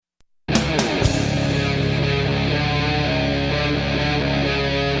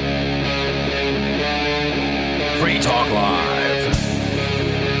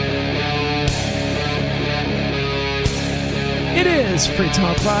is Free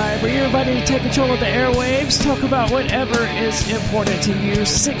Talk Live. We're everybody to take control of the airwaves, talk about whatever is important to you.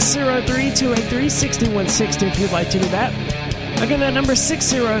 603-283-6160 if you'd like to do that. Again, that number is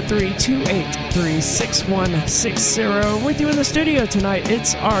 603-283-6160. With you in the studio tonight,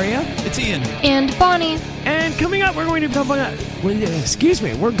 it's Aria. It's Ian. And Bonnie. And coming up, we're going to be talking about...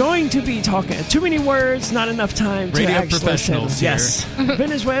 we're going to be talking... Too many words, not enough time to Radio actually professionals say them. Yes.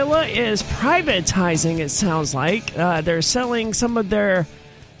 Venezuela is privatizing, it sounds like. They're selling some of their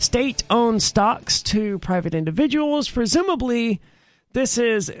state-owned stocks to private individuals. Presumably... this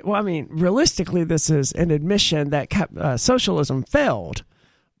is, realistically, this is an admission that socialism failed.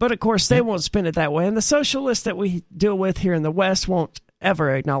 But, of course, they won't spin it that way. And the socialists that we deal with here in the West won't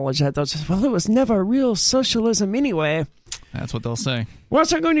ever acknowledge that. They'll just, well, it was never real socialism anyway. That's what they'll say. We're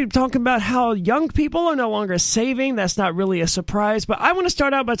also going to be talking about how young people are no longer saving. That's not really a surprise. But I want to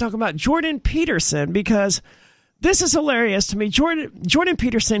start out by talking about Jordan Peterson because... this is hilarious to me. Jordan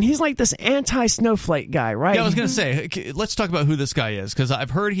Peterson, he's like this anti-snowflake guy, right? Yeah, I was going to say, let's talk about who this guy is, because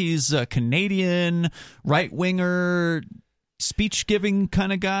I've heard he's a Canadian, right-winger, speech-giving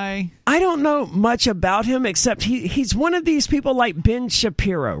kind of guy. I don't know much about him, except he's one of these people like Ben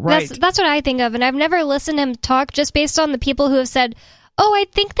Shapiro, right? That's what I think of, and I've never listened to him talk just based on the people who have said, oh, I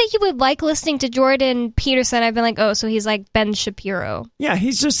think that you would like listening to Jordan Peterson. I've been like, oh, so he's like Ben Shapiro. Yeah,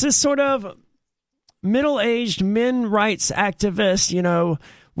 he's just this sort of... middle-aged men rights activist,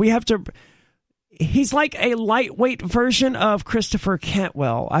 he's like a lightweight version of Christopher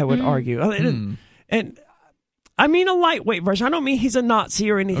Cantwell, I would argue. And I mean a lightweight version. I don't mean he's a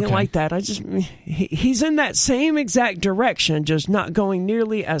Nazi or anything like that. He's in that same exact direction, just not going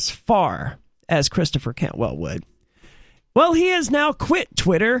nearly as far as Christopher Cantwell would. Well, he has now quit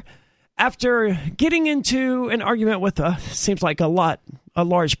Twitter after getting into an argument with seems like a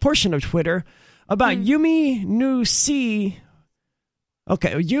large portion of Twitter about Yumi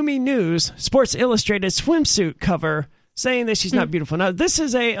News, Sports Illustrated swimsuit cover, saying that she's not beautiful. Now, this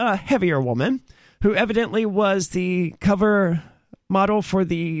is a heavier woman who evidently was the cover model for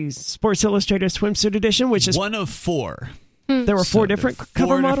the Sports Illustrated swimsuit edition, which is one of four. There were four different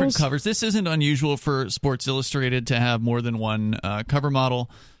cover models? Different covers. This isn't unusual for Sports Illustrated to have more than one cover model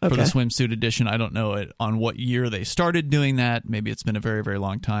for the swimsuit edition. I don't know on what year they started doing that. Maybe it's been a very, very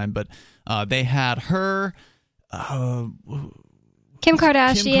long time. But they had her... Kim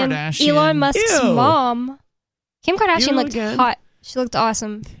Kardashian, Elon Musk's mom. Kim Kardashian looked hot. She looked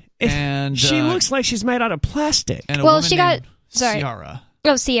awesome. And she looks like she's made out of plastic. And Ciara.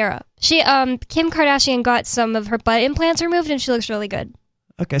 Oh, Sierra. Kim Kardashian got some of her butt implants removed, and she looks really good.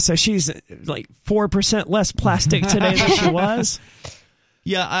 Okay, so she's like 4% less plastic today than she was.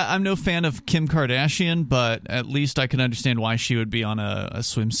 Yeah, I'm no fan of Kim Kardashian, but at least I can understand why she would be on a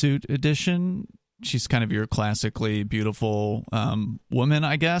swimsuit edition. She's kind of your classically beautiful woman,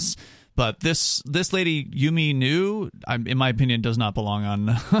 I guess. But this lady, Yumi Nu, in my opinion, does not belong on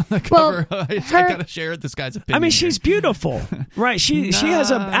the cover. Well, I got to share this guy's opinion. I mean, she's beautiful, right? She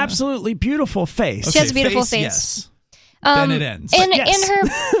has an absolutely beautiful face. She has a beautiful face. Yes. Then it ends. And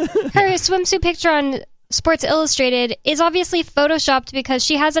her swimsuit picture on Sports Illustrated is obviously photoshopped because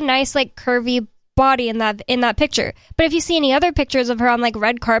she has a nice, like, curvy body in that picture. But if you see any other pictures of her on, like,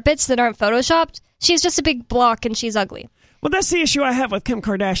 red carpets that aren't photoshopped, she's just a big block and she's ugly. Well, that's the issue I have with Kim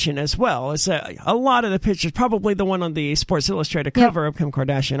Kardashian as well. Is a lot of the pictures, probably the one on the Sports Illustrated cover of Kim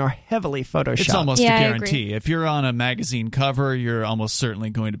Kardashian, are heavily photoshopped. It's almost a guarantee. If you're on a magazine cover, you're almost certainly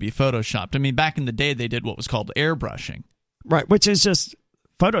going to be photoshopped. I mean, back in the day, they did what was called airbrushing. Right, which is just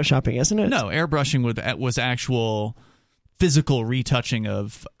photoshopping, isn't it? No, airbrushing was actual physical retouching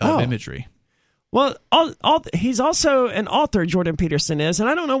of imagery. Well, he's also an author, Jordan Peterson is, and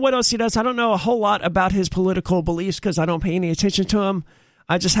I don't know what else he does. I don't know a whole lot about his political beliefs because I don't pay any attention to him.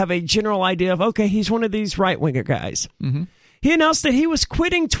 I just have a general idea of, okay, he's one of these right-winger guys. Mm-hmm. He announced that he was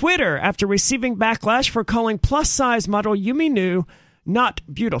quitting Twitter after receiving backlash for calling plus-size model Yumi Nu not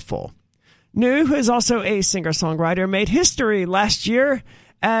beautiful. Nu, who is also a singer-songwriter, made history last year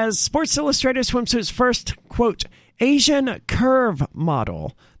as Sports Illustrated swimsuit's first, quote, Asian curve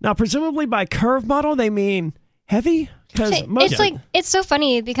model. Now, presumably by curve model, they mean heavy? It's so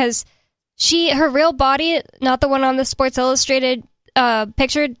funny because her real body, not the one on the Sports Illustrated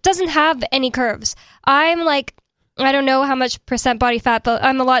picture, doesn't have any curves. I'm like, I don't know how much percent body fat, but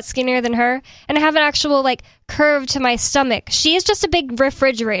I'm a lot skinnier than her, and I have an actual like curve to my stomach. She is just a big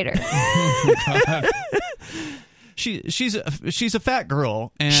refrigerator. She's a fat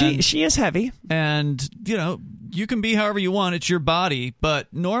girl, and she is heavy, and you can be however you want. It's your body, but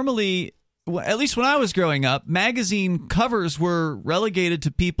normally at least when I was growing up, magazine covers were relegated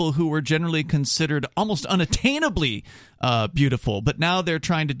to people who were generally considered almost unattainably beautiful. But now they're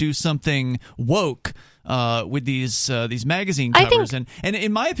trying to do something woke with these magazine covers. And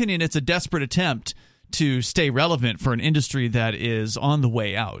in my opinion, it's a desperate attempt to stay relevant for an industry that is on the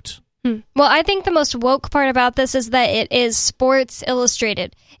way out. Well, I think the most woke part about this is that it is Sports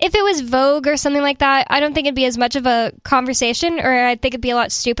Illustrated. If it was Vogue or something like that, I don't think it'd be as much of a conversation, or I think it'd be a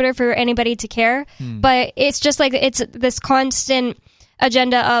lot stupider for anybody to care. But it's just like it's this constant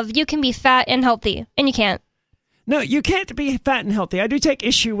agenda of you can be fat and healthy, and you can't. No, you can't be fat and healthy. I do take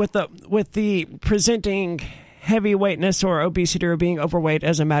issue with the presenting heavyweightness or obesity or being overweight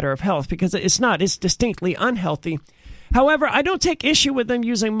as a matter of health, because it's not. It's distinctly unhealthy. However, I don't take issue with them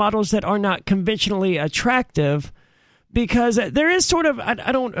using models that are not conventionally attractive, because there is sort of,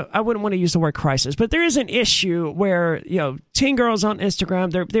 I wouldn't want to use the word crisis, but there is an issue where, teen girls on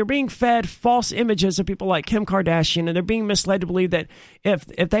Instagram, they're being fed false images of people like Kim Kardashian, and they're being misled to believe that if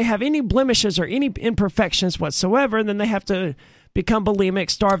they have any blemishes or any imperfections whatsoever, then they have to become bulimic,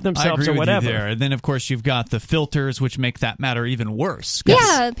 starve themselves, or whatever. I agree with you there. And then, of course, you've got the filters, which make that matter even worse.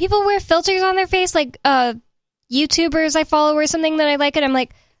 Yeah, people wear filters on their face, like YouTubers I follow or something that I like it. I'm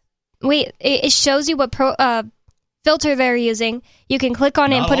like, wait, it shows you what filter they're using. You can click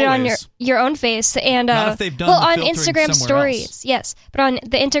on it and put it on your own face. And not if they've done on Instagram stories, else. Yes, but on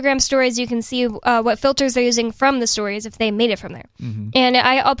the Instagram stories, you can see what filters they're using from the stories if they made it from there. And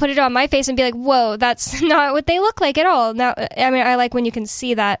I'll put it on my face and be like, whoa, that's not what they look like at all. Now, I mean, I like when you can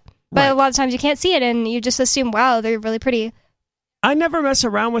see that, but a lot of times you can't see it, and you just assume, wow, they're really pretty. I never mess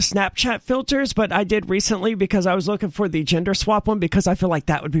around with Snapchat filters, but I did recently because I was looking for the gender swap one, because I feel like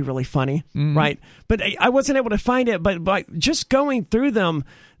that would be really funny, right? But I wasn't able to find it, but just going through them,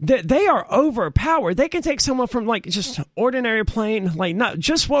 they are overpowered. They can take someone from like just ordinary plain, like not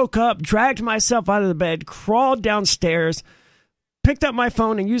just woke up, dragged myself out of the bed, crawled downstairs, picked up my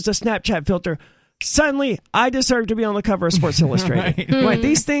phone and used a Snapchat filter. Suddenly, I deserve to be on the cover of Sports Illustrated. Right?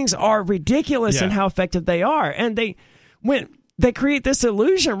 These things are ridiculous in how effective they are. And they create this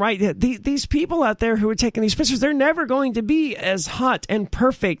illusion, right? These people out there who are taking these pictures, they're never going to be as hot and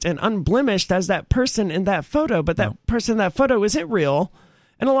perfect and unblemished as that person in that photo. But that person in that photo isn't real.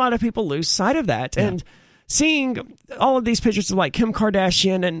 And a lot of people lose sight of that. Yeah. And seeing all of these pictures of like Kim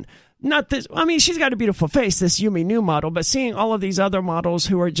Kardashian and not this, I mean, she's got a beautiful face, this Yumi Nu model, but seeing all of these other models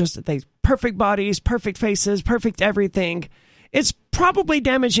who are just perfect bodies, perfect faces, perfect everything, it's probably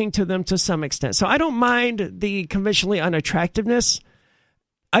damaging to them to some extent. So I don't mind the conventionally unattractiveness.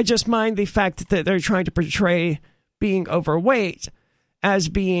 I just mind the fact that they're trying to portray being overweight as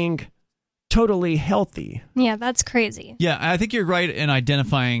being totally healthy. Yeah, that's crazy. Yeah, I think you're right in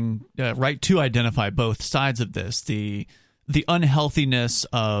identifying, right to identify both sides of this. The unhealthiness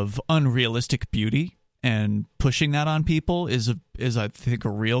of unrealistic beauty and pushing that on people is I think a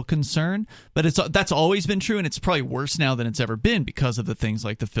real concern, but that's always been true, and it's probably worse now than it's ever been because of the things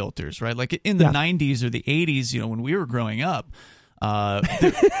like the filters, right? Like in the 90s or the 80s, when we were growing up,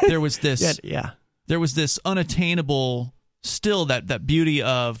 there was this there was this unattainable still that beauty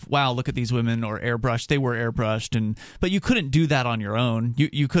of, wow, look at these women, or airbrushed. They were airbrushed, but you couldn't do that on your own.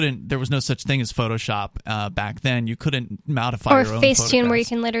 You couldn't. There was no such thing as Photoshop back then. You couldn't modify your own Facetune, where you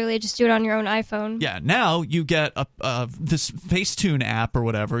can literally just do it on your own iPhone. Yeah, now you get this Facetune app or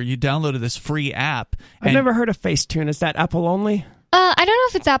whatever. You downloaded this free app. I've never heard of Facetune. Is that Apple only? I don't know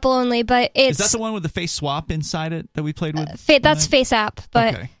if it's Apple only, but it's... Is that the one with the face swap inside it that we played with? That's FaceApp,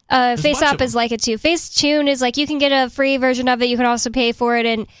 but FaceApp is like it too. Facetune is like you can get a free version of it. You can also pay for it,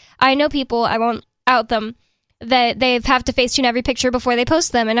 and I know people, I won't out them, that they have to Facetune every picture before they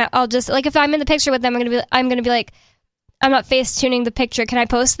post them, and I'll just, like, if I'm in the picture with them, I'm gonna be like, I'm not Facetuning the picture. Can I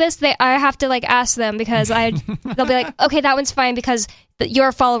post this? I have to like ask them, because they'll be like, okay, that one's fine because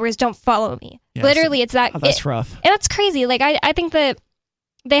your followers don't follow me. Yeah, literally, it's that. Oh, that's rough. And that's crazy. Like I think that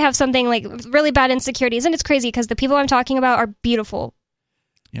they have something like really bad insecurities, and it's crazy because the people I'm talking about are beautiful.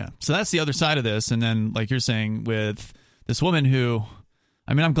 Yeah. So that's the other side of this, and then like you're saying with this woman who,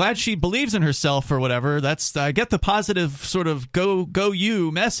 I mean, I'm glad she believes in herself or whatever. I get the positive sort of go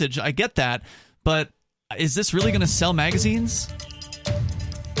you message. I get that, but is this really going to sell magazines?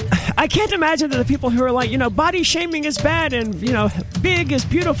 I can't imagine that the people who are like, body shaming is bad and, big is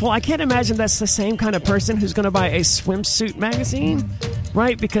beautiful. I can't imagine that's the same kind of person who's going to buy a swimsuit magazine,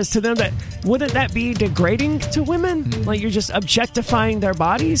 right? Because to them, wouldn't that be degrading to women? Like you're just objectifying their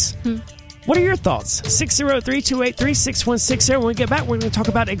bodies? What are your thoughts? 603-283-6160. When we get back, we're going to talk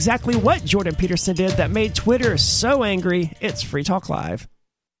about exactly what Jordan Peterson did that made Twitter so angry. It's Free Talk Live.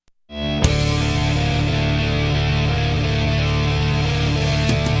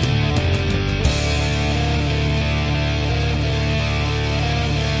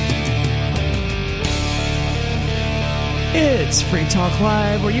 It's Free Talk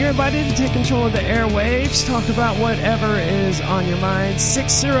Live, where you're invited to take control of the airwaves, talk about whatever is on your mind.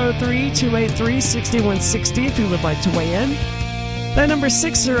 603-283-6160 if you would like to weigh in. That number is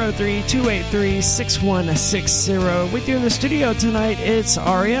 603-283-6160. With you in the studio tonight, it's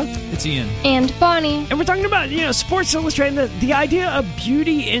Aria. It's Ian. And Bonnie. And we're talking about, Sports Illustrated, the idea of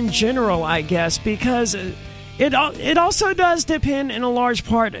beauty in general, I guess, because it also does depend in a large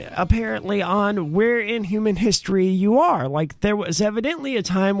part, apparently, on where in human history you are. Like, there was evidently a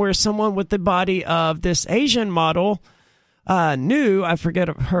time where someone with the body of this Asian model, I forget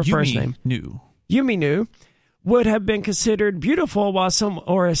her first name. Yumi Nu, would have been considered beautiful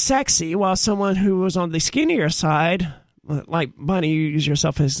or sexy, while someone who was on the skinnier side, like Bonnie, you use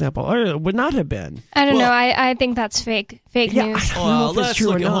yourself as an example, or would not have been. I don't know. I think that's fake news. Well, let's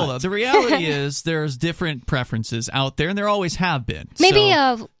look at hold on. The reality is there's different preferences out there, and there always have been. Maybe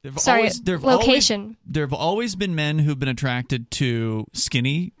so location. There have always been men who've been attracted to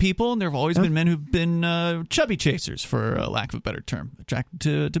skinny people, and there have always been men who've been chubby chasers, for lack of a better term,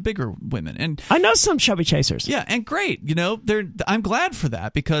 attracted to bigger women. And I know some chubby chasers. Yeah, and great. I'm glad for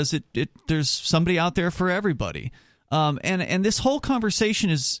that, because there's somebody out there for everybody. And this whole conversation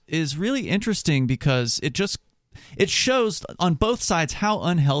is really interesting, because it shows on both sides how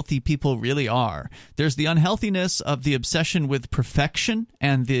unhealthy people really are. There's the unhealthiness of the obsession with perfection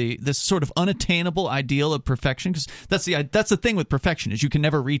and this sort of unattainable ideal of perfection, because that's the thing with perfection, is you can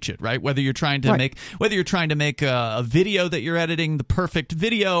never reach it, right? Whether you're trying to make a video that you're editing the perfect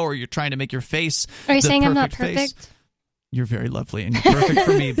video, or you're trying to make your face. Are you saying I'm not perfect perfect? Face. You're very lovely, and you're perfect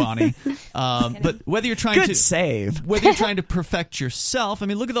for me, Bonnie. But whether you're trying whether you're trying to perfect yourself, I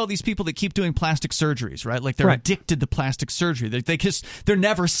mean, look at all these people that keep doing plastic surgeries, right? Like, they're addicted to plastic surgery. They're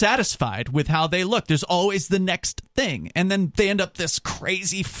never satisfied with how they look. There's always the next thing, and then they end up this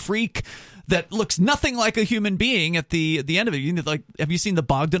crazy freak that looks nothing like a human being at the end of it. Like, have you seen the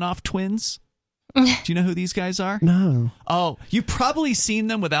Bogdanov twins? Do you know who these guys are? No. Oh, you've probably seen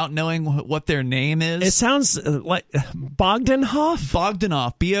them without knowing what their name is. It sounds like Bogdanov?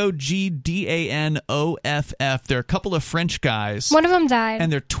 Bogdanov, Bogdanoff. They're a couple of French guys. One of them died.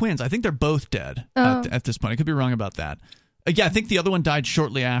 And they're twins. I think they're both dead at this point. I could be wrong about that. Yeah, I think the other one died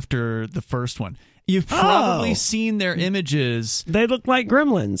shortly after the first one. You've probably seen their images. They look like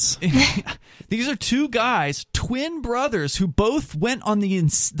gremlins. These are two guys, twin brothers, who both went on the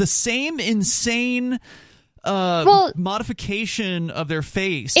same insane modification of their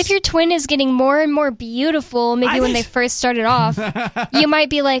face. If your twin is getting more and more beautiful, maybe when they first started off, you might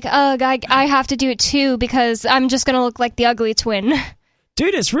be like, oh, God, I have to do it too, because I'm just going to look like the ugly twin.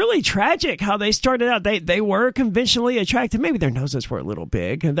 Dude, it's really tragic how they started out. They were conventionally attractive. Maybe their noses were a little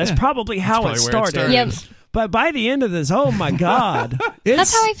big, and that's probably how it started. Yep. But by the end of this, oh my God.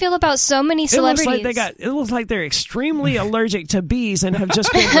 That's how I feel about so many celebrities. It looks like they're extremely allergic to bees and have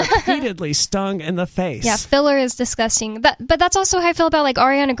just been repeatedly stung in the face. Yeah, filler is disgusting. But that's also how I feel about, like,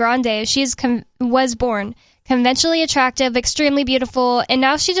 Ariana Grande. She was born conventionally attractive, extremely beautiful, and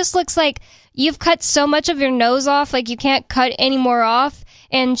now she just looks like you've cut so much of your nose off, like you can't cut any more off,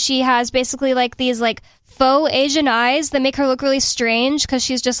 and she has basically like these like faux Asian eyes that make her look really strange, because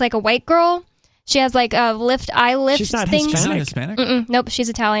she's just like a white girl. She has like a eye lift She's not things. Hispanic. Hispanic? Nope, she's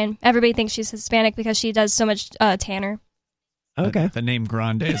Italian. Everybody thinks she's Hispanic because she does so much tanner. Okay. The name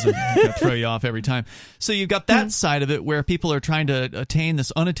Grande is going to throw you off every time. So you've got that side of it where people are trying to attain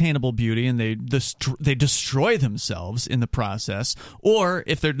this unattainable beauty, and they destroy themselves in the process. Or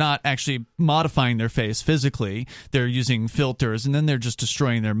if they're not actually modifying their face physically, they're using filters, and then they're just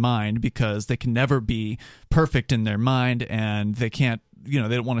destroying their mind, because they can never be perfect in their mind, and they can't. They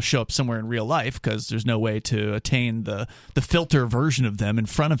don't want to show up somewhere in real life, because there's no way to attain the filter version of them in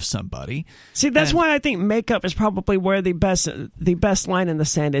front of somebody. See, that's why I think makeup is probably where the best line in the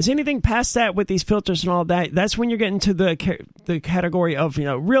sand is. Anything past that with these filters and all that, that's when you're getting to the category of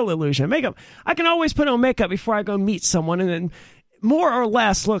real illusion. Makeup, I can always put on makeup before I go meet someone, and then more or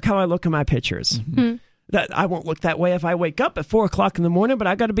less look how I look in my pictures. Mm-hmm. That I won't look that way if I wake up at 4 o'clock in the morning, but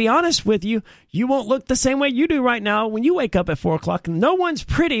I got to be honest with you, you won't look the same way you do right now when you wake up at 4 o'clock. No one's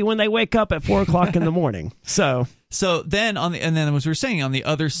pretty when they wake up at 4 o'clock in the morning. So then and then as we were saying, on the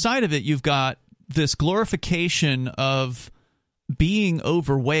other side of it, you've got this glorification of being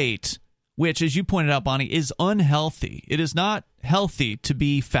overweight, which, as you pointed out, Bonnie, is unhealthy. It is not healthy to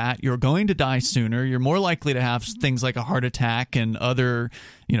be fat. You're going to die sooner. You're more likely to have things like a heart attack and other,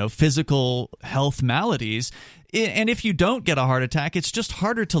 physical health maladies. And if you don't get a heart attack, it's just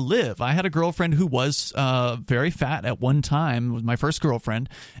harder to live. I had a girlfriend who was very fat at one time. It was my first girlfriend.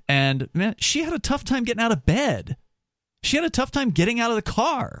 And, man, she had a tough time getting out of bed. She had a tough time getting out of the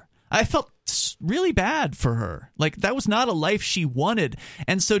car. I felt that's really bad for her. Like, that was not a life she wanted.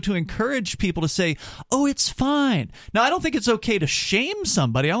 And so to encourage people to say, oh, it's fine. Now, I don't think it's okay to shame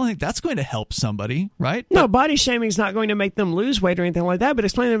somebody. I don't think that's going to help somebody, right? No, body shaming is not going to make them lose weight or anything like that, but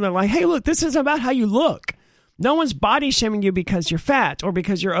explaining to them like, hey, look, this is about how you look. No one's body shaming you because you're fat or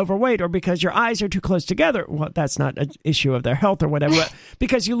because you're overweight or because your eyes are too close together. Well, that's not an issue of their health or whatever. But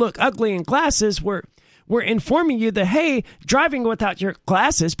because you look ugly in glasses, we're informing you that, hey, driving without your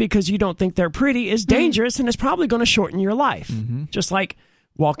glasses because you don't think they're pretty is dangerous and it's probably going to shorten your life. Just like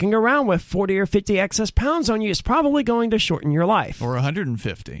walking around with 40 or 50 excess pounds on you is probably going to shorten your life. Or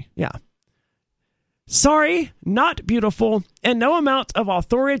 150. Yeah. Sorry, not beautiful, and no amount of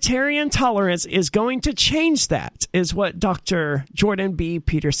authoritarian tolerance is going to change that, is what Dr. Jordan B.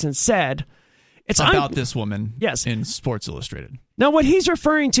 Peterson said. It's about this woman yes. in Sports Illustrated. Now, what he's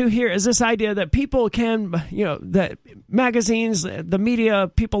referring to here is this idea that people can, that magazines, the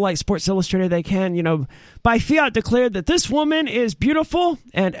media, people like Sports Illustrated, they can, by fiat declare that this woman is beautiful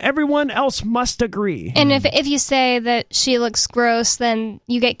and everyone else must agree. And if you say that she looks gross, then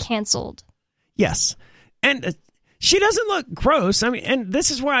you get canceled. Yes. And she doesn't look gross. I mean, and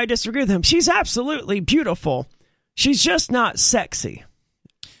this is where I disagree with him. She's absolutely beautiful. She's just not sexy.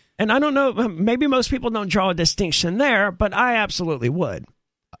 And I don't know, maybe most people don't draw a distinction there, but I absolutely would.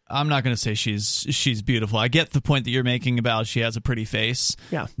 I'm not going to say she's beautiful. I get the point that you're making about she has a pretty face.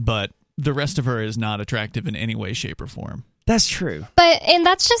 Yeah. But the rest of her is not attractive in any way, shape, or form. That's true. And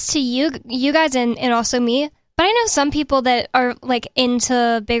that's just to you guys and also me. But I know some people that are like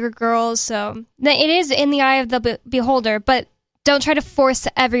into bigger girls, so it is in the eye of the beholder. But don't try to force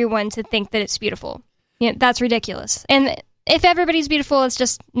everyone to think that it's beautiful. That's ridiculous. And if everybody's beautiful, it's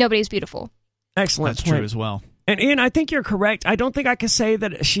just nobody's beautiful. Excellent. That's true as well. And Ian, I think you're correct. I don't think I can say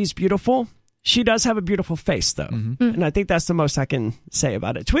that she's beautiful. She does have a beautiful face, though. And I think that's the most I can say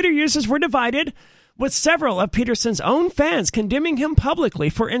about it. Twitter users were divided, with several of Peterson's own fans condemning him publicly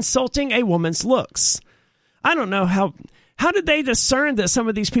for insulting a woman's looks. I don't know how did they discern that some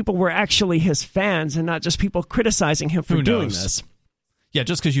of these people were actually his fans and not just people criticizing him for doing this? Yeah,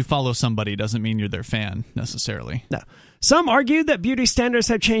 just because you follow somebody doesn't mean you're their fan necessarily. No. Some argue that beauty standards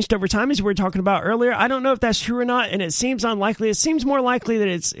have changed over time, as we were talking about earlier. I don't know if that's true or not, and it seems unlikely. It seems more likely that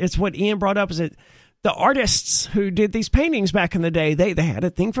it's what Ian brought up, is that the artists who did these paintings back in the day, they had a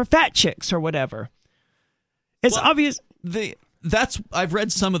thing for fat chicks or whatever. It's obvious. I've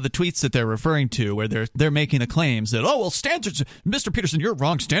read some of the tweets that they're referring to where they're making the claims that, standards, Mr. Peterson, you're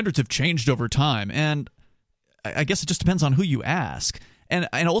wrong. Standards have changed over time. And I guess it just depends on who you ask. And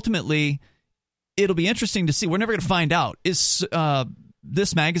ultimately, it'll be interesting to see. We're never going to find out. Is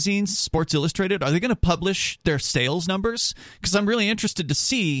this magazine, Sports Illustrated, are they going to publish their sales numbers? Because I'm really interested to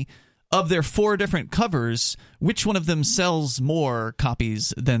see, of their 4 different covers, which one of them sells more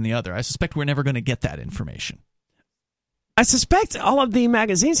copies than the other. I suspect we're never going to get that information. I suspect all of the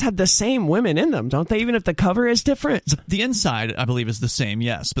magazines have the same women in them, don't they? Even if the cover is different. The inside, I believe, is the same,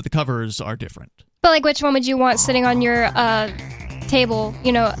 yes, but the covers are different. But like, which one would you want sitting on your table?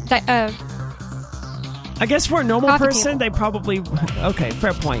 I guess for a normal person, they probably... Okay,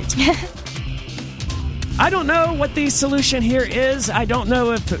 fair point. I don't know what the solution here is. I don't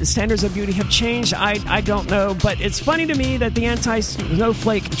know if standards of beauty have changed. I don't know, but it's funny to me that the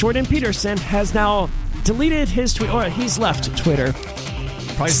anti-snowflake Jordan Peterson has now deleted his tweet, or he's left Twitter.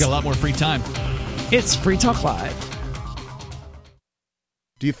 Probably got a lot more free time. It's Free Talk Live.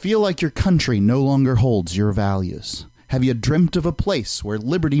 Do you feel like your country no longer holds your values? Have you dreamt of a place where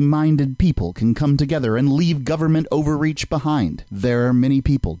liberty-minded people can come together and leave government overreach behind? There are many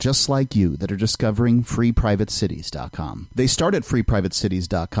people just like you that are discovering FreePrivateCities.com. They start at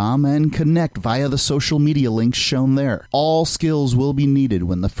FreePrivateCities.com and connect via the social media links shown there. All skills will be needed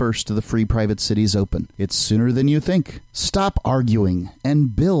when the first of the Free Private Cities open. It's sooner than you think. Stop arguing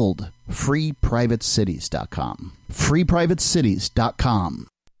and build FreePrivateCities.com. FreePrivateCities.com.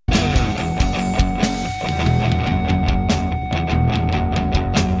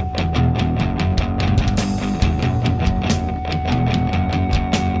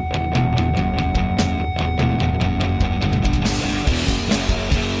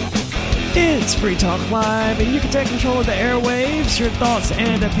 It's Free Talk Live, and you can take control of the airwaves. Your thoughts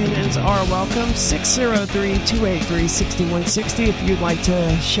and opinions are welcome. 603-283-6160 if you'd like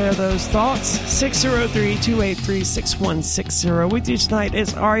to share those thoughts. 603-283-6160. With you tonight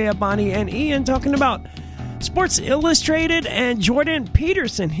is Aria, Bonnie, and Ian talking about Sports Illustrated and Jordan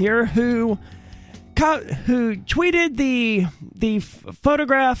Peterson here, who tweeted the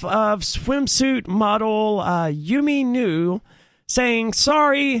photograph of swimsuit model Yumi Nu, saying,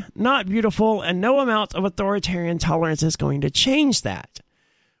 sorry, not beautiful, and no amount of authoritarian tolerance is going to change that.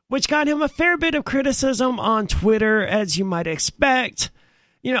 which got him a fair bit of criticism on Twitter, as you might expect.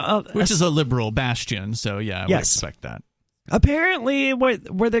 Which is a liberal bastion, so yeah, I would expect that. Apparently, where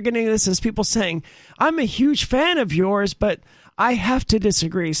they're getting this is people saying, I'm a huge fan of yours, but I have to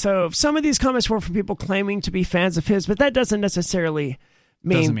disagree. So some of these comments were from people claiming to be fans of his, but that doesn't necessarily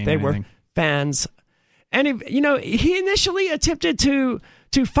mean they anything. were fans. And he initially attempted to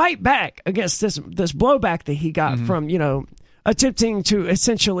fight back against this blowback that he got from attempting to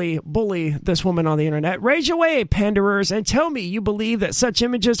essentially bully this woman on the internet. Rage away, panderers, and tell me you believe that such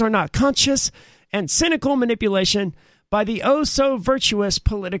images are not conscious and cynical manipulation by the oh-so-virtuous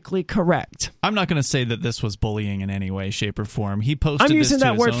politically correct. I'm not going to say that this was bullying in any way, shape, or form. He posted I'm using this to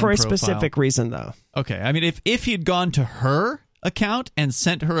that his word own for a profile. specific reason, though. Okay, I mean, if he'd gone to her account and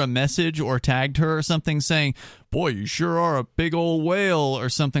sent her a message or tagged her or something saying, boy, you sure are a big old whale, or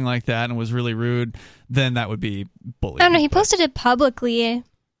something like that, and was really rude, then that would be bullying. I don't know, he posted it publicly.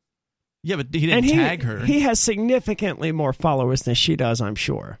 Yeah, but he didn't tag her. He has significantly more followers than she does, I'm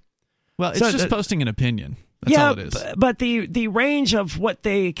sure. Well, it's just posting an opinion. That's all it is. But the range of what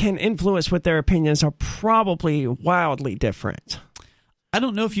they can influence with their opinions are probably wildly different. I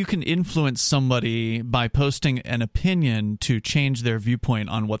don't know if you can influence somebody by posting an opinion to change their viewpoint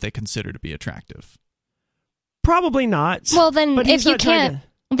on what they consider to be attractive. Probably not. Well, then but if you can't,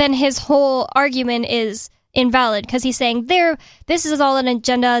 then his whole argument is invalid, because he's saying this is all an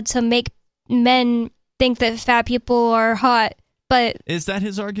agenda to make men think that fat people are hot. But is that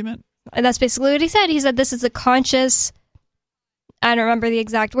his argument? That's basically what he said. He said this is a conscious... I don't remember the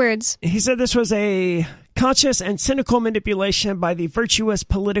exact words. He said this was a conscious and cynical manipulation by the virtuous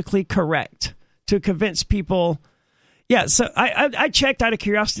politically correct to convince people. Yeah, so I checked out of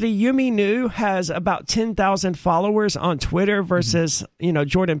curiosity. Yumi Nu has about 10,000 followers on Twitter versus,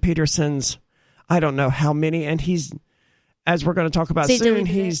 Jordan Peterson's, I don't know how many. And he's, as we're going to talk about soon,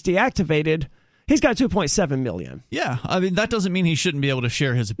 he's deactivated. He's got 2.7 million. Yeah, I mean, that doesn't mean he shouldn't be able to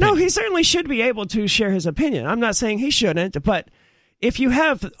share his opinion. No, he certainly should be able to share his opinion. I'm not saying he shouldn't, but if you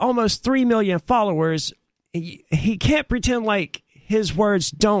have almost 3 million followers, he can't pretend like his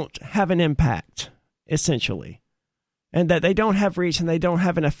words don't have an impact, essentially, and that they don't have reach and they don't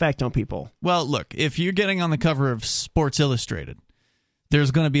have an effect on people. Well, look, if you're getting on the cover of Sports Illustrated,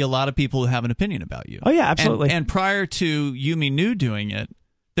 there's going to be a lot of people who have an opinion about you. Oh, yeah, absolutely. And prior to Yumi Nu doing it,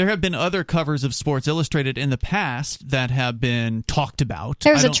 there have been other covers of Sports Illustrated in the past that have been talked about.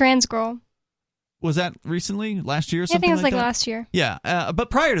 There was a trans girl. Was that recently? Last year or I something think it was like like that? last year. Yeah, but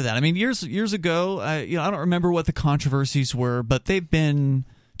prior to that, I mean, years ago, I don't remember what the controversies were, but they've been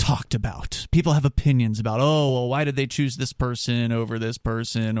talked about. People have opinions about, why did they choose this person over this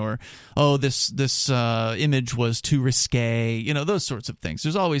person, or this image was too risque, those sorts of things.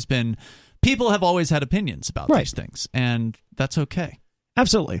 There's always been, people have always had opinions about these things, and that's okay.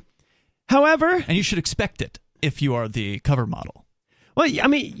 Absolutely. However, and you should expect it if you are the cover model. Well, I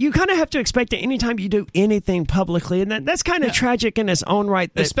mean, you kind of have to expect it anytime you do anything publicly, and that's kind of tragic in its own right.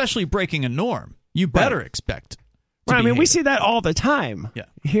 Especially breaking a norm. You better expect to I mean, be we hated. see that all the time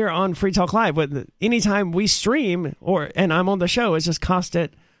here on Free Talk Live. Anytime we stream and I'm on the show, it's just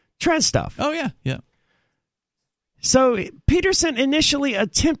constant trans stuff. Oh, yeah, yeah. So Peterson initially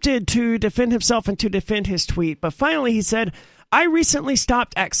attempted to defend himself and to defend his tweet, but finally he said, I recently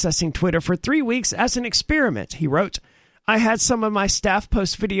stopped accessing Twitter for 3 weeks as an experiment, he wrote. I had some of my staff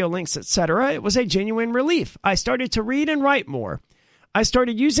post video links, etc. It was a genuine relief. I started to read and write more. I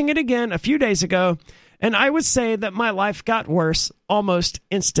started using it again a few days ago, and I would say that my life got worse almost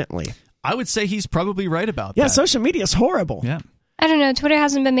instantly. I would say he's probably right about that. Yeah, social media is horrible. Yeah. I don't know. Twitter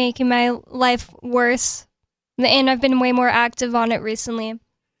hasn't been making my life worse, and I've been way more active on it recently.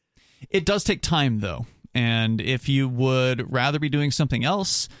 It does take time, though, and if you would rather be doing something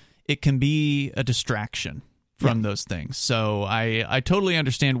else, it can be a distraction from those things. So I totally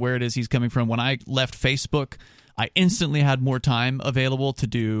understand where it is he's coming from. When I left Facebook, I instantly had more time available to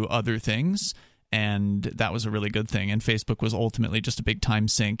do other things, and that was a really good thing. And Facebook was ultimately just a big time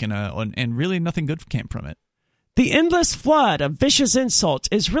sink, and really nothing good came from it. The endless flood of vicious insults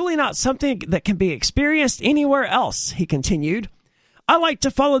is really not something that can be experienced anywhere else, he continued. I like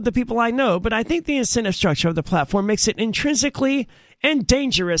to follow the people I know, but I think the incentive structure of the platform makes it intrinsically and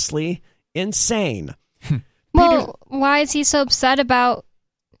dangerously insane. Well, why is he so upset about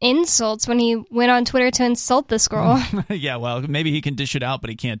insults when he went on Twitter to insult this girl? Yeah, well, maybe he can dish it out, but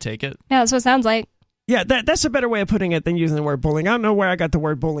he can't take it. Yeah, that's what it sounds like. Yeah, that's a better way of putting it than using the word bullying. I don't know where I got the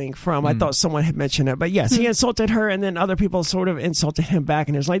word bullying from. I thought someone had mentioned it. But yes, he insulted her, and then other people sort of insulted him back,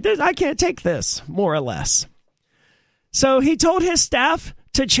 and it was like, I can't take this, more or less. So he told his staff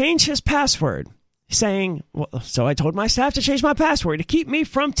to change his password. saying, well, so I told my staff to change my password to keep me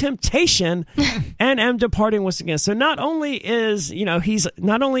from temptation and am departing once again. So not only is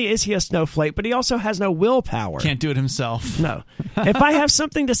he a snowflake, but he also has no willpower. Can't do it himself. No. If I have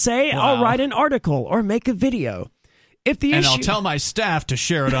something to say, Wow. I'll write an article or make a video. I'll tell my staff to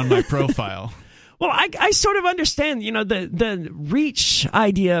share it on my profile. Well, I sort of understand, the reach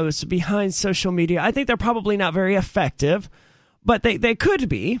ideas behind social media. I think they're probably not very effective, but they could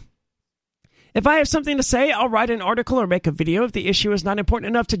be. If I have something to say, I'll write an article or make a video. If the issue is not important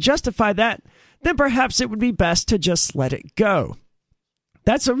enough to justify that, then perhaps it would be best to just let it go.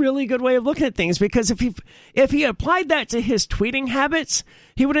 That's a really good way of looking at things, because if he applied that to his tweeting habits,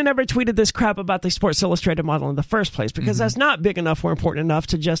 he would have never tweeted this crap about the Sports Illustrated model in the first place, because that's not big enough or important enough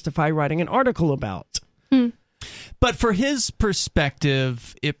to justify writing an article about. But for his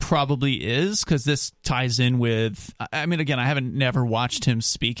perspective, it probably is, because this ties in with, I mean, again, I haven't never watched him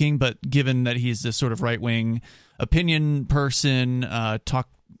speaking, but given that he's this sort of right-wing opinion person,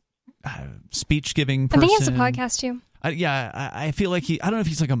 speech-giving person. I think he has a podcast, too. I feel like I don't know if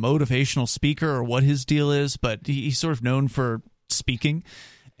he's like a motivational speaker or what his deal is, but he's sort of known for speaking.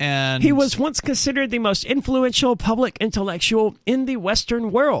 And he was once considered the most influential public intellectual in the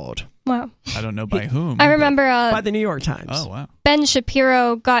Western world. Wow. I don't know by whom. I remember by the New York Times. Oh, wow. Ben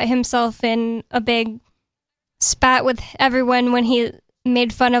Shapiro got himself in a big spat with everyone when he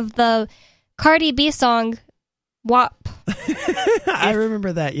made fun of the Cardi B song WAP. I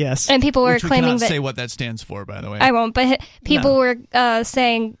remember that, yes. And people were claiming that... say what that stands for, by the way. I won't, but people were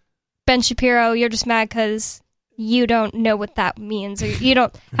saying, Ben Shapiro, you're just mad because you don't know what that means, or you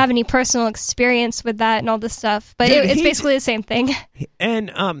don't have any personal experience with that and all this stuff. But it's basically the same thing.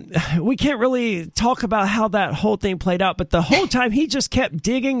 And we can't really talk about how that whole thing played out, but the whole time he just kept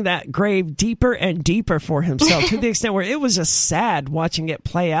digging that grave deeper and deeper for himself, to the extent where it was just sad watching it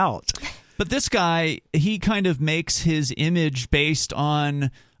play out. But this guy, he kind of makes his image based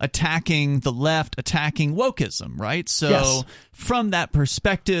on attacking the left, attacking wokeism, right? So yes. From that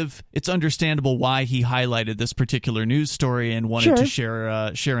perspective, it's understandable why he highlighted this particular news story and wanted to share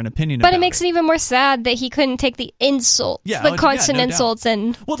an opinion about it. But it makes it even more sad that he couldn't take the insults, the constant insults,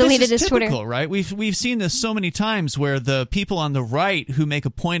 and deleted his Twitter. This is typical, right? We've seen this so many times where the people on the right who make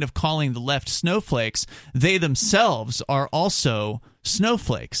a point of calling the left snowflakes, they themselves are also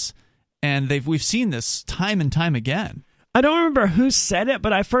snowflakes. And we've seen this time and time again. I don't remember who said it,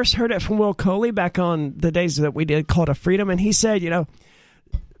 but I first heard it from Will Coley back on the days that we did Call to Freedom, and he said,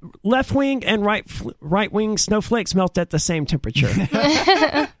 left-wing and right-wing snowflakes melt at the same temperature.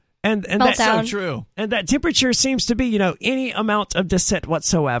 and that's so true. And that temperature seems to be, any amount of dissent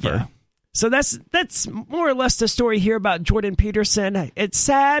whatsoever. Yeah. So that's more or less the story here about Jordan Peterson. It's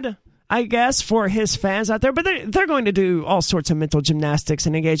sad, I guess, for his fans out there, but they're going to do all sorts of mental gymnastics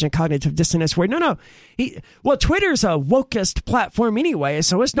and engage in cognitive dissonance where, Twitter's a wokeist platform anyway,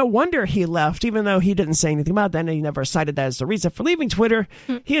 so it's no wonder he left, even though he didn't say anything about that, and he never cited that as the reason for leaving Twitter.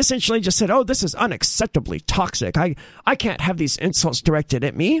 He essentially just said, this is unacceptably toxic. I can't have these insults directed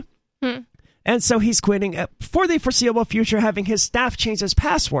at me. And so he's quitting for the foreseeable future, having his staff change his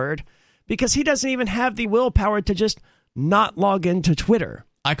password because he doesn't even have the willpower to just not log into Twitter.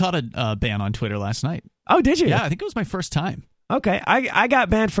 I caught a ban on Twitter last night. Oh, did you? Yeah, I think it was my first time. Okay, I got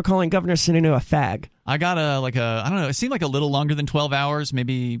banned for calling Governor Sununu a fag. I got I don't know, it seemed like a little longer than 12 hours,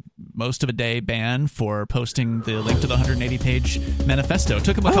 maybe most of a day ban for posting the link to the 180-page manifesto. It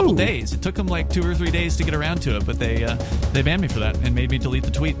took them a couple days. It took them like 2 or 3 days to get around to it, but they banned me for that and made me delete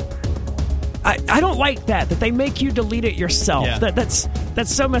the tweet. I don't like that they make you delete it yourself. Yeah. That's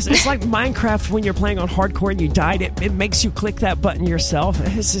so messed. It's like Minecraft when you're playing on hardcore and you died. It makes you click that button yourself.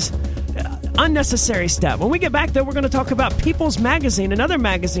 It's just unnecessary step. When we get back, though, we're going to talk about People's Magazine, another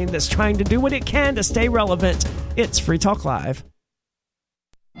magazine that's trying to do what it can to stay relevant. It's Free Talk Live.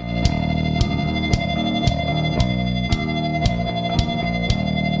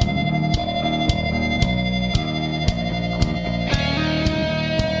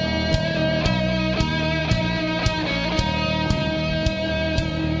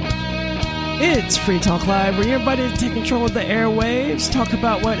 It's Free Talk Live, where you're invited to take control of the airwaves, talk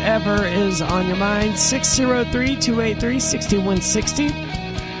about whatever is on your mind. 603-283-6160.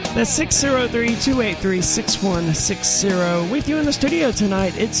 That's 603-283-6160. With you in the studio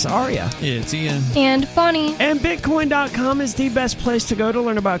tonight, it's Aria. It's Ian. And Bonnie. And Bitcoin.com is the best place to go to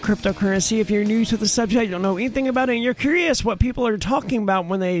learn about cryptocurrency. If you're new to the subject, you don't know anything about it, and you're curious what people are talking about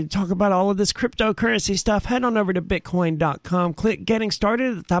when they talk about all of this cryptocurrency stuff, head on over to Bitcoin.com. Click Getting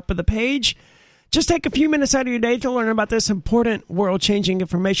Started at the top of the page. Just take a few minutes out of your day to learn about this important world-changing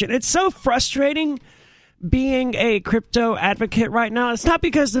information. It's so frustrating being a crypto advocate right now, it's not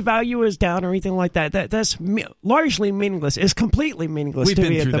because the value is down or anything like that. That's largely meaningless. It's completely meaningless to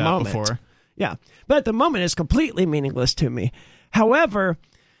me at the moment. Before. Yeah, but at the moment, it's completely meaningless to me. However,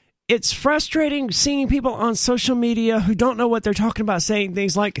 it's frustrating seeing people on social media who don't know what they're talking about saying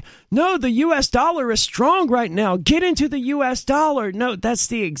things like, no, the U.S. dollar is strong right now. Get into the U.S. dollar. No, that's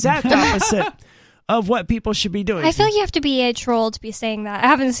the exact opposite of what people should be doing. I feel like you have to be a troll to be saying that. I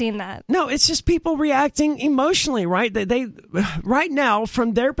haven't seen that. No, it's just people reacting emotionally, right? They right now,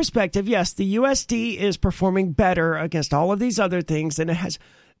 from their perspective, yes, the USD is performing better against all of these other things than it has.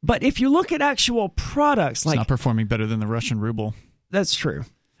 But if you look at actual products, it's not performing better than the Russian ruble. That's true.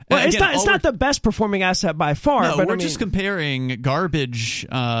 Well, it's not the best performing asset by far. No, but we're just comparing garbage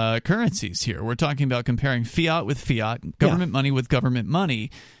currencies here. We're talking about comparing fiat with fiat, government money with government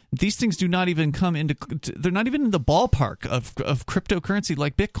money. These things do not even come into. They're not even in the ballpark of cryptocurrency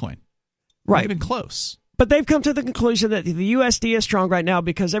like Bitcoin. Right, not even close. But they've come to the conclusion that the USD is strong right now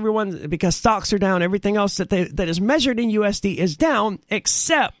because stocks are down. Everything else that is measured in USD is down,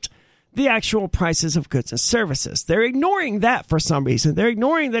 except the actual prices of goods and services. They're ignoring that for some reason. They're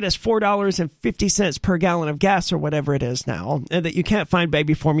ignoring that it's $4.50 per gallon of gas or whatever it is now, and that you can't find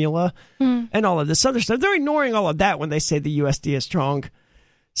baby formula and all of this other stuff. They're ignoring all of that when they say the USD is strong.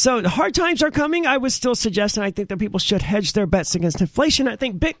 So hard times are coming. I would still suggest, and I think that people should hedge their bets against inflation. I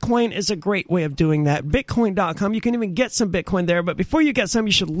think Bitcoin is a great way of doing that. Bitcoin.com, you can even get some Bitcoin there, but before you get some,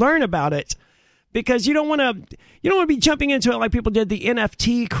 you should learn about it. Because you don't want to be jumping into it like people did the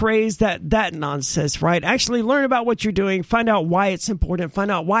NFT craze, that nonsense, right? Actually learn about what you're doing, find out why it's important,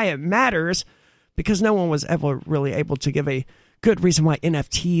 find out why it matters, because no one was ever really able to give a good reason why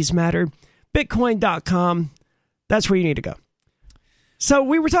NFTs matter. Bitcoin.com, that's where you need to go. So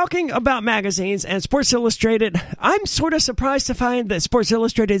we were talking about magazines and Sports Illustrated. I'm sort of surprised to find that Sports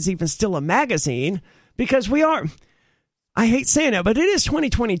Illustrated is even still a magazine, because we are... I hate saying it, but it is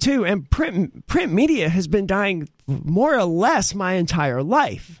 2022, and print media has been dying more or less my entire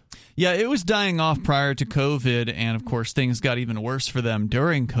life. Yeah, it was dying off prior to COVID, and of course things got even worse for them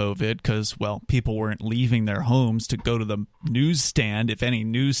during COVID because, well, people weren't leaving their homes to go to the newsstand, if any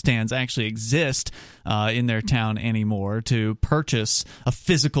newsstands actually exist in their town anymore, to purchase a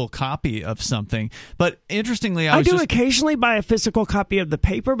physical copy of something. But interestingly, I do occasionally buy a physical copy of the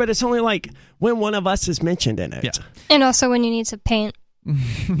paper, but it's only like when one of us is mentioned in it. Yeah. And also when you need to paint.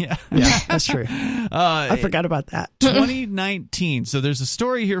 yeah, that's true. I forgot about that. 2019. So there's a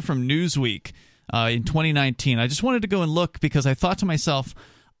story here from Newsweek in 2019. I just wanted to go and look because I thought to myself,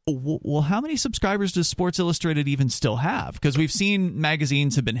 well, how many subscribers does Sports Illustrated even still have? Because we've seen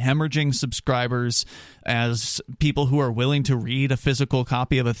magazines have been hemorrhaging subscribers as people who are willing to read a physical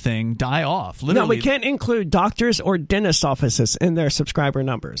copy of a thing die off. Literally. No, we can't include doctors or dentist offices in their subscriber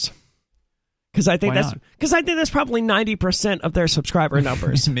numbers. Because I think that's probably 90% of their subscriber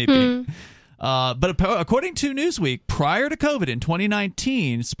numbers. Maybe. But according to Newsweek, prior to COVID in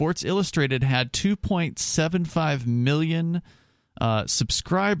 2019, Sports Illustrated had 2.75 million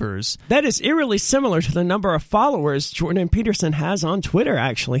subscribers. That is eerily similar to the number of followers Jordan Peterson has on Twitter,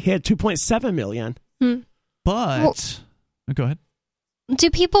 actually. He had 2.7 million. But... go ahead. Do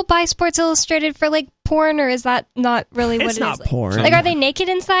people buy Sports Illustrated for like porn, or is that not really what it is? It's not porn. Like, are they naked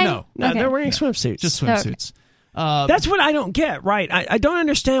inside? No, okay. They're wearing swimsuits. Just swimsuits. That's what I don't get, right? I don't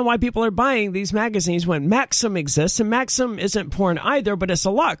understand why people are buying these magazines when Maxim exists, and Maxim isn't porn either, but it's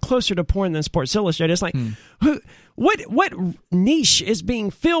a lot closer to porn than Sports Illustrated. It's like, what niche is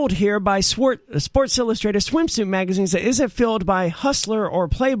being filled here by Sports Illustrated swimsuit magazines that isn't filled by Hustler or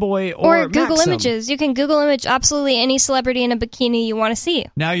Playboy or Google Maxim? Images? You can Google image absolutely any celebrity in a bikini you want to see.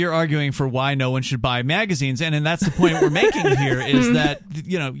 Now you're arguing for why no one should buy magazines, and that's the point we're making here is that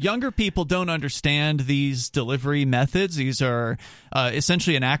younger people don't understand these delivery methods. These are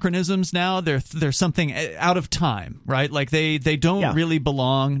essentially anachronisms now. They're something out of time, right? Like they don't really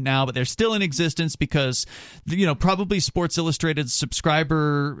belong now, but they're still in existence because probably Sports Illustrated's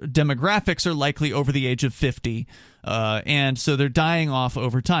subscriber demographics are likely over the age of 50, and so they're dying off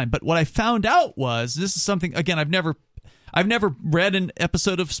over time. But what I found out was, this is something, again, I've never read an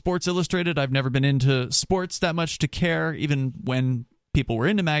episode of Sports Illustrated. I've never been into sports that much to care, even when people were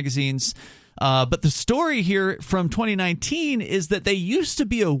into magazines. But the story here from 2019 is that they used to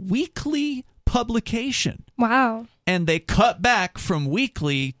be a weekly publication. Wow. And they cut back from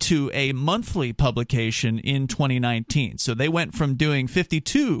weekly to a monthly publication in 2019. So they went from doing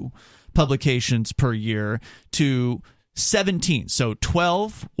 52 publications per year to 17. So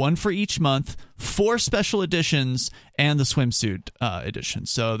 12, one for each month, 4 special editions, and the swimsuit edition.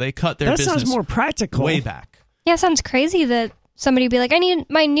 So they cut their business sounds more practical. way back. Yeah, it sounds crazy that somebody would be like, I need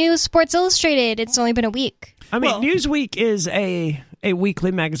my new Sports Illustrated. It's only been a week. I mean, Newsweek is a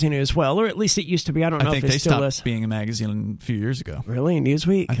weekly magazine as well, or at least it used to be. I don't know if it still is. Stopped being a magazine a few years ago. Really?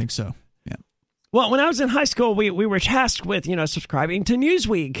 Newsweek? I think so. Yeah. Well, when I was in high school, we were tasked with, subscribing to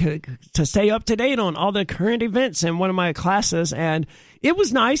Newsweek to stay up to date on all the current events in one of my classes, and it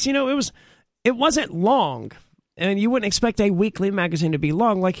was nice. It wasn't long, and you wouldn't expect a weekly magazine to be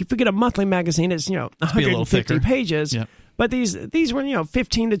long. Like if you get a monthly magazine, it's 150 pages. Yep. But these were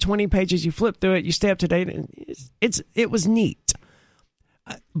 15 to 20 pages. You flip through it, you stay up to date, and it was neat.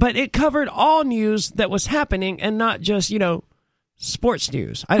 But it covered all news that was happening, and not just sports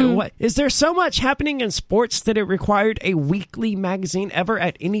news. Is there so much happening in sports that it required a weekly magazine ever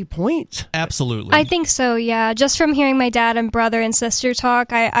at any point? Absolutely. I think so, yeah. Just from hearing my dad and brother and sister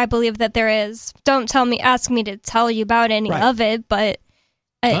talk, I believe that there is. Don't ask me to tell you about any of it, but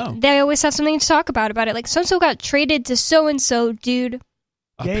they always have something to talk about it. Like, so-and-so got traded to so-and-so, dude.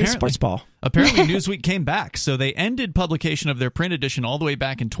 Yay, sports ball. Apparently, Newsweek came back, so they ended publication of their print edition all the way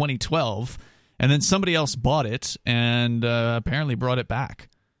back in 2012. And then somebody else bought it and apparently brought it back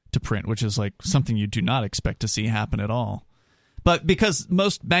to print, which is like something you do not expect to see happen at all. But because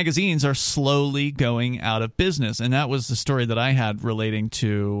most magazines are slowly going out of business, and that was the story that I had relating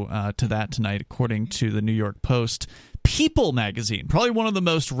to that tonight, according to the New York Post. People magazine, probably one of the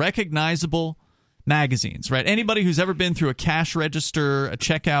most recognizable magazines, right? Anybody who's ever been through a cash register, a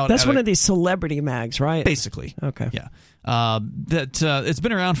checkout. That's one of these celebrity mags, right? Basically. Okay. Yeah. It's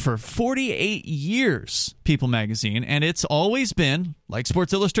been around for 48 years, People magazine, and it's always been, like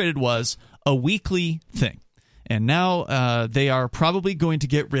Sports Illustrated was, a weekly thing. And now they are probably going to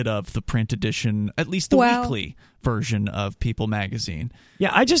get rid of the print edition, at least the weekly version of People magazine. Yeah,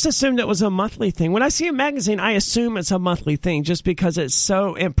 I just assumed it was a monthly thing. When I see a magazine, I assume it's a monthly thing just because it's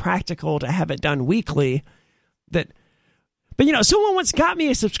so impractical to have it done weekly. But someone once got me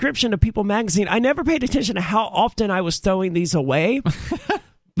a subscription to People magazine. I never paid attention to how often I was throwing these away.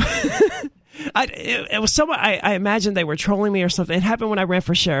 It was someone, I imagine they were trolling me or something. It happened when I ran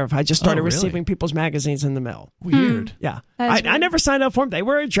for sheriff. I just started receiving People's magazines in the mail. Weird. Yeah. I never signed up for them. They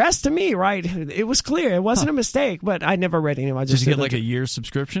were addressed to me, right? It was clear. It wasn't a mistake, but I never read any of them. Did you get like a year's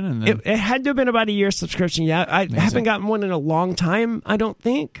subscription? And then... it had to have been about a year's subscription, yeah. I haven't gotten one in a long time, I don't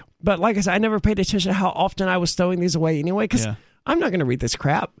think. But like I said, I never paid attention to how often I was throwing these away anyway, because I'm not going to read this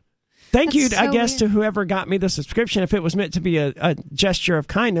crap. Thank you, I guess, to whoever got me the subscription. If it was meant to be a gesture of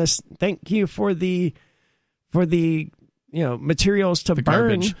kindness, thank you for the materials to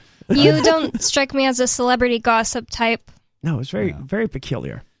burn. You don't strike me as a celebrity gossip type. No, it's very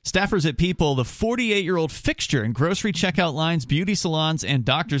peculiar. Staffers at People, the 48-year-old fixture in grocery checkout lines, beauty salons, and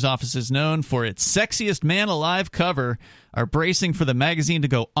doctor's offices known for its sexiest man alive cover, are bracing for the magazine to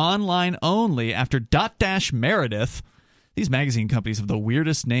go online only after Dotdash Meredith. These magazine companies have the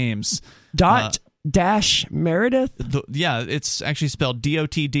weirdest names. Dash Meredith? It's actually spelled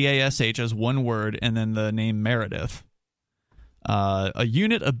DOTDASH as one word, and then the name Meredith. A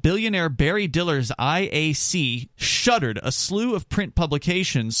unit of billionaire Barry Diller's IAC shuttered a slew of print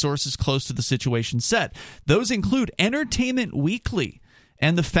publications, sources close to the situation said. Those include Entertainment Weekly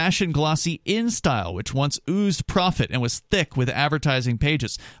and the fashion glossy InStyle, which once oozed profit and was thick with advertising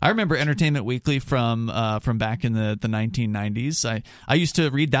pages. I remember Entertainment Weekly from back in the 1990s. I used to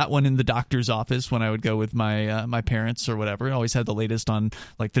read that one in the doctor's office when I would go with my parents or whatever. It always had the latest on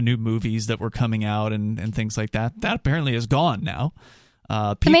like the new movies that were coming out and things like that. That apparently is gone now.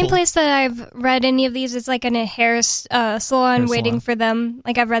 The main place that I've read any of these is like in a hair salon waiting for them.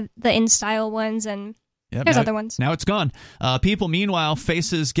 Like I've read the InStyle ones and... Yep, there's other ones. Now it's gone. People, meanwhile,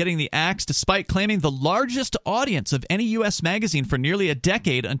 faces getting the axe despite claiming the largest audience of any U.S. magazine for nearly a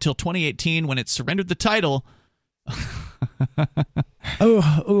decade until 2018 when it surrendered the title.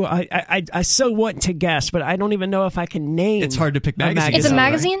 I so want to guess, but I don't even know if I can name. It's hard to pick magazines. It's a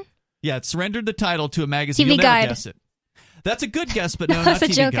magazine? Right? Yeah, it surrendered the title to a magazine. TV You'll Guide. Never guess it. That's a good guess, but no, not That's a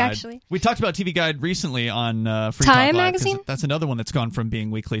TV joke, Guide. actually. We talked about TV Guide recently on Free Time Talk Live, magazine? That's another one that's gone from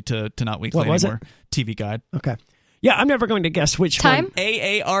being weekly to not weekly What was anymore. TV Guide. Okay. Yeah, I'm never going to guess which Time? one.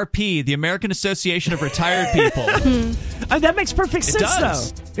 AARP, the American Association of Retired People. That makes perfect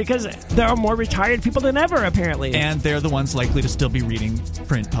sense, though, because there are more retired people than ever, apparently. And they're the ones likely to still be reading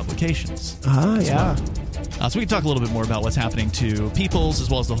print publications. Yeah. So we can talk a little bit more about what's happening to People's as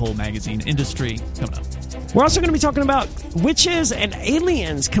well as the whole magazine industry coming up. We're also going to be talking about witches and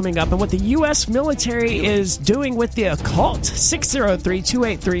aliens coming up and what the U.S. military is doing with the occult.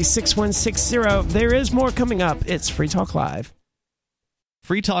 603-283-6160. There is more coming up. It's Free Talk Live.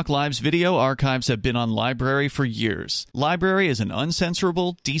 Free Talk Live's video archives have been on LBRY for years. LBRY is an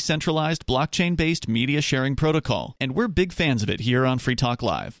uncensorable, decentralized, blockchain-based media sharing protocol, and we're big fans of it here on Free Talk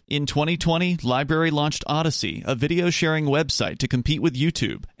Live. In 2020, LBRY launched Odysee, a video sharing website to compete with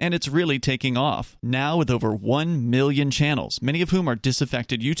YouTube, and it's really taking off. Now with over 1 million channels, many of whom are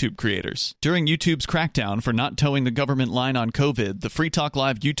disaffected YouTube creators. During YouTube's crackdown for not towing the government line on COVID, the Free Talk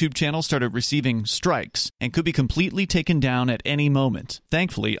Live YouTube channel started receiving strikes and could be completely taken down at any moment.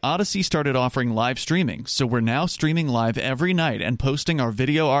 Thankfully, Odysee started offering live streaming, so we're now streaming live every night and posting our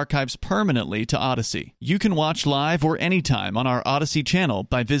video archives permanently to Odysee. You can watch live or anytime on our Odysee channel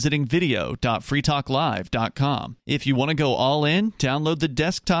by visiting video.freetalklive.com. If you want to go all in, download the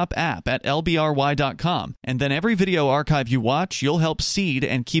desktop app at lbry.com, and then every video archive you watch, you'll help seed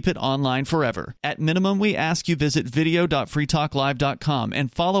and keep it online forever. At minimum, we ask you visit video.freetalklive.com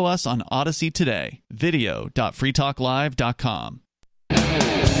and follow us on Odysee today. video.freetalklive.com.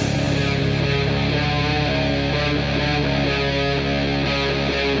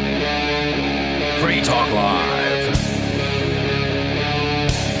 Free Talk Live.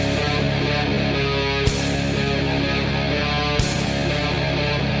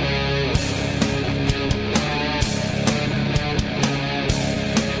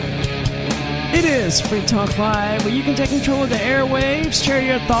 It is Free Talk Live, where you can take control of the airwaves, share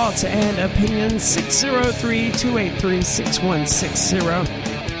your thoughts and opinions. 603-283-6160.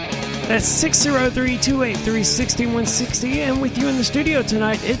 That's 603-283-6160. And with you in the studio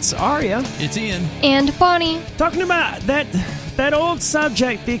tonight, it's Aria. It's Ian. And Bonnie. Talking about that old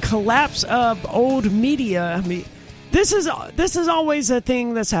subject, the collapse of old media. I mean, this is always a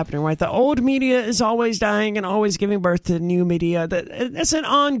thing that's happening, right? The old media is always dying and always giving birth to new media. It's an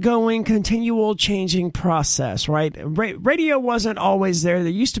ongoing, continual changing process, right? Radio wasn't always there.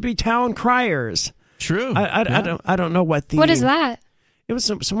 There used to be town criers. True. I don't know what What is that? It was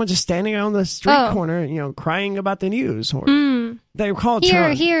someone just standing on the street corner, crying about the news. Or they were called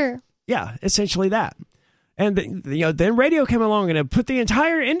Here. Yeah, essentially that. And then radio came along and it put the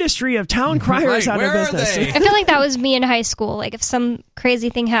entire industry of town criers out of business. I feel like that was me in high school. Like if some crazy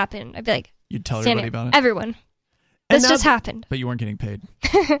thing happened, I'd be like, you'd tell everybody about it. Everyone. This just happened. But you weren't getting paid.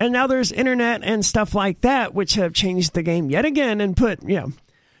 And now there's internet and stuff like that, which have changed the game yet again and put,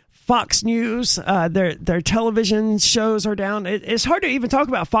 Fox News, their television shows are down. It's hard to even talk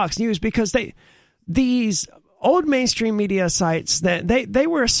about Fox News because these old mainstream media sites, that they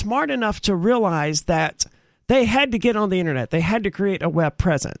were smart enough to realize that they had to get on the internet. They had to create a web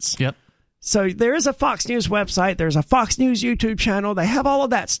presence. Yep. So there is a Fox News website. There's a Fox News YouTube channel. They have all of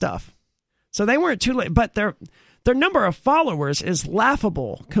that stuff. So they weren't too late. But their number of followers is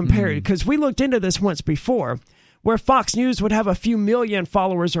laughable compared, because we looked into this once before, where Fox News would have a few million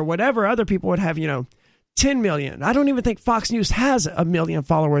followers or whatever. Other people would have, 10 million. I don't even think Fox News has 1 million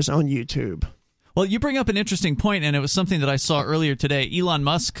followers on YouTube. Well, you bring up an interesting point, and it was something that I saw earlier today. Elon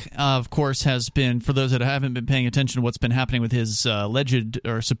Musk, of course, has been, for those that haven't been paying attention to what's been happening with his alleged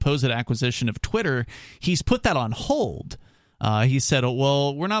or supposed acquisition of Twitter, he's put that on hold. He said,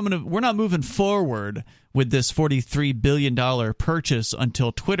 well, we're not moving forward with this $43 billion purchase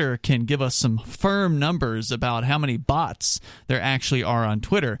until Twitter can give us some firm numbers about how many bots there actually are on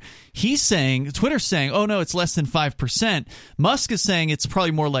Twitter. Twitter's saying, oh no, it's less than 5%. Musk is saying it's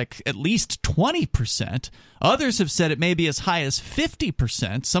probably more like at least 20%. Others have said it may be as high as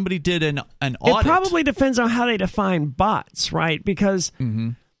 50%. Somebody did an audit. It probably depends on how they define bots, right? Because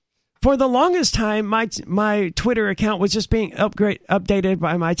for the longest time, my Twitter account was just being updated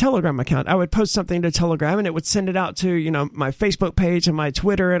by my Telegram account. I would post something to Telegram, and it would send it out to my Facebook page and my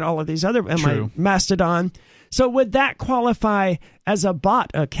Twitter and all of these other, and my Mastodon. So would that qualify as a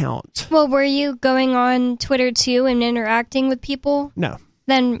bot account? Well, were you going on Twitter too and interacting with people? No.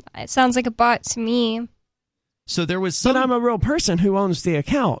 Then it sounds like a bot to me. So there was But I'm a real person who owns the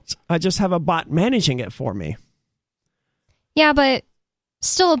account. I just have a bot managing it for me. Yeah, but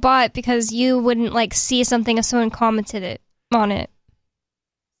still a bot, because you wouldn't see something if someone commented on it.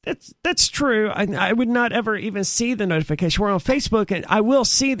 That's true. I would not ever even see the notification. We're on Facebook, and I will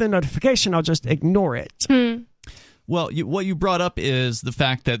see the notification. I'll just ignore it. Well, what you brought up is the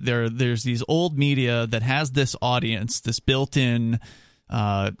fact that there's these old media that has this audience, this built-in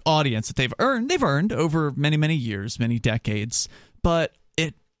audience that they've earned over many, many years, many decades. But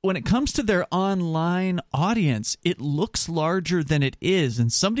when it comes to their online audience, it looks larger than it is.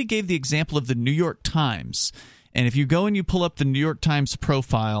 And somebody gave the example of the New York Times. And if you go and you pull up the New York Times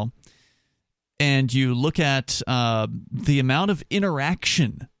profile and you look at the amount of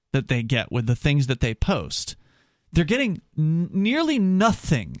interaction that they get with the things that they post, they're getting nearly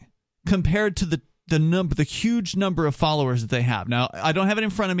nothing compared to the huge number of followers that they have. Now, I don't have it in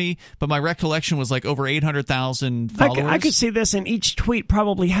front of me, but my recollection was like over 800,000 followers. I could see this, and each tweet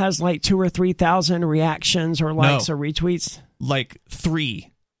probably has like 2,000 or 3,000 reactions or likes or retweets. Like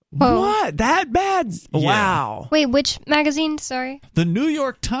 3. Whoa. What? That bad? Yeah. Wow. Wait, which magazine? Sorry. The New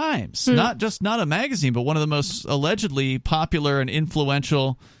York Times, not a magazine, but one of the most allegedly popular and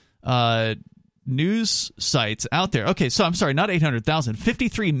influential news sites out there. Okay, so I'm sorry, not 800,000,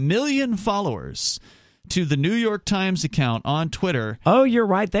 53 million followers to the New York Times account on Twitter. Oh, you're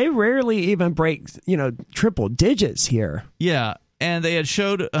right. They rarely even break, triple digits here. Yeah, and they had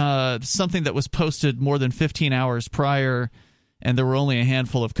showed something that was posted more than 15 hours prior, and there were only a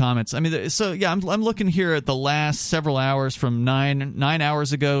handful of comments. I mean, so yeah, I'm looking here at the last several hours from 9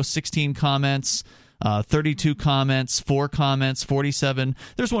 hours ago, 16 comments. 32 comments, 4 comments, 47.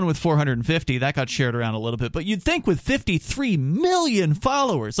 There's one with 450. That got shared around a little bit. But you'd think with 53 million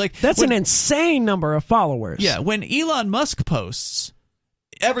followers. That's an insane number of followers. Yeah, when Elon Musk posts,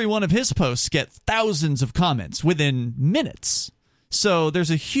 every one of his posts get thousands of comments within minutes. So there's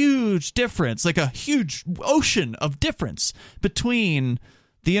a huge difference, like a huge ocean of difference between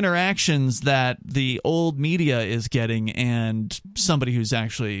the interactions that the old media is getting and somebody who's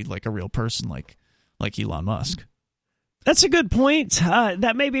actually like a real person like Elon Musk. That's a good point.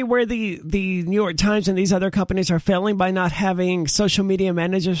 That may be where the New York Times and these other companies are failing by not having social media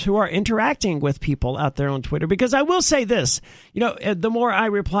managers who are interacting with people out there on Twitter. Because I will say this, the more I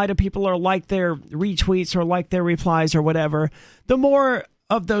reply to people or like their retweets or like their replies or whatever, the more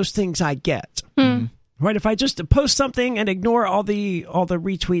of those things I get. Right? If I just post something and ignore all the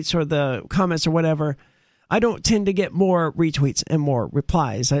retweets or the comments or whatever, I don't tend to get more retweets and more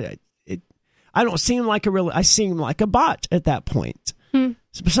replies. I don't seem like I seem like a bot at that point.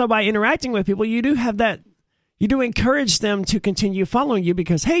 So by interacting with people, you do have that, you do encourage them to continue following you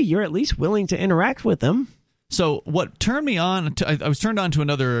because, hey, you're at least willing to interact with them. So what turned me on, I was turned on to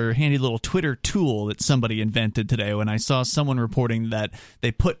another handy little Twitter tool that somebody invented today when I saw someone reporting that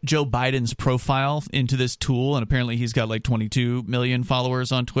they put Joe Biden's profile into this tool, and apparently he's got like 22 million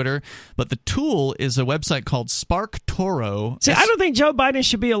followers on Twitter. But the tool is a website called SparkToro. See, I don't think Joe Biden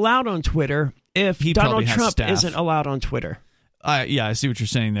should be allowed on Twitter if Donald Trump isn't allowed on Twitter. Yeah, I see what you're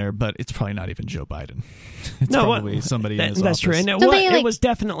saying there, but it's probably not even Joe Biden. It's probably somebody in his office. That's true. And it was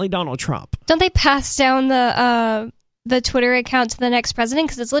definitely Donald Trump. Don't they pass down the Twitter account to the next president?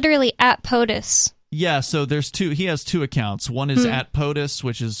 Because it's literally at POTUS. Yeah, so there's two. He has 2 accounts. One is at POTUS,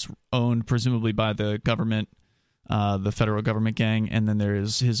 which is owned presumably by the government, the federal government gang, and then there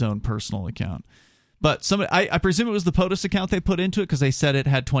is his own personal account. But I presume it was the POTUS account they put into it because they said it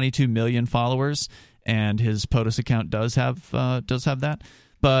had 22 million followers, and his POTUS account does have that.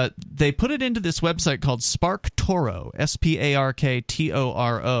 But they put it into this website called SparkToro,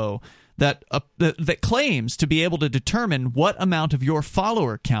 SparkToro, that claims to be able to determine what amount of your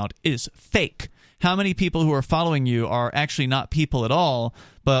follower count is fake. How many people who are following you are actually not people at all,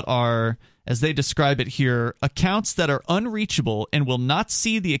 but are, as they describe it here, accounts that are unreachable and will not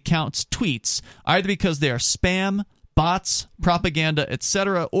see the account's tweets, either because they are spam, bots, propaganda,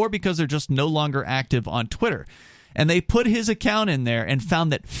 etc., or because they're just no longer active on Twitter. And they put his account in there and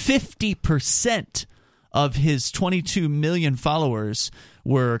found that 50% of his 22 million followers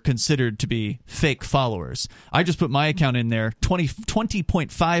were considered to be fake followers. I just put my account in there,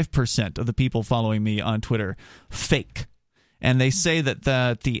 20.5% of the people following me on Twitter, fake. And they say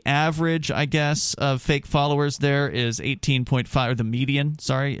that the average, I guess, of fake followers there is 18.5, or the median, is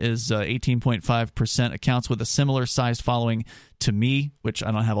 18.5% accounts with a similar sized following to me, which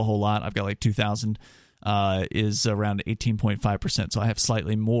I don't have a whole lot. I've got like 2,000, is around 18.5%. So I have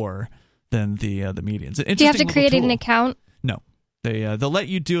slightly more than the medians. Do you have to create an account? No. They'll let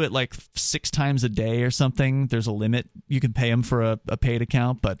you do it like 6 times a day or something. There's a limit. You can pay them for a paid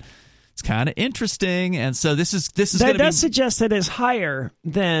account, but it's kind of interesting. And so this is that does suggest that it's higher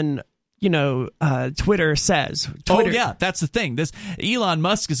than Twitter says. Oh yeah, that's the thing. This Elon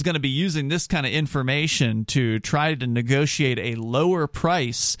Musk is going to be using this kind of information to try to negotiate a lower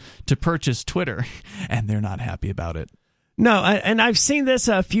price to purchase Twitter, and they're not happy about it. No, and I've seen this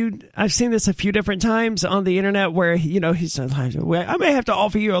a few different times on the internet where he's like, I may have to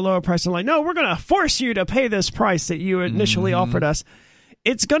offer you a lower price. I'm like, no, we're going to force you to pay this price that you initially offered us.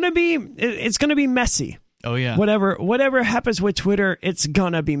 It's going to be messy. Oh yeah. Whatever happens with Twitter, it's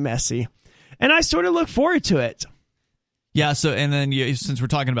going to be messy. And I sort of look forward to it. Yeah, so and then since we're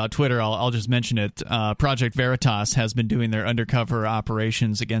talking about Twitter, I'll just mention it. Project Veritas has been doing their undercover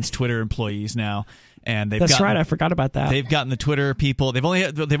operations against Twitter employees now, And That's right. I forgot about that. They've gotten the Twitter people. They've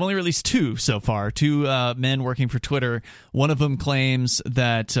only released 2 so far. 2 men working for Twitter. One of them claims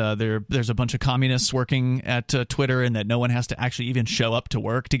that there's a bunch of communists working at Twitter, and that no one has to actually even show up to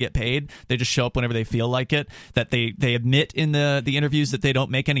work to get paid. They just show up whenever they feel like it. That they admit in the interviews that they don't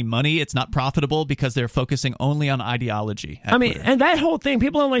make any money. It's not profitable because they're focusing only on ideology. I mean, Twitter. And that whole thing,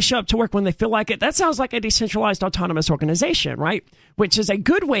 people only show up to work when they feel like it. That sounds like a decentralized autonomous organization, right? Which is a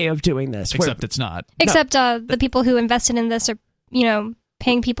good way of doing this. Except it's not. Except the people who invested in this are,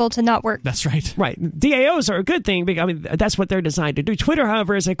 paying people to not work. That's right. Right. DAOs are a good thing because, that's what they're designed to do. Twitter,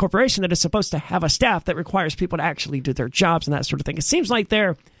 however, is a corporation that is supposed to have a staff that requires people to actually do their jobs and that sort of thing. It seems like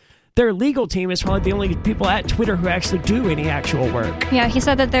their legal team is probably the only people at Twitter who actually do any actual work. Yeah, he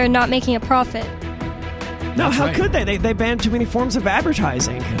said that they're not making a profit. No, That's how right. could they? They banned too many forms of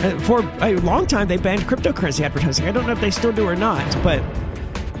advertising. For a long time, they banned cryptocurrency advertising. I don't know if they still do or not, but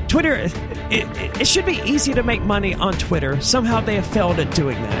Twitter, it should be easy to make money on Twitter. Somehow they have failed at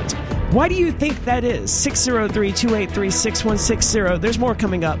doing that. Why do you think that is? 603-283-6160. There's more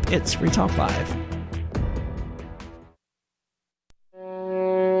coming up. It's Free Talk Live.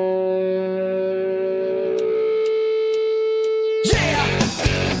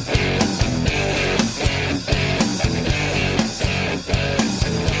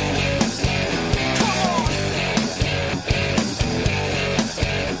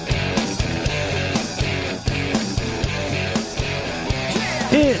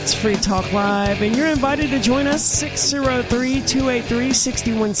 It's Free Talk Live, and you're invited to join us,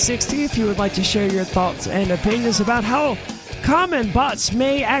 603-283-6160, if you would like to share your thoughts and opinions about how common bots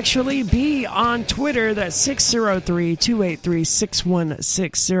may actually be on Twitter. That's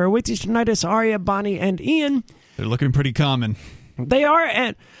 603-283-6160. With you tonight is Aria, Bonnie, and Ian. They're looking pretty common. They are,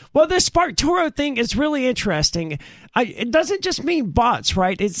 and well, this SparkToro thing is really interesting. It doesn't just mean bots,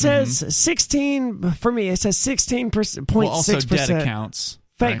 right? It says 16, for me, it says 16.6%. Well, also dead accounts.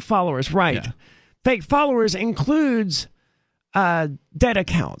 Fake right? followers, right. Yeah. Fake followers includes dead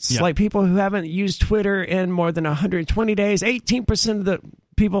accounts, Yeah. like people who haven't used Twitter in more than 120 days. 18% of the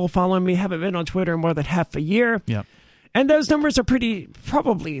people following me haven't been on Twitter in more than half a year. Yep. And those numbers are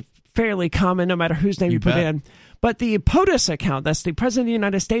probably fairly common no matter whose name you put bet. in. But the POTUS account, that's the President of the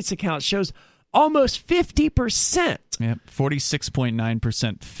United States account, shows almost 50%. Yep.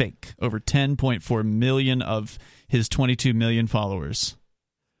 46.9% fake. Over 10.4 million of his 22 million followers.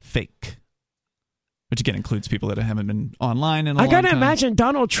 Fake. Which again includes people that haven't been online in a long time. I gotta imagine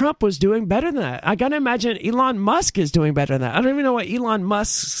Donald Trump was doing better than that. I gotta imagine Elon Musk is doing better than that. I don't even know what Elon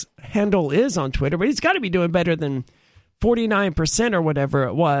Musk's handle is on Twitter, but he's got to be doing better than 49% or whatever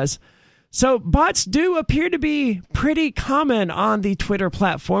it was. So bots do appear to be pretty common on the Twitter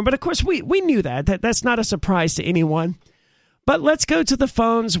platform, but of course we knew that's not a surprise to anyone. But let's go to the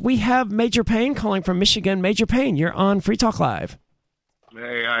phones. We have Major Payne calling from Michigan. Major Payne, you're on Free Talk Live.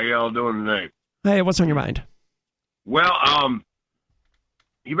 Hey, how y'all doing tonight? Hey, what's on your mind? Well,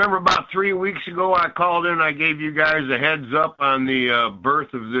 you remember about 3 weeks ago I called in, I gave you guys a heads up on the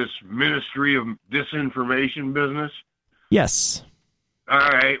birth of this Ministry of Disinformation business? Yes. All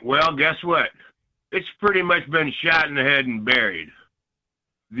right, well, guess what? It's pretty much been shot in the head and buried.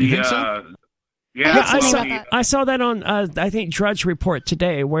 You think so? Yeah, I saw that on, I think, Drudge Report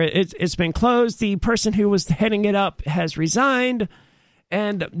today, where it's been closed. The person who was heading it up has resigned,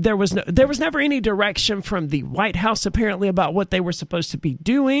 and there was never any direction from the White House, apparently, about what they were supposed to be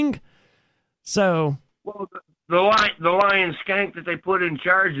doing. So, well, the lion skank that they put in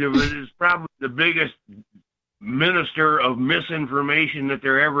charge of it is probably the biggest minister of misinformation that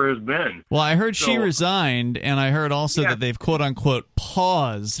there ever has been. Well, I heard she resigned, and I heard also that they've quote-unquote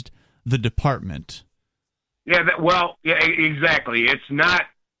paused the department. Yeah, exactly. It's not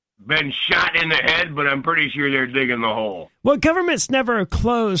been shot in the head, but I'm pretty sure they're digging the hole. well, governments never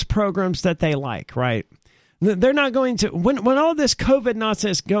close programs that they like, right? They're not going to, when all this COVID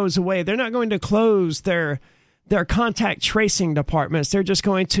nonsense goes away, they're not going to close their contact tracing departments. They're just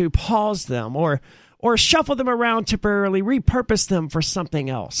going to pause them or shuffle them around temporarily, repurpose them for something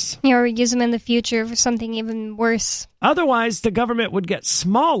else. Or use them in the future for something even worse. Otherwise, the government would get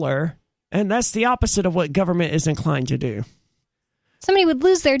smaller, and that's the opposite of what government is inclined to do. Somebody would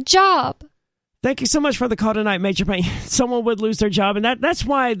lose their job. Thank you so much for the call tonight, Major Payne. Someone would lose their job, and that's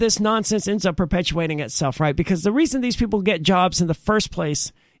why this nonsense ends up perpetuating itself, right? Because the reason these people get jobs in the first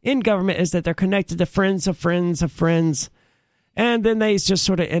place in government is that they're connected to friends of friends of friends. And then they just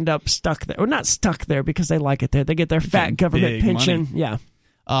sort of end up stuck there. Or not stuck there because they like it there. They get their fat government big pension. money. Yeah.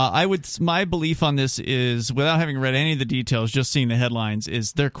 My belief on this is, without having read any of the details, just seeing the headlines,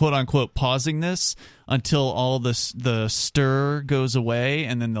 is they're quote unquote pausing this until all the stir goes away,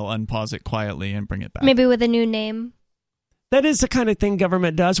 and then they'll unpause it quietly and bring it back. Maybe with a new name. That is the kind of thing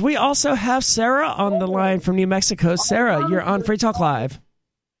government does. We also have Sarah on the line from New Mexico. Sarah, you're on Free Talk Live.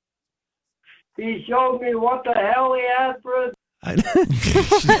 He showed me what the hell he had for us.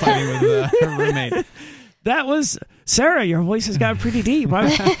 She's fighting with her roommate. That was Sarah. Your voice has got pretty deep. We'll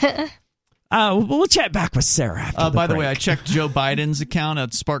chat back with Sarah after By the break. way, I checked Joe Biden's account at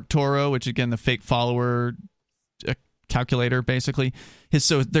SparkToro, which again the fake follower calculator basically.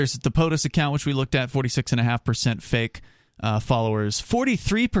 So there's the POTUS account, which we looked at, 46.5% fake followers,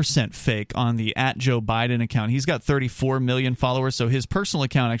 43% fake on the @Joe Biden account. He's got 34 million followers, so his personal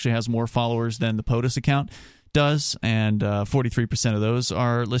account actually has more followers than the POTUS account does, and 43% of those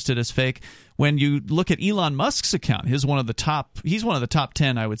are listed as fake. When you look at Elon Musk's account, he's one of the top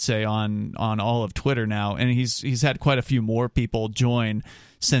 10, I would say, on all of Twitter now, and he's had quite a few more people join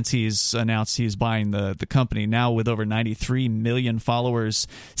since he's announced he's buying the company. Now with over 93 million followers,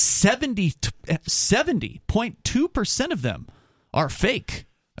 70.2% of them are fake,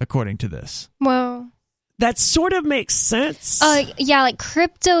 according to this. Well, that sort of makes sense. Yeah, like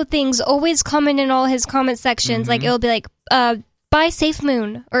crypto things always comment in all his comment sections. Like it'll be like, buy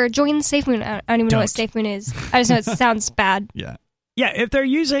SafeMoon or join SafeMoon. I don't even know what SafeMoon is. I just know it sounds bad. Yeah. If they're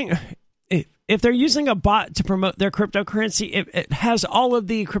using a bot to promote their cryptocurrency, it has all of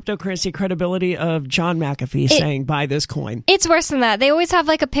the cryptocurrency credibility of John McAfee saying buy this coin. It's worse than that. They always have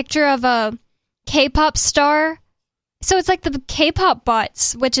like a picture of a K-pop star. So it's like the K-pop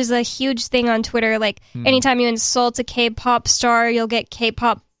bots, which is a huge thing on Twitter. Like anytime you insult a K-pop star, you'll get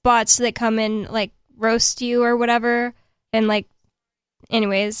K-pop bots that come in like roast you or whatever. And like,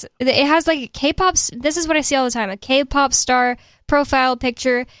 anyways, it has like a K-pop. This is what I see all the time: a K-pop star profile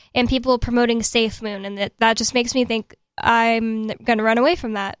picture and people promoting SafeMoon, and that just makes me think I'm gonna run away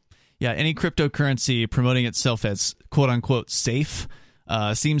from that. Yeah, any cryptocurrency promoting itself as quote unquote safe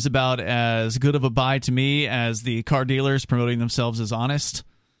seems about as good of a buy to me as the car dealers promoting themselves as honest.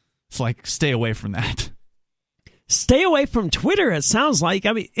 It's like, stay away from that. Stay away from Twitter, it sounds like.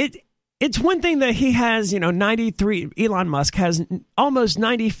 I mean, it's one thing that he has, 93, Elon Musk has almost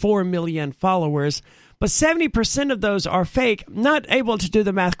 94 million followers, but 70% of those are fake. Not able to do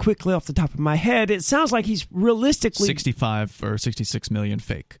the math quickly off the top of my head. It sounds like he's realistically 65 or 66 million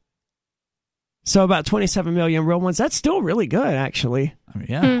fake. So about 27 million real ones. That's still really good, actually. I mean,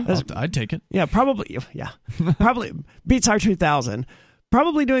 yeah, I'd take it. Yeah, probably. Yeah, probably beats our 2000.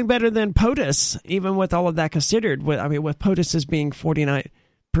 Probably doing better than POTUS, even with all of that considered. With POTUS as being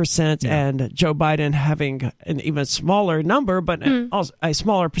 49%, and Joe Biden having an even smaller number, but also a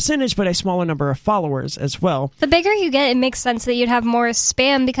smaller percentage, but a smaller number of followers as well. The bigger you get, it makes sense that you'd have more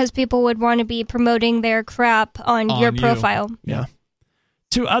spam because people would want to be promoting their crap on your profile. Yeah.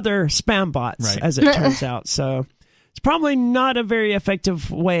 To other spam bots, as it turns out. So it's probably not a very effective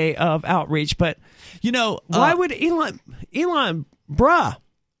way of outreach. But why would Elon, bruh?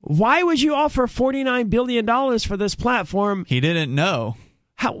 Why would you offer $49 billion for this platform? He didn't know.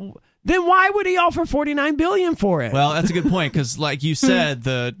 How? Then why would he offer $49 billion for it? Well, that's a good point, because like you said,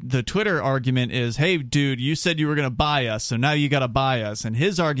 the Twitter argument is, hey, dude, you said you were going to buy us, so now you got to buy us. And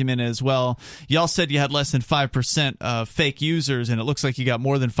his argument is, well, y'all said you had less than 5% of fake users, and it looks like you got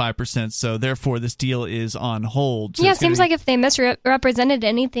more than 5%, so therefore this deal is on hold. So it seems like if they misrepresented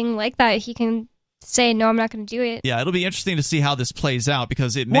anything like that, he can say, no, I'm not going to do it. Yeah, it'll be interesting to see how this plays out,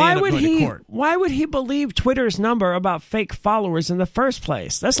 because it may end up going to court. Why would he believe Twitter's number about fake followers in the first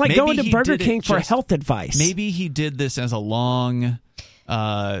place? That's like going to Burger King for health advice. Maybe he did this as a long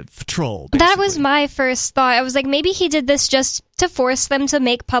troll, basically. That was my first thought. I was like, maybe he did this just to force them to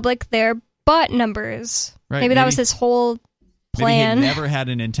make public their bot numbers. Right, maybe that was his whole plan. Maybe he never had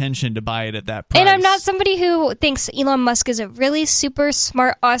an intention to buy it at that price. And I'm not somebody who thinks Elon Musk is a really super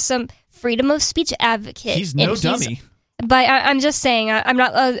smart, awesome freedom of speech advocate. He's no dummy. But I'm just saying, I'm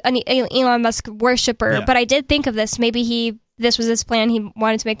not an Elon Musk worshiper, but I did think of this. Maybe this was his plan. He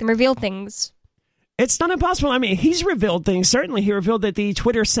wanted to make them reveal things. It's not impossible. I mean, he's revealed things. Certainly, he revealed that the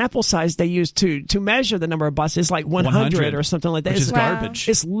Twitter sample size they used to measure the number of bots is like 100 or something like that. Which is garbage.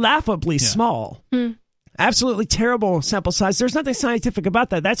 It's laughably small. Absolutely terrible sample size. There's nothing scientific about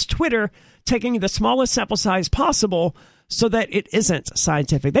that. That's Twitter taking the smallest sample size possible so that it isn't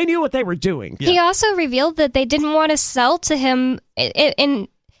scientific. They knew what they were doing. He also revealed that they didn't want to sell to him, and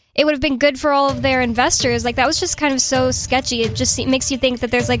it would have been good for all of their investors. Like, that was just kind of so sketchy. It just makes you think that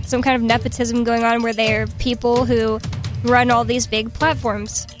there's like some kind of nepotism going on where they're people who run all these big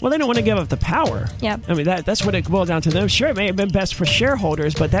platforms. Well, they don't want to give up the power. Yeah. I mean, that's what it boiled down to them. Sure, it may have been best for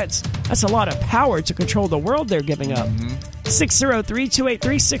shareholders, but that's a lot of power to control the world they're giving up.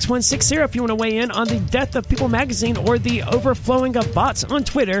 603-283-6160 if you want to weigh in on the death of People magazine or the overflowing of bots on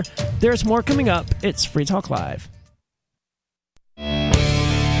Twitter. There's more coming up. It's Free Talk Live.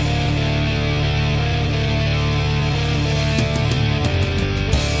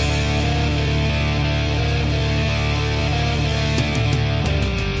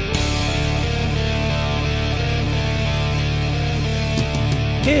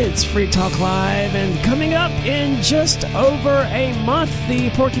 It's Free Talk Live, and coming up in just over a month, the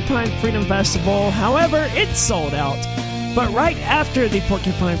Porcupine Freedom Festival. However, it's sold out. But right after the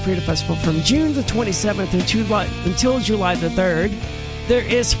Porcupine Freedom Festival, from June the 27th until July the 3rd, there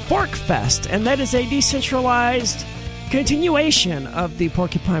is Fork Fest, and that is a decentralized continuation of the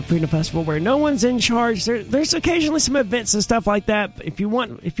Porcupine Freedom Festival where no one's in charge. There's occasionally some events and stuff like that. If you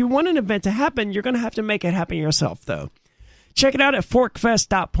want an event to happen, you're going to have to make it happen yourself, though. Check it out at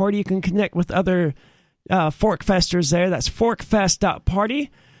forkfest.party. You can connect with other Forkfesters there. That's forkfest.party.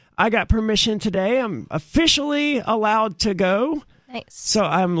 I got permission today. I'm officially allowed to go. Nice. So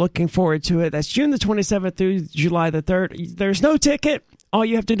I'm looking forward to it. That's June the 27th through July the 3rd. There's no ticket. All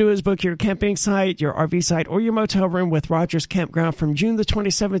you have to do is book your camping site, your RV site, or your motel room with Rogers Campground from June the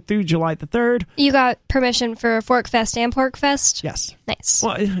 27th through July the 3rd. You got permission for Fork Fest and Pork Fest? Yes. Nice.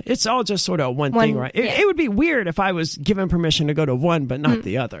 Well, it's all just sort of one thing, right? Yeah. It would be weird if I was given permission to go to one but not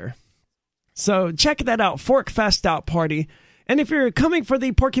the other. So check that out, forkfest.party. And if you're coming for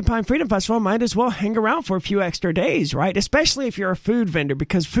the Porcupine Freedom Festival, might as well hang around for a few extra days, right? Especially if you're a food vendor,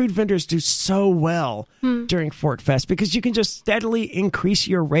 because food vendors do so well during Fork Fest because you can just steadily increase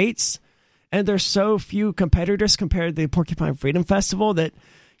your rates. And there's so few competitors compared to the Porcupine Freedom Festival that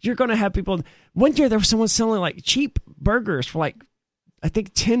you're going to have people. One year there was someone selling like cheap burgers for like, I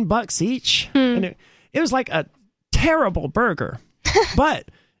think $10 each. And it was like a terrible burger,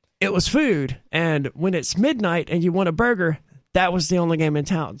 but it was food. And when it's midnight and you want a burger, that was the only game in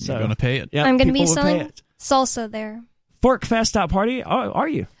town. So you're going to pay it. Yeah, I'm going to be people would pay selling it. salsa there. Forkfest.party? Are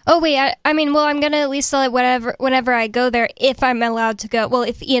you? Oh, wait. I mean, well, I'm going to at least sell it whenever I go there, if I'm allowed to go. Well,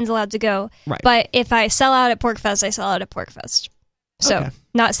 if Ian's allowed to go. Right. But if I sell out at Porkfest, I sell out at Porkfest. So, Okay.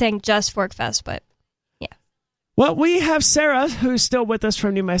 not saying just Forkfest, but yeah. Well, we have Sarah, who's still with us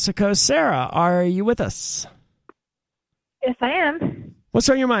from New Mexico. Sarah, are you with us? Yes, I am. What's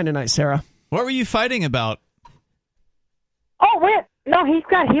on your mind tonight, Sarah? What were you fighting about? Oh, wait. No, he's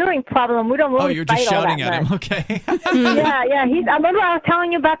got hearing problem. We don't really Oh, you're just fight all shouting that at him. much. Okay. Yeah. I remember I was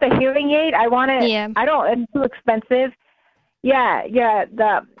telling you about the hearing aid. I want it. Yeah. It's too expensive.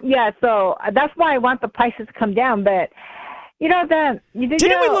 So that's why I want the prices to come down. But Didn't we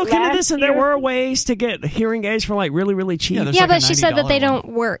look into this and there were ways to get hearing aids for like really, really cheap? Yeah, there's Yeah, like a but she said that they $90 don't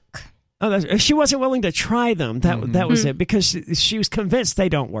work. Oh, she wasn't willing to try them. That was it, because she was convinced they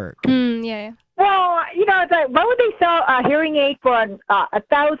don't work. Yeah. Well, why would they sell a hearing aid for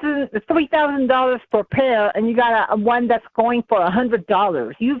 $3,000 per pair, and you got a one that's going for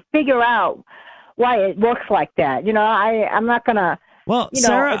 $100? You figure out why it works like that. I'm not gonna. Well,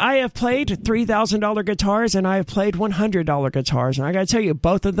 Sarah, I have played $3,000 guitars and I have played $100 guitars, and I got to tell you,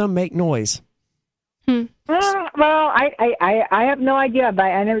 both of them make noise. Well, I have no idea, but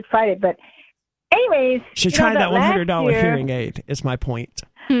I never tried it. But anyways, Should try that $100 hearing aid. Is my point.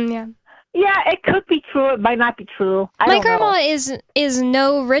 Yeah. Yeah, it could be true. It might not be true. My grandma is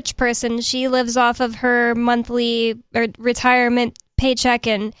no rich person. She lives off of her monthly or retirement paycheck,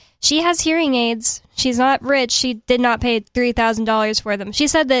 and she has hearing aids. She's not rich. She did not pay $3,000 for them. She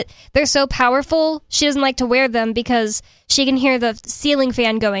said that they're so powerful, she doesn't like to wear them because she can hear the ceiling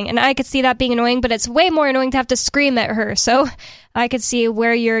fan going. And I could see that being annoying, but it's way more annoying to have to scream at her. So I could see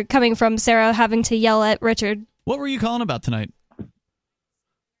where you're coming from, Sarah, having to yell at Richard. What were you calling about tonight?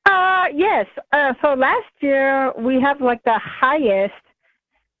 Yes. So last year we have like the highest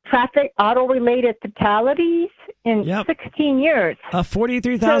traffic auto-related fatalities in 16 years.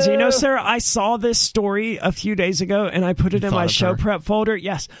 43,000. Sarah, I saw this story a few days ago, and I put it in my show prep folder.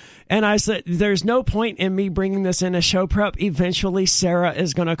 Yes. And I said, there's no point in me bringing this in a show prep. Eventually, Sarah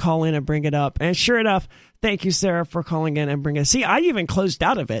is going to call in and bring it up. And sure enough, thank you, Sarah, for calling in and bringing it. See, I even closed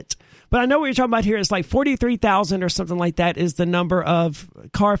out of it. But I know what you're talking about here. It's like 43,000 or something like that is the number of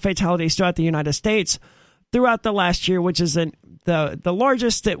car fatalities throughout the United States throughout the last year, which is the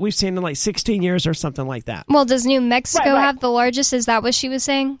largest that we've seen in like 16 years or something like that. Well, does New Mexico have the largest? Is that what she was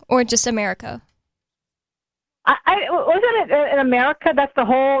saying? Or just America? Wasn't it in America? That's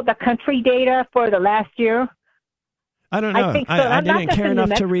the country data for the last year? I don't know. I think so. I Not didn't just care in New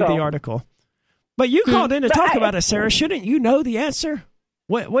enough to read the Mexico. article. But you called in to talk about it, Sarah. Shouldn't you know the answer?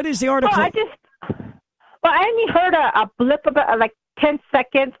 What is the article? Well, I only heard a blip about like 10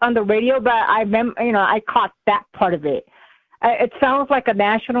 seconds on the radio, but I caught that part of it. It sounds like a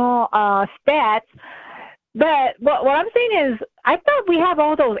national stats. But what I'm saying is, I thought we have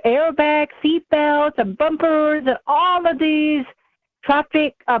all those airbags, seatbelts, and bumpers, and all of these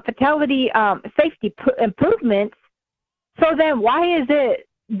traffic fatality safety improvements. So then why is it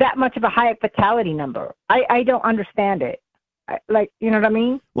that much of a high fatality number? I don't understand it. You know what I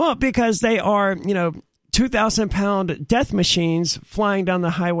mean? Well, because they are, 2,000-pound death machines flying down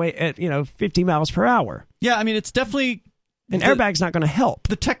the highway at, 50 miles per hour. Yeah, I mean, it's definitely... An airbag's not going to help.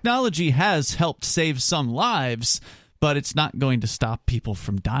 The technology has helped save some lives, but it's not going to stop people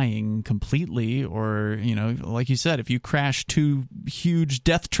from dying completely. Or, like you said, if you crash two huge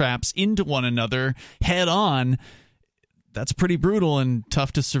death traps into one another head on, that's pretty brutal and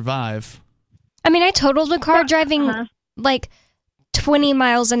tough to survive. I mean, I totaled a car driving like 20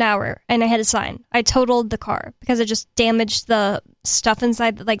 miles an hour, and I had a sign. I totaled the car because it just damaged the stuff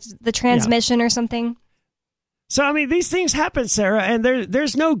inside, like the transmission or something. So, I mean, these things happen, Sarah, and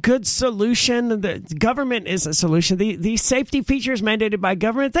there's no good solution. The government is a solution. These safety features mandated by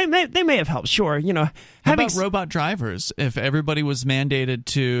government, they may have helped, sure. How about robot drivers? If everybody was mandated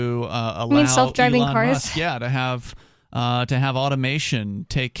to allow self-driving Elon cars? Musk, to have automation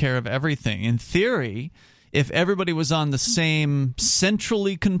take care of everything. In theory, if everybody was on the same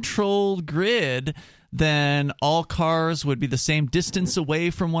centrally controlled grid, then all cars would be the same distance away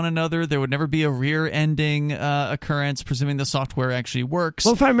from one another. There would never be a rear-ending occurrence, presuming the software actually works.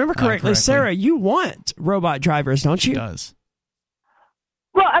 Well, if I remember correctly, Sarah, you want robot drivers, don't you? It does.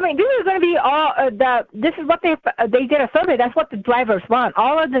 Well, I mean, this is going to be all this is what they did a survey. That's what the drivers want.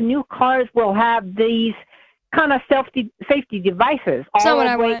 All of the new cars will have these kind of safety devices,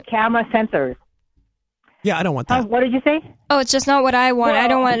 all-weight camera sensors. Yeah, I don't want that. What did you say? Oh, it's just not what I want. I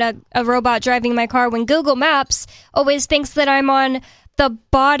don't want a robot driving my car when Google Maps always thinks that I'm on the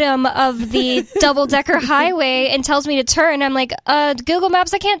bottom of the double-decker highway and tells me to turn. I'm like, Google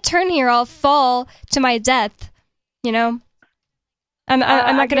Maps, I can't turn here. I'll fall to my death. I'm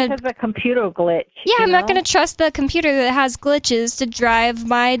not going to... It's a computer glitch. Yeah, I'm not going to trust the computer that has glitches to drive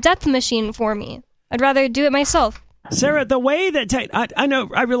my death machine for me. I'd rather do it myself. Sarah, the way that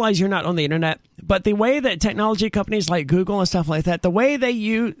I realize you're not on the internet, but the way that technology companies like Google and stuff like that, the way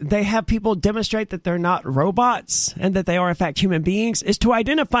they have people demonstrate that they're not robots and that they are in fact human beings is to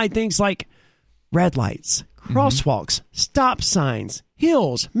identify things like red lights, crosswalks, stop signs,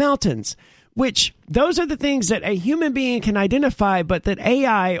 hills, mountains, which those are the things that a human being can identify, but that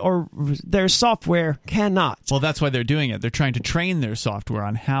AI or their software cannot. Well, that's why they're doing it. They're trying to train their software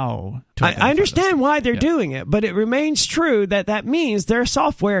on how to I understand why they're doing it, but it remains true that means their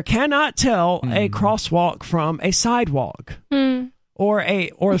software cannot tell a crosswalk from a sidewalk or a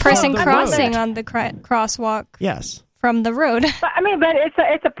person crossing on the crosswalk. Yes. From the road. But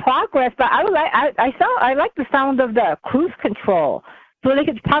it's a progress. But I like the sound of the cruise control. So they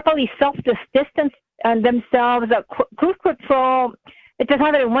could properly self-distance themselves. Cruise control, it just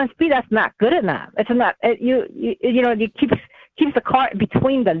have it in one speed. That's not good enough. It's not. It keeps the car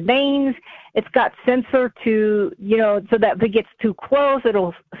between the lanes. It's got sensor to so that if it gets too close,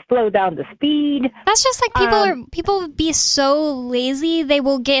 it'll slow down the speed. That's just like people would be so lazy they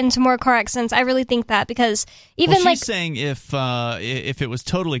will get into more car accidents. I really think that because she's saying if it was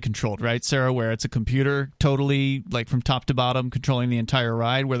totally controlled, right, Sarah, where it's a computer totally like from top to bottom controlling the entire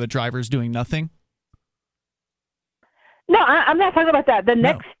ride, where the driver's doing nothing. No, I'm not talking about that.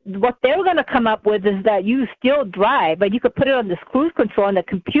 What they're going to come up with is that you still drive, but you could put it on this cruise control, and the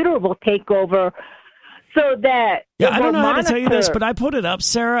computer will take over, so that I don't know how to tell you this, but I put it up,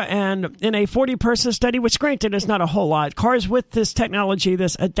 Sarah, and in a 40-person study, which granted is not a whole lot, cars with this technology,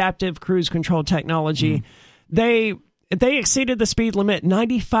 this adaptive cruise control technology, they exceeded the speed limit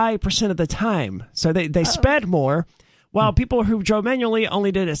 95% of the time, so they sped more. While people who drove manually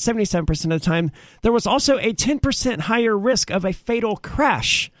only did it 77% of the time, there was also a 10% higher risk of a fatal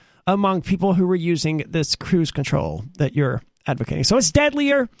crash among people who were using this cruise control that you're advocating. So it's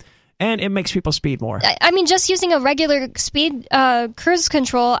deadlier, and it makes people speed more. I mean, just using a regular speed cruise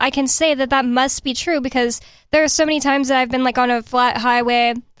control, I can say that must be true because there are so many times that I've been like on a flat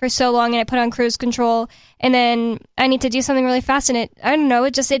highway for so long and I put on cruise control and then I need to do something really fast and it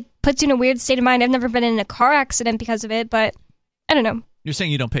puts you in a weird state of mind. I've never been in a car accident because of it, but I don't know. You're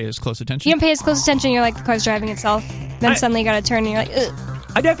saying you don't pay as close attention? You don't pay as close attention. You're like, the car's driving itself. Then suddenly you got to turn and you're like, ugh.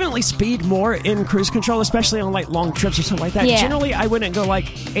 I definitely speed more in cruise control, especially on like long trips or something like that. Yeah. Generally, I wouldn't go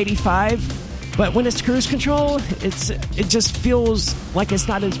like 85 But when it's cruise control, it just feels like it's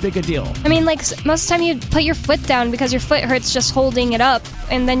not as big a deal. I mean, like, most of the time you put your foot down because your foot hurts just holding it up,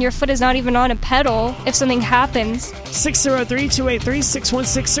 and then your foot is not even on a pedal if something happens.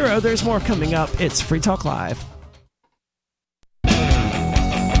 603-283-6160. There's more coming up. It's Free Talk Live.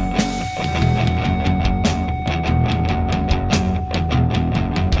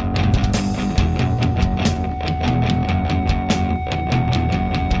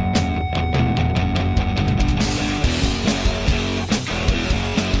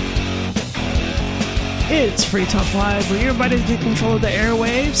 It's Free Talk Live, where you're invited to take control of the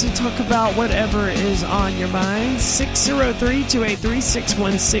airwaves and talk about whatever is on your mind.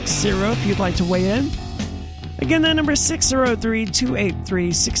 603-283-6160 if you'd like to weigh in. Again, that number is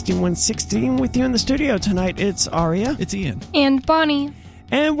 603-283-6160. With you in the studio tonight, it's Aria. It's Ian. And Bonnie.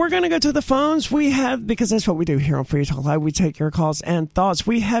 And we're going to go to the phones. We have, because that's what we do here on Free Talk Live, we take your calls and thoughts.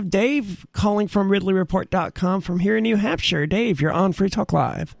 We have Dave calling from RidleyReport.com from here in New Hampshire. Dave, you're on Free Talk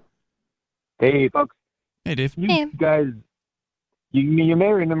Live. Hey, folks. Hey, Dave. Hey. Guys, you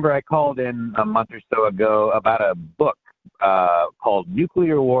may remember I called in a month or so ago about a book called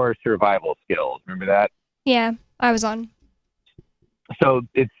Nuclear War Survival Skills. Remember that? Yeah, I was on. So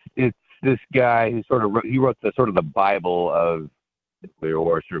it's this guy who he wrote the Bible of nuclear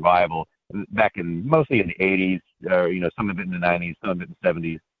war survival back mostly in the 80s, some of it in the 90s, some of it in the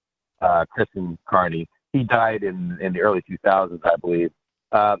 70s. Kristen Carney. He died in the early 2000s, I believe.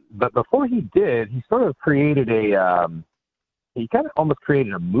 But before he did, he sort of created he kind of almost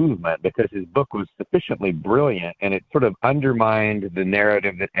created a movement because his book was sufficiently brilliant and it sort of undermined the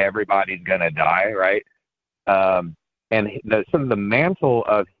narrative that everybody's going to die, right? And the mantle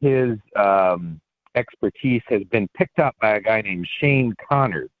of his expertise has been picked up by a guy named Shane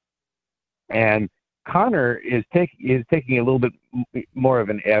Connor. And Connor is taking a little bit more of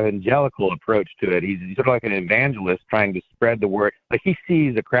an evangelical approach to it. He's sort of like an evangelist trying to spread the word. Like he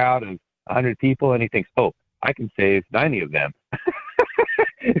sees a crowd of 100 people and he thinks, "Oh, I can save 90 of them."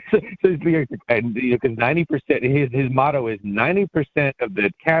 Because 90%, his motto is 90% of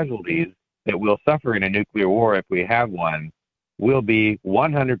the casualties that we'll suffer in a nuclear war if we have one will be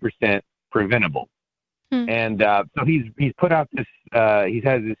 100% preventable. And so he's put out this. He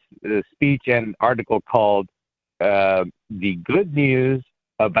has this speech and article called "The Good News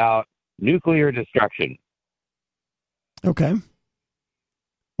About Nuclear Destruction." Okay.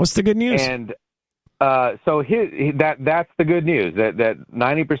 What's the good news? And so that's the good news. That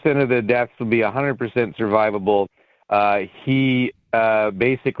 90% of the deaths will be 100% survivable. He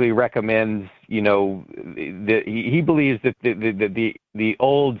basically recommends, that he believes that the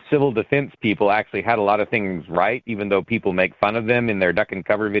old civil defense people actually had a lot of things right, even though people make fun of them in their duck and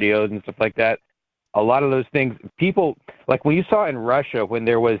cover videos and stuff like that. A lot of those things, people, like when you saw in Russia when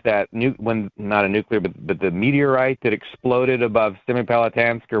there was that not a nuclear, but the meteorite that exploded above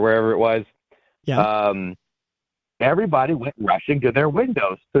Semipalatinsk or wherever it was. Yeah. Everybody went rushing to their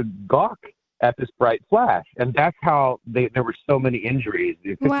windows to gawk at this bright flash, and that's how there were so many injuries.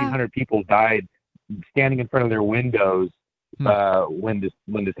 1,500 people died standing in front of their windows when this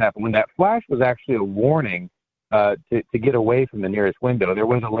happened. When that flash was actually a warning to get away from the nearest window. There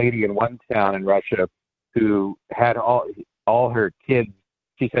was a lady in one town in Russia who had all her kids.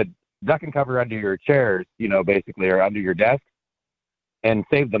 She said, "Duck and cover under your chairs," basically, or under your desk, and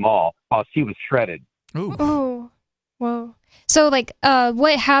saved them all while she was shredded. Ooh. Oh, whoa! So,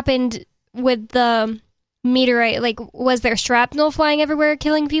 what happened with the meteorite? Like, was there shrapnel flying everywhere,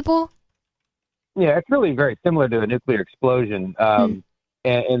 killing people? Yeah, it's really very similar to a nuclear explosion.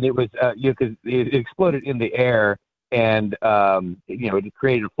 And it was, because it exploded in the air and, it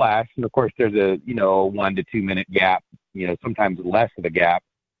created a flash. And of course, there's a 1 to 2 minute gap, sometimes less of a gap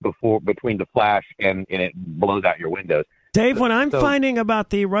between the flash and it blows out your windows. Dave, what I'm finding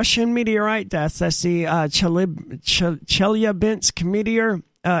about the Russian meteorite deaths, that's the Chelyabinsk meteor,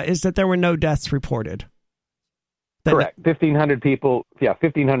 is that there were no deaths reported. Correct. 1,500 people. Yeah,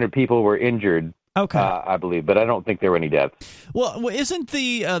 1,500 people were injured. Okay, I believe, but I don't think there were any deaths. Well, isn't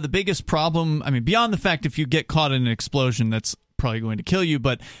the biggest problem? I mean, beyond the fact if you get caught in an explosion, that's probably going to kill you.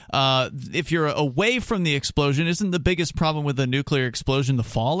 But if you're away from the explosion, isn't the biggest problem with a nuclear explosion the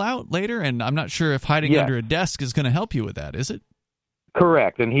fallout later? And I'm not sure if hiding under a desk is going to help you with that. Is it?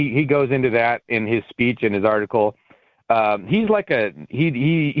 Correct, and he goes into that in his speech in his article. He's like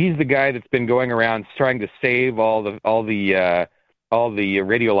he's the guy that's been going around trying to save all the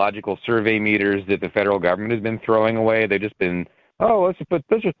radiological survey meters that the federal government has been throwing away. They've just been, let's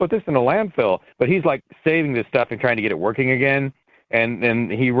just put this in a landfill. But he's like saving this stuff and trying to get it working again. And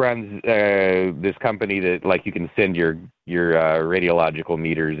he runs this company that you can send your your radiological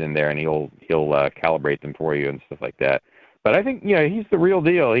meters in there, and he'll calibrate them for you and stuff like that. But I think he's the real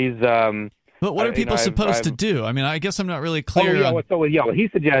deal. He's But what are people supposed to do? I mean, I guess I'm not really clear. What he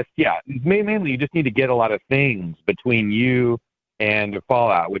suggests, mainly you just need to get a lot of things between you and the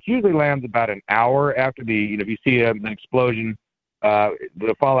fallout, which usually lands about an hour after the, if you see an explosion,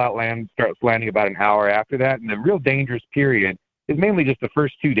 the fallout starts landing about an hour after that. And the real dangerous period is mainly just the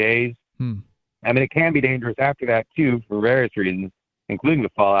first 2 days. I mean, it can be dangerous after that too, for various reasons, including the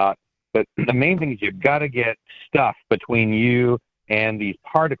fallout. But the main thing is you've got to get stuff between you and these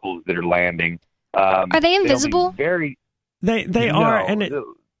particles that are landing. Are they invisible? They are, and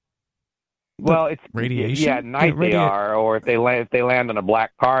it's radiation. Yeah, at night they are, or if they land on a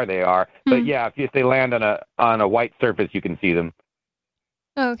black car, they are. But if they land on a white surface, you can see them.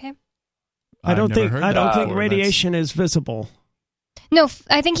 Oh, okay. I don't think radiation is visible. No,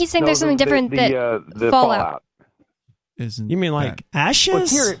 I think he's saying there's something different the fallout. You mean like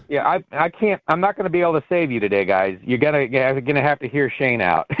ashes? I can't. I'm not going to be able to save you today, guys. You're gonna have to hear Shane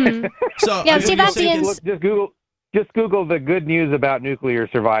out. So see, that's the Just Google the good news about nuclear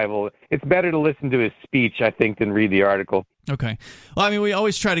survival. It's better to listen to his speech, I think, than read the article. Okay. Well, I mean, we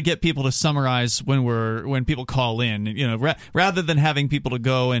always try to get people to summarize when people call in, rather than having people to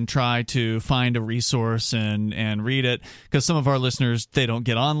go and try to find a resource and read it, because some of our listeners, they don't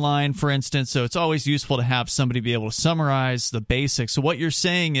get online, for instance. So it's always useful to have somebody be able to summarize the basics. So what you're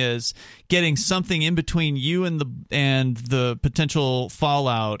saying is getting something in between you and the potential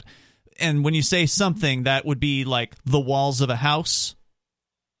fallout. And when you say something, that would be like the walls of a house.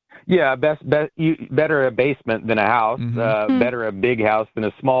 Yeah, better a basement than a house. Better a big house than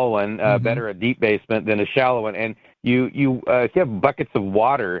a small one. Better a deep basement than a shallow one. And if you have buckets of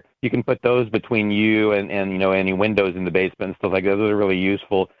water, you can put those between you and any windows in the basement and stuff like that. Those are really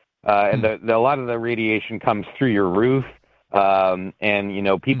useful. And a lot of the radiation comes through your roof. And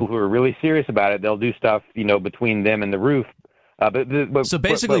people who are really serious about it, they'll do stuff between them and the roof. So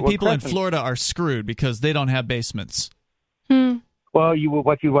basically, people in Florida are screwed because they don't have basements. Well,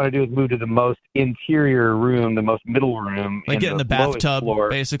 what you want to do is move to the most interior room, the most middle room. Like get in the bathtub,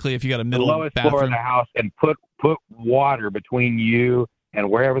 basically, if you got a middle lowest bathroom. Floor of the house, and put water between you and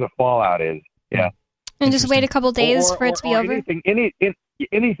wherever the fallout is. Yeah. And just wait a couple days for it to be over?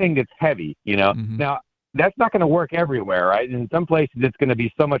 Anything that's heavy, Now, that's not going to work everywhere, right? In some places, it's going to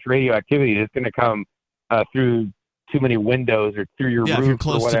be so much radioactivity that's going to come through too many windows or through your roof. If you're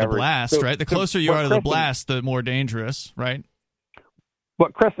close or whatever. to the blast, right? The closer you are to the blast, the more dangerous, right?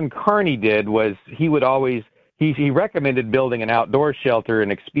 What Crescent Carney did was he recommended building an outdoor shelter,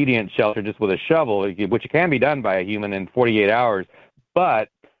 an expedient shelter just with a shovel, which can be done by a human in 48 hours. But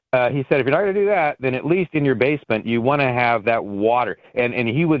he said if you're not going to do that, then at least in your basement you want to have that water. And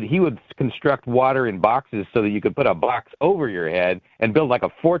he would construct water in boxes so that you could put a box over your head and build like a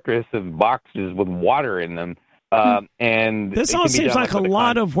fortress of boxes with water in them. And this all seems like a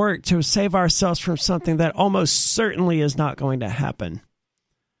lot of work to save ourselves from something that almost certainly is not going to happen.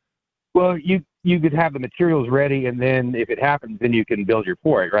 Well, you could have the materials ready, and then if it happens, then you can build your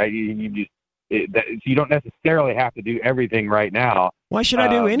fort, right? You don't necessarily have to do everything right now. Why should I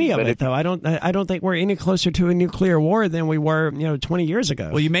do any of it, though? I don't think we're any closer to a nuclear war than we were, 20 years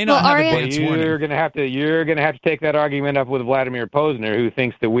ago. Well, you may not have advance warning. You're going to have to take that argument up with Vladimir Posner, who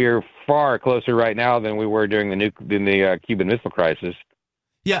thinks that we're far closer right now than we were during the Cuban Missile Crisis.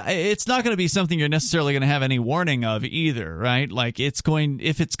 Yeah, it's not going to be something you're necessarily going to have any warning of either, right? Like if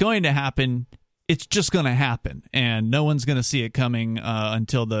it's going to happen, it's just going to happen, and no one's going to see it coming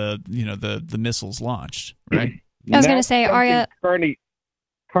until the missile's launched, right? I was going to say, Arya.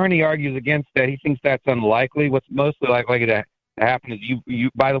 Carney argues against that. He thinks that's unlikely. What's mostly likely to happen is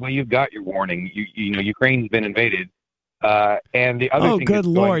you. By the way, you've got your warning. Ukraine's been invaded. And the other thing good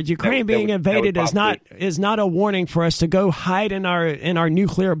Lord! Ukraine being invaded is not a warning for us to go hide in our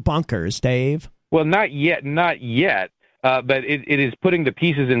nuclear bunkers, Dave. Well, not yet. But it is putting the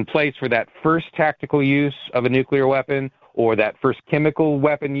pieces in place for that first tactical use of a nuclear weapon, or that first chemical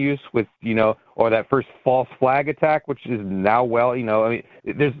weapon use with or that first false flag attack, which is now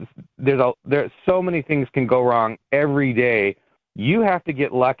there's so many things can go wrong every day. You have to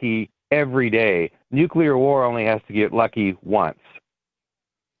get lucky every day. Nuclear war only has to get lucky once.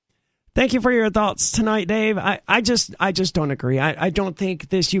 Thank you for your thoughts tonight, Dave. I just don't agree. I don't think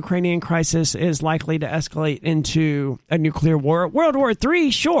this Ukrainian crisis is likely to escalate into a nuclear war. World War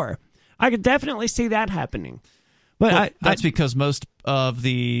III, sure. I could definitely see that happening. But that's because most of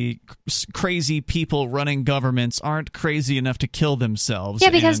the crazy people running governments aren't crazy enough to kill themselves. Yeah,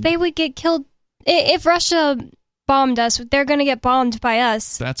 because they would get killed if Russia bombed us, they're going to get bombed by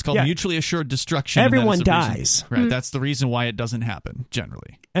us. That's called mutually assured destruction. Everyone and dies. Right. That's the reason why it doesn't happen,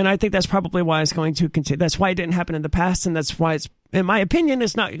 generally. And I think that's probably why it's going to continue. That's why it didn't happen in the past, and that's why it's, in my opinion,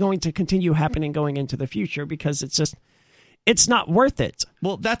 it's not going to continue happening going into the future, because it's not worth it.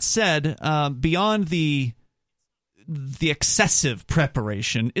 Well, that said, beyond the excessive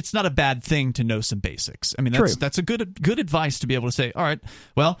preparation, it's not a bad thing to know some basics. I mean, that's a good advice to be able to say, all right,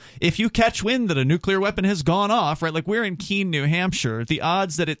 well, if you catch wind that a nuclear weapon has gone off, right, like we're in Keene, New Hampshire, the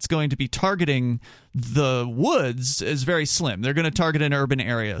odds that it's going to be targeting the woods is very slim. They're going to target an urban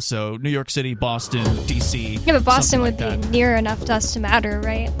area, so New York City, Boston, D.C. Yeah, but Boston would like be near enough to us to matter,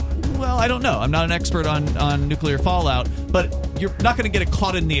 right? Well, I don't know. I'm not an expert on nuclear fallout, but you're not going to get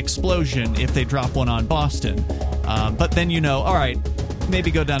caught in the explosion if they drop one on Boston. But then all right,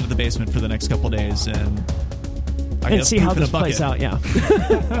 maybe go down to the basement for the next couple days and see how this plays out. Yeah.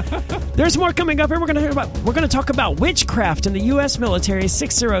 There's more coming up here. We're going to talk about witchcraft in the U.S. military.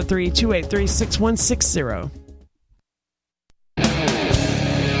 603-283-6160.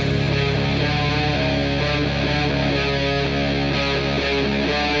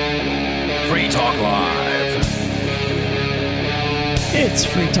 Free Talk Live. It's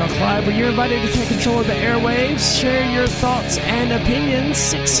Free Talk Live, where you're invited to take control of the airwaves. Share your thoughts and opinions.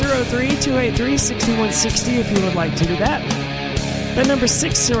 603-283-6160 if you would like to do that. The number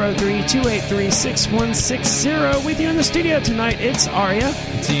 603-283-6160. With you in the studio tonight, it's Aria.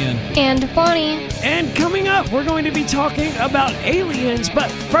 It's Ian. And Bonnie. And coming up, we're going to be talking about aliens. But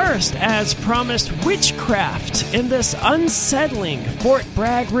first, as promised, witchcraft in this unsettling Fort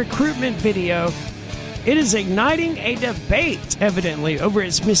Bragg recruitment video. It is igniting a debate, evidently, over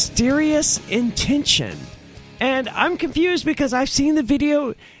its mysterious intention. And I'm confused because I've seen the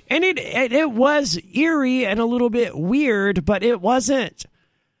video, and it was eerie and a little bit weird, but it wasn't.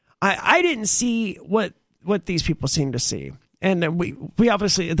 I didn't see what these people seem to see. And we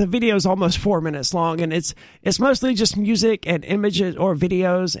obviously, the video is almost 4 minutes long, and it's mostly just music and images or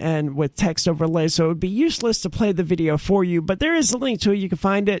videos and with text overlays, so it would be useless to play the video for you, but there is a link to it. You can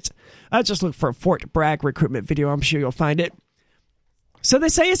find it. Just look for Fort Bragg recruitment video. I'm sure you'll find it. So they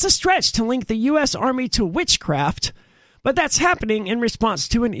say it's a stretch to link the U.S. Army to witchcraft, but that's happening in response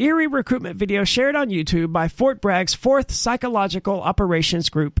to an eerie recruitment video shared on YouTube by Fort Bragg's 4th Psychological Operations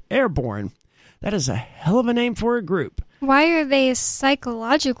Group, Airborne. That is a hell of a name for a group. Why are they a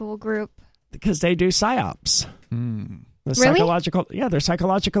psychological group? Because they do psyops. Really? They're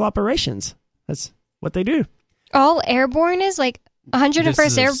psychological operations. That's what they do. All Airborne is like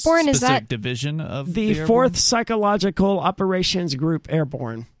 101st Airborne? Is that division of the 4th Psychological Operations Group,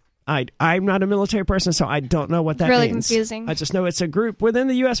 Airborne? I'm not a military person, so I don't know what that really means. Confusing. I just know it's a group within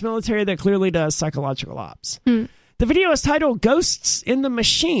the U.S. military that clearly does psychological ops. The video is titled Ghosts in the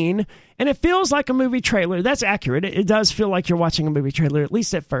Machine, and it feels like a movie trailer. That's accurate. It does feel like you're watching a movie trailer, at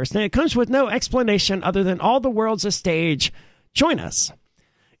least at first. And it comes with no explanation other than all the world's a stage. Join us.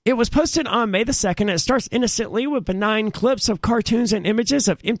 It was posted on May the 2nd, and it starts innocently with benign clips of cartoons and images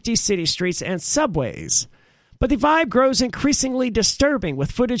of empty city streets and subways. But the vibe grows increasingly disturbing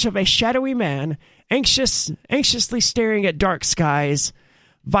with footage of a shadowy man anxiously staring at dark skies,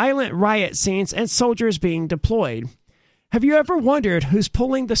 violent riot scenes, and soldiers being deployed. Have you ever wondered who's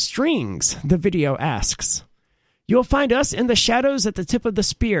pulling the strings? The video asks. You'll find us in the shadows at the tip of the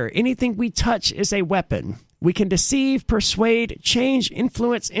spear. Anything we touch is a weapon. We can deceive, persuade, change,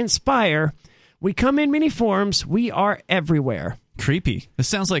 influence, inspire. We come in many forms. We are everywhere. Creepy. This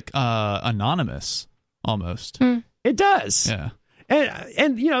sounds like Anonymous, almost. It does. Yeah.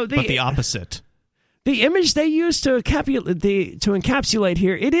 And but the opposite. The image they use to encapsulate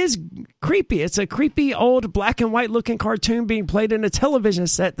here, it is creepy. It's a creepy old black and white looking cartoon being played in a television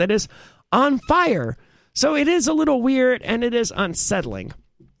set that is on fire. So it is a little weird and it is unsettling.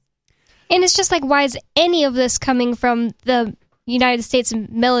 And it's just like, why is any of this coming from the United States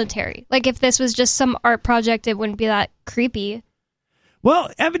military? Like, if this was just some art project, it wouldn't be that creepy.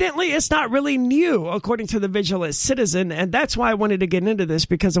 Well, evidently it's not really new, according to the Vigilant Citizen, and that's why I wanted to get into this,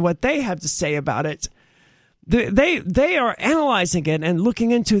 because of what they have to say about it. They are analyzing it and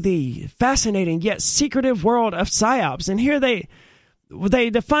looking into the fascinating yet secretive world of PSYOPs, and here they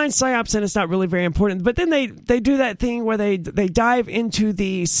define PSYOPs, and it's not really very important, but then they do that thing where they dive into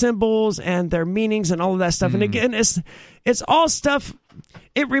the symbols and their meanings and all of that stuff, and again, it's all stuff.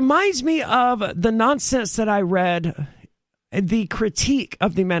 It reminds me of the nonsense that I read, the critique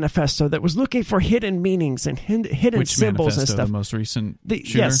of the manifesto that was looking for hidden meanings and hidden symbols and stuff. The most recent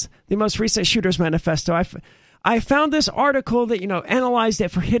shooter? Yes, the most recent Shooter's Manifesto. I found this article that analyzed it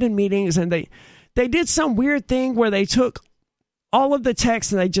for hidden meanings, and they did some weird thing where they took all of the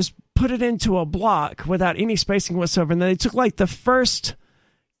text and they just put it into a block without any spacing whatsoever. And then they took like the first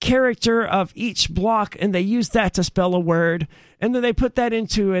character of each block and they used that to spell a word. And then they put that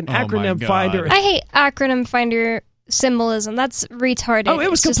into an acronym finder. I hate acronym finder symbolism. That's retarded. Oh, it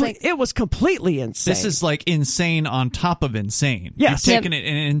was completely insane. This is like insane on top of insane. Yes. You've taken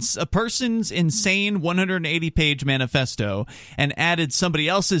a person's insane 180-page manifesto and added somebody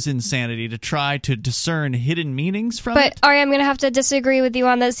else's insanity to try to discern hidden meanings from it. But, Ari, I'm going to have to disagree with you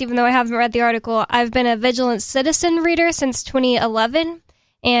on this, even though I haven't read the article. I've been a Vigilant Citizen reader since 2011,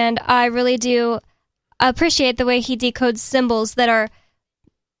 and I really do appreciate the way he decodes symbols that are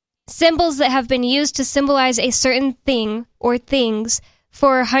symbols that have been used to symbolize a certain thing or things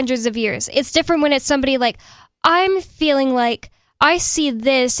for hundreds of years. It's different when it's somebody like, I'm feeling like I see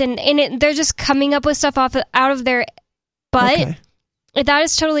this, and they're just coming up with stuff out of their butt. Okay. That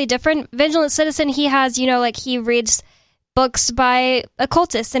is totally different. Vigilant Citizen, he has, he reads books by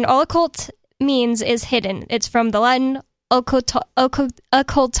occultists, and all occult means is hidden. It's from the Latin occultare,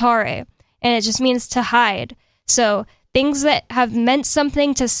 and it just means to hide. So things that have meant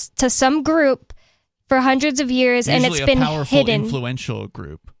something to some group for hundreds of years, usually and it's been a powerful, hidden. Influential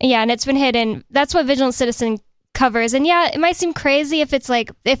group. Yeah, and it's been hidden. That's what Vigilant Citizen covers. And yeah, it might seem crazy if it's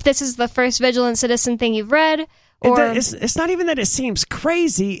like, if this is the first Vigilant Citizen thing you've read. Or it's not even that it seems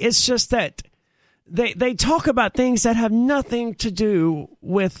crazy. It's just that they talk about things that have nothing to do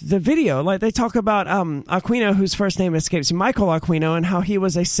with the video. Like they talk about Aquino, whose first name escapes me, Michael Aquino, and how he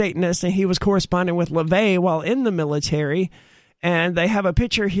was a Satanist and he was corresponding with LaVey while in the military. And they have a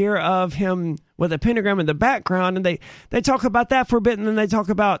picture here of him with a pentagram in the background, and they talk about that for a bit, and then they talk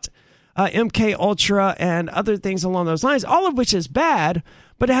about MK Ultra and other things along those lines, all of which is bad,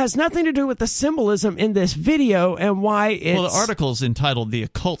 but it has nothing to do with the symbolism in this video and why it's... Well, the article's entitled The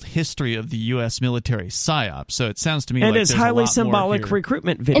Occult History of the U.S. Military PSYOP, so it sounds to me like it's there's highly a lot symbolic more here.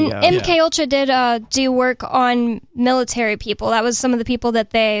 recruitment video. And MK Ultra did do work on military people. That was some of the people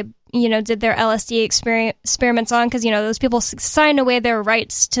that they... did their LSD experiments on, because, those people signed away their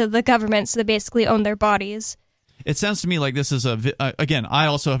rights to the government, so they basically own their bodies. It sounds to me like this is again, I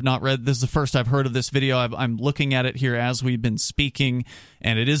also have not read, this is the first I've heard of this video. I'm looking at it here as we've been speaking,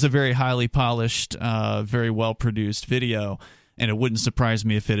 and it is a very highly polished, very well-produced video, and it wouldn't surprise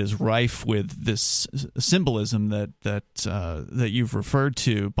me if it is rife with this symbolism that you've referred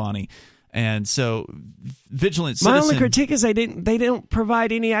to, Bonnie. And so, Vigilant Citizen... My only critique is they don't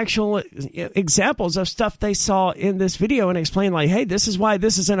provide any actual examples of stuff they saw in this video and explain, like, hey, this is why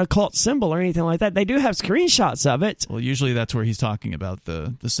this is an occult symbol or anything like that. They do have screenshots of it. Well, usually that's where he's talking about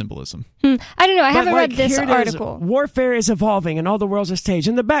the symbolism. I don't know. I haven't read this article. Warfare is evolving and all the world's a stage.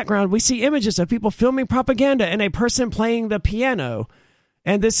 In the background, we see images of people filming propaganda and a person playing the piano.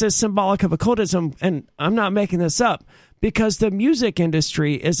 And this is symbolic of occultism, and I'm not making this up. Because the music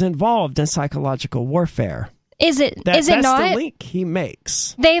industry is involved in psychological warfare. Is it not? That's the link he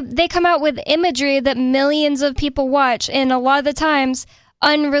makes. They come out with imagery that millions of people watch, and a lot of the times,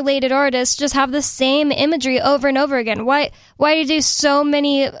 unrelated artists just have the same imagery over and over again. Why do so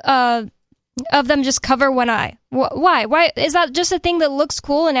many of them just cover one eye? Why? Why is that just a thing that looks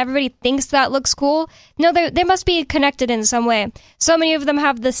cool and everybody thinks that looks cool? No, they must be connected in some way. So many of them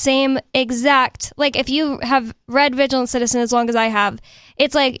have the same exact, like if you have read Vigilant Citizen as long as I have,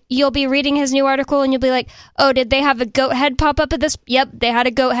 it's like you'll be reading his new article and you'll be like, oh, did they have a goat head pop up at this? Yep, they had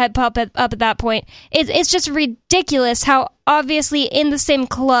a goat head pop up at that point. It's just ridiculous how obviously in the same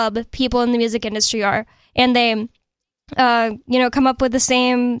club people in the music industry are. And they, come up with the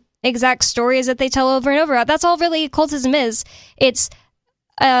same exact stories that they tell over and over. That's all really occultism is. It's,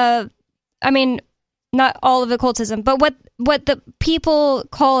 not all of occultism, but what the people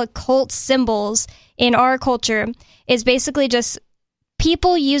call occult symbols in our culture is basically just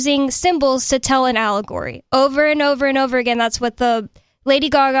people using symbols to tell an allegory over and over and over again. That's what the Lady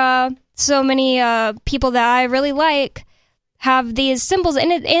Gaga, so many people that I really like have these symbols,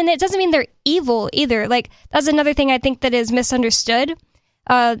 and it doesn't mean they're evil either. Like, that's another thing I think that is misunderstood.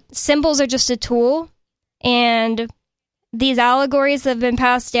 Symbols are just a tool, and these allegories that have been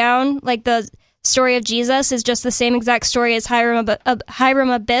passed down, like the story of Jesus is just the same exact story as Hiram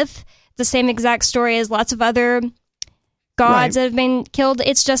Abiff, the same exact story as lots of other gods that have been killed.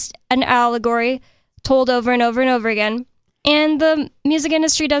 It's just an allegory told over and over and over again, and the music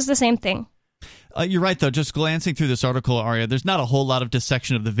industry does the same thing. You're right, though. Just glancing through this article, Aria, there's not a whole lot of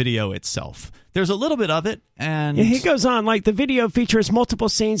dissection of the video itself. There's a little bit of it, and... Yeah, he goes on, like, the video features multiple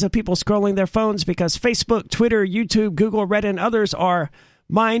scenes of people scrolling their phones because Facebook, Twitter, YouTube, Google, Reddit, and others are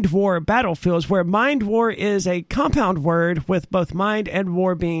mind war battlefields, where mind war is a compound word with both mind and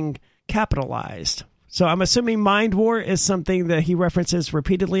war being capitalized. So I'm assuming Mind War is something that he references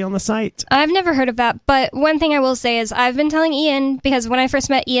repeatedly on the site. I've never heard of that, but one thing I will say is I've been telling Ian, because when I first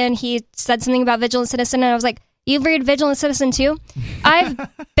met Ian, he said something about Vigilant Citizen, and I was like, you read Vigilant Citizen too? I've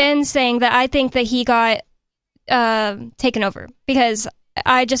been saying that I think that he got taken over, because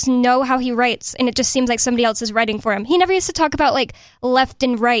I just know how he writes, and it just seems like somebody else is writing for him. He never used to talk about, like, left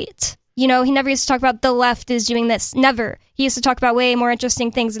and right. You know, he never used to talk about the left is doing this. Never. He used to talk about way more interesting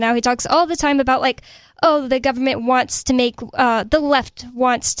things, and now he talks all the time about, like, oh, the government wants to make, the left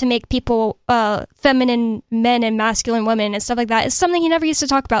wants to make people feminine men and masculine women and stuff like that. It's something he never used to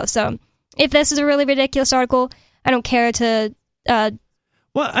talk about. So if this is a really ridiculous article, I don't care to...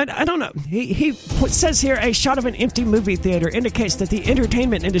 Well, I don't know. He says here, a shot of an empty movie theater indicates that the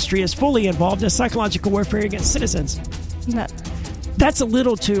entertainment industry is fully involved in psychological warfare against citizens. That's a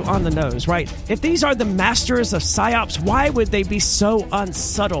little too on the nose, right? If these are the masters of psyops, why would they be so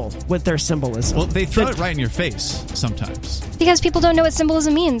unsubtle with their symbolism? Well, they throw it right in your face sometimes. Because people don't know what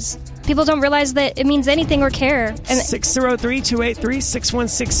symbolism means. People don't realize that it means anything or care. And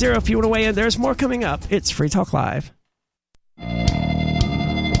 603-283-6160 if you want to weigh in. There's more coming up. It's Free Talk Live.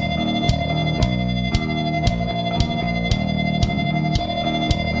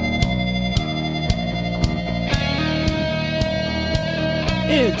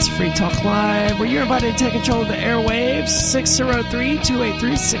 It's Free Talk Live, where you're invited to take control of the airwaves.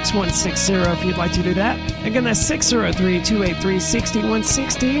 603-283-6160 if you'd like to do that. Again, that's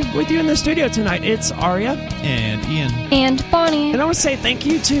 603-283-6160. With you in the studio tonight, it's Aria. And Ian. And Bonnie. And I want to say thank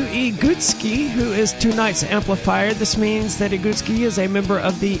you to Igutski, who is tonight's amplifier. This means that Igutski is a member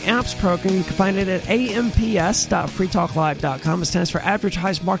of the AMPS program. You can find it at amps.freetalklive.com. It stands for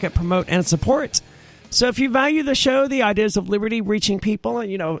Advertise, Market, Promote, and Support. So if you value the show, the ideas of liberty, reaching people, and,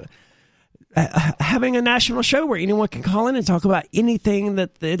 you know, having a national show where anyone can call in and talk about anything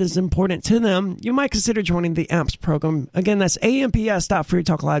that is important to them, you might consider joining the AMPS program. Again, that's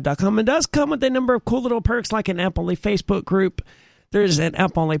amps.freetalklive.com. It does come with a number of cool little perks, like an AMP-only Facebook group. There's an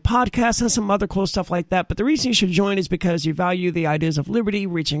AMP-only podcast and some other cool stuff like that. But the reason you should join is because you value the ideas of liberty,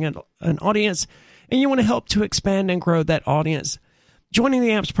 reaching an audience, and you want to help to expand and grow that audience. Joining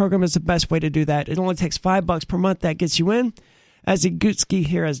the AMPS program is the best way to do that. It only takes $5 per month. That gets you in, as Igutski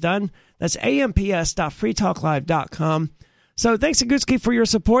here has done. That's amps.freetalklive.com. So thanks, Igutski, for your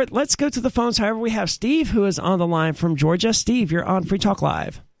support. Let's go to the phones. However, we have Steve, who is on the line from Georgia. Steve, you're on Free Talk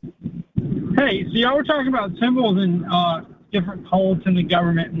Live. Hey, so y'all were talking about symbols and different cults in the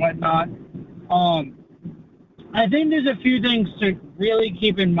government and whatnot. I think there's a few things to really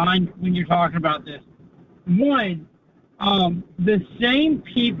keep in mind when you're talking about this. One, the same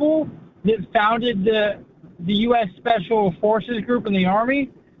people that founded the U.S. Special Forces Group in the Army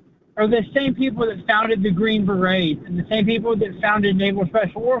are the same people that founded the Green Berets, and the same people that founded Naval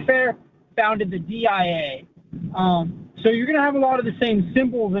Special Warfare founded the DIA. So you're going to have a lot of the same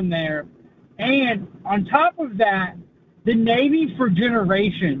symbols in there. And on top of that, the Navy for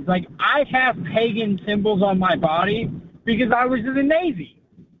generations, like, I have pagan symbols on my body because I was in the Navy.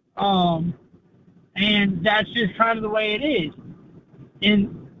 And that's just kind of the way it is.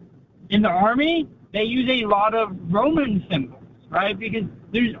 In the Army, they use a lot of Roman symbols, right? Because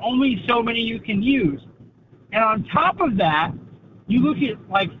there's only so many you can use. And on top of that, you look at,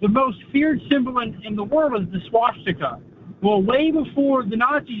 like, the most feared symbol in the world is the swastika. Well, way before the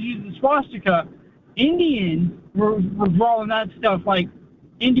Nazis used the swastika, Indians were drawing that stuff, like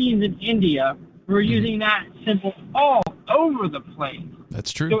Indians in India were using that symbol all over the place.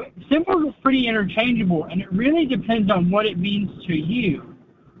 That's true. So symbols are pretty interchangeable, and it really depends on what it means to you,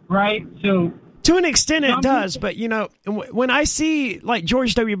 right? So to an extent it does, but, you know, when I see, like,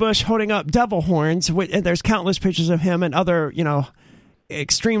 George W. Bush holding up devil horns, and there's countless pictures of him and other, you know,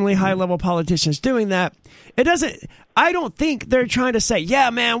 extremely high-level politicians doing that, it doesn't... I don't think they're trying to say, yeah,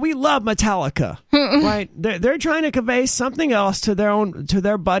 man, we love Metallica, right? They're trying to convey something else to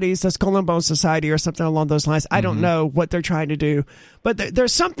their buddies, the Skull and Bone Society or something along those lines. I don't know what they're trying to do, but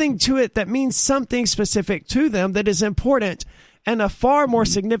there's something to it that means something specific to them that is important and of far more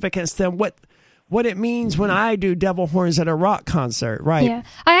significance than what it means when I do devil horns at a rock concert, right? Yeah,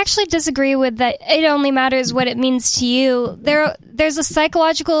 I actually disagree with that. It only matters what it means to you. There's a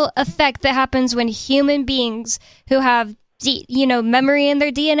psychological effect that happens when human beings who have, memory in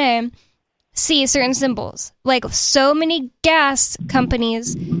their DNA see certain symbols. Like, so many gas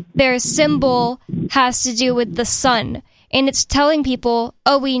companies, their symbol has to do with the sun. And it's telling people,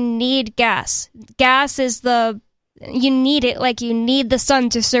 oh, we need gas. Gas is you need it, like you need the sun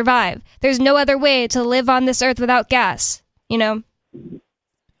to survive. There's no other way to live on this earth without gas, you know?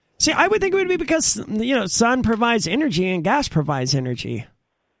 See, I would think it would be because, sun provides energy and gas provides energy.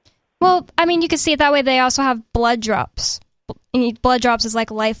 Well, I mean, you could see it that way. They also have blood drops. Blood drops is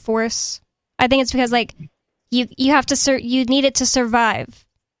like life force. I think it's because like you have to you need it to survive.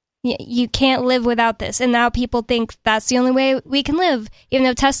 You can't live without this, and now people think that's the only way we can live. Even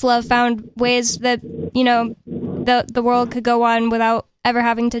though Tesla found ways that the world could go on without ever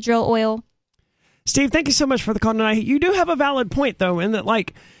having to drill oil. Steve, thank you so much for the call tonight. You do have a valid point though, in that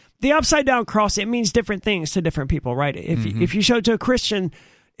like the upside down cross, it means different things to different people, right? If you show it to a Christian,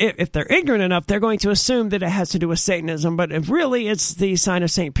 if they're ignorant enough, they're going to assume that it has to do with Satanism, but if really it's the sign of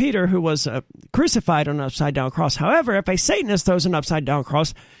St. Peter who was crucified on an upside-down cross. However, if a Satanist throws an upside-down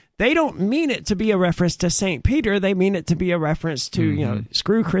cross, they don't mean it to be a reference to St. Peter. They mean it to be a reference to,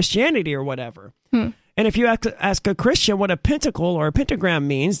 screw Christianity or whatever. And if you ask a Christian what a pentacle or a pentagram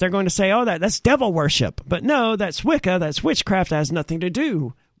means, they're going to say, oh, that's devil worship. But no, that's Wicca, that's witchcraft, that has nothing to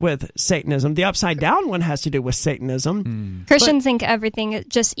do with Satanism. The upside down one has to do with Satanism. Christians think everything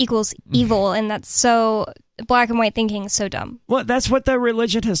just equals evil, and that's so black and white thinking is so dumb. Well, that's what the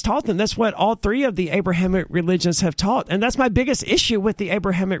religion has taught them. That's what all three of the Abrahamic religions have taught. And that's my biggest issue with the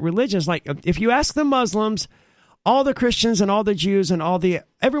Abrahamic religions. Like, if you ask the Muslims, all the Christians and all the Jews and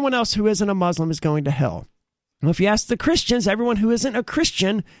everyone else who isn't a Muslim is going to hell. And if you ask the Christians, everyone who isn't a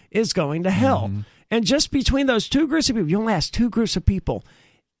Christian is going to hell. And just between those two groups of people, you only ask two groups of people,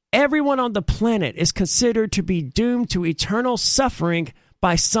 everyone on the planet is considered to be doomed to eternal suffering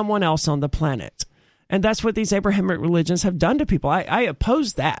by someone else on the planet. And that's what these Abrahamic religions have done to people. I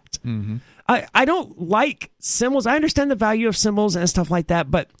oppose that. I don't like symbols. I understand the value of symbols and stuff like that,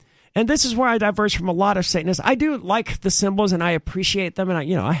 and this is where I diverge from a lot of Satanists. I do like the symbols and I appreciate them, and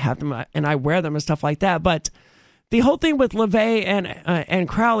I have them and I wear them and stuff like that. But the whole thing with LaVey and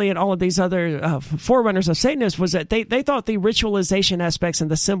Crowley and all of these other forerunners of Satanists was that they thought the ritualization aspects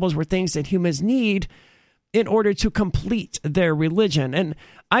and the symbols were things that humans need in order to complete their religion. And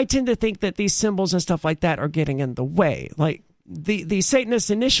I tend to think that these symbols and stuff like that are getting in the way. Like the Satanists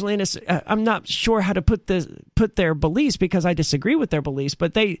initially, and I'm not sure how to put their beliefs because I disagree with their beliefs,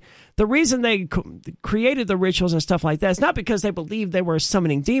 but the reason they created the rituals and stuff like that is not because they believed they were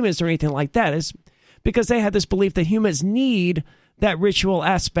summoning demons or anything like that. It's because they had this belief that humans need that ritual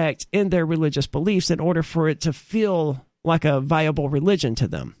aspect in their religious beliefs in order for it to feel like a viable religion to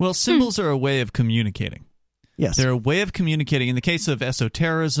them. Well, symbols are a way of communicating. Yes. They're a way of communicating. In the case of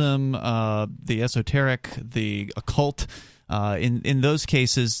esotericism, the esoteric, the occult, in those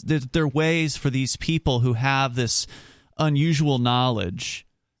cases, there are ways for these people who have this unusual knowledge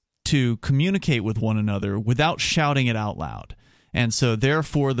to communicate with one another without shouting it out loud. And so,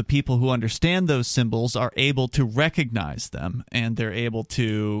 therefore, the people who understand those symbols are able to recognize them, and they're able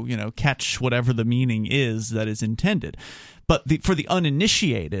to, catch whatever the meaning is that is intended. But for the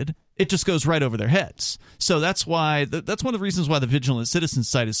uninitiated, it just goes right over their heads. So that's why that's one of the reasons why the Vigilant Citizen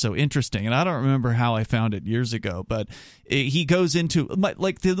site is so interesting. And I don't remember how I found it years ago, but he goes into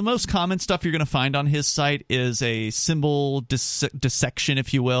the most common stuff you're going to find on his site is a symbol dissection,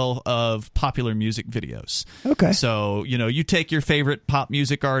 if you will, of popular music videos. Okay. So you take your favorite pop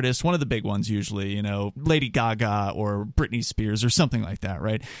music artist, one of the big ones usually, Lady Gaga or Britney Spears or something like that,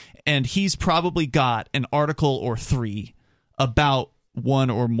 right? And he's probably got an article or three about one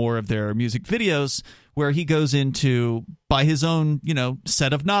or more of their music videos where he goes into, by his own,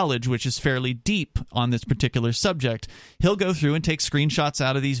 set of knowledge, which is fairly deep on this particular subject, he'll go through and take screenshots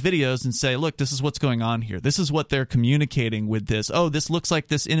out of these videos and say, look, this is what's going on here. This is what they're communicating with this. Oh, this looks like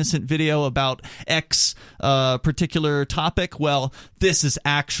this innocent video about X particular topic. Well, this is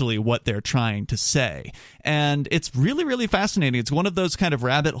actually what they're trying to say. And it's really, really fascinating. It's one of those kind of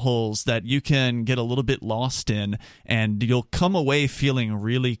rabbit holes that you can get a little bit lost in, and you'll come away feeling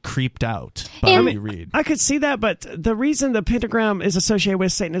really creeped out by what you read. I could see that, but the reason the pentagram is associated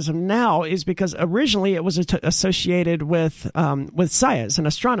with Satanism now is because originally it was associated with science and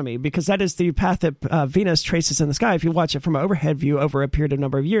astronomy, because that is the path that Venus traces in the sky. If you watch it from an overhead view over a period of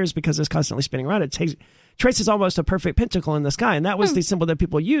number of years, because it's constantly spinning around, it traces almost a perfect pentacle in the sky, and that was the symbol that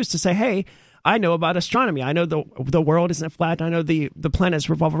people used to say, hey, I know about astronomy. I know the world isn't flat. I know the planets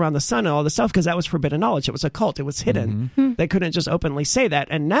revolve around the sun and all this stuff, because that was forbidden knowledge. It was occult. It was hidden. They couldn't just openly say that.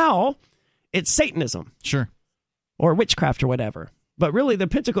 And now it's Satanism. Sure. Or witchcraft or whatever. But really, the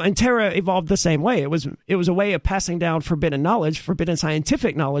pentacle and Terra evolved the same way. It was a way of passing down forbidden knowledge, forbidden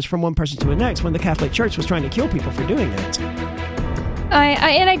scientific knowledge from one person to the next, when the Catholic Church was trying to kill people for doing it.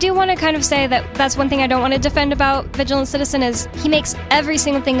 I do want to kind of say that that's one thing I don't want to defend about Vigilant Citizen is he makes every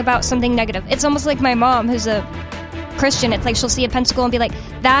single thing about something negative. It's almost like my mom, who's a Christian. It's like she'll see a pentacle and be like,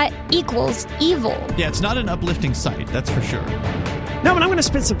 that equals evil. Yeah, it's not an uplifting site, that's for sure. No, but I'm going to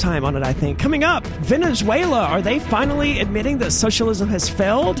spend some time on it, I think. Coming up, Venezuela. Are they finally admitting that socialism has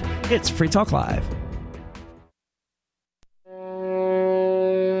failed? It's Free Talk Live.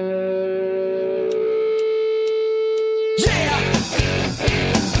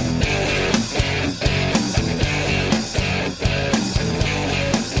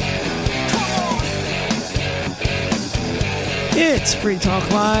 It's Free Talk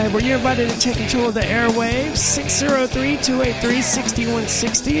Live, where you're invited to take control of the airwaves.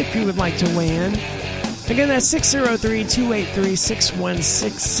 603-283-6160 if you would like to weigh in. Again, that's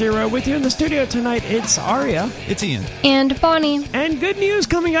 603-283-6160. With you in the studio tonight, it's Aria. It's Ian. And Bonnie. And good news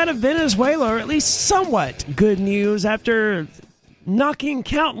coming out of Venezuela, or at least somewhat good news, after knocking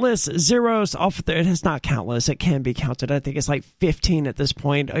countless zeros off there. It's not countless. It can be counted. I think it's like 15 at this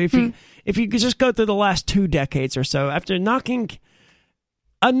point. If you could just go through the last 2 decades or so, after knocking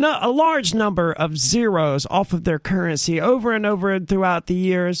a large number of zeros off of their currency over and over throughout the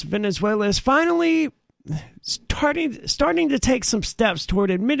years, Venezuela is finally starting to take some steps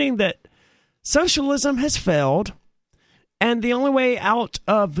toward admitting that socialism has failed, and the only way out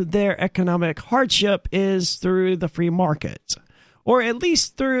of their economic hardship is through the free market. Or at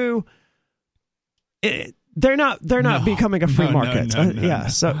least through it, they're not becoming a free market.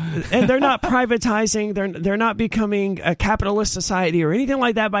 So, and they're not privatizing. They're not becoming a capitalist society or anything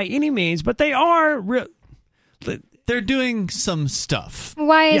like that by any means. But they are. They're doing some stuff.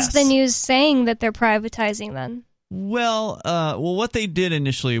 Why is the news saying that they're privatizing then? Well, what they did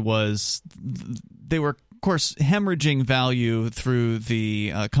initially was they were, of course, hemorrhaging value through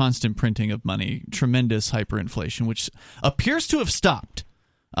the constant printing of money, tremendous hyperinflation, which appears to have stopped,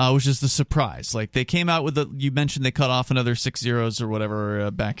 which is the surprise. Like, they came out with you mentioned they cut off another 6 zeros or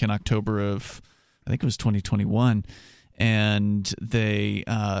whatever back in October of, I think it was 2021, and they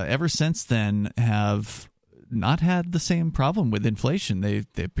ever since then have not had the same problem with inflation. They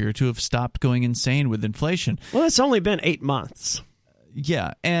appear to have stopped going insane with inflation. Well, it's only been 8 months.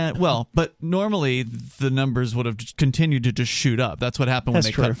 Yeah, but normally the numbers would have continued to just shoot up. That's what happened when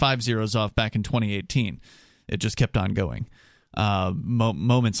they cut 5 zeros off back in 2018. It just kept on going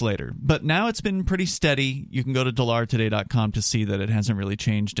moments later. But now it's been pretty steady. You can go to dollartoday.com to see that it hasn't really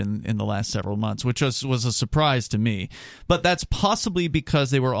changed in the last several months, which was a surprise to me. But that's possibly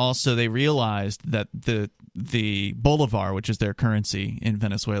because they realized that the bolivar, which is their currency in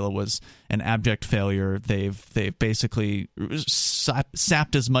Venezuela, was an abject failure. They've basically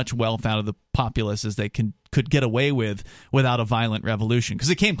sapped as much wealth out of the populace as they could get away with without a violent revolution, because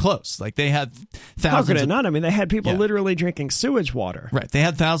it came close. Like, they had thousands. How could it not? I mean, they had people literally drinking sewage water. Right. They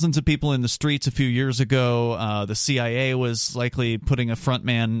had thousands of people in the streets a few years ago. The CIA was likely putting a front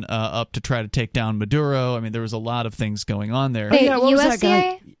man up to try to take down Maduro. I mean, there was a lot of things going on there. Wait, what was that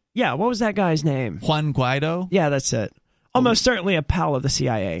guy? Yeah, what was that guy's name? Juan Guaido? Yeah, that's it. Almost certainly a pal of the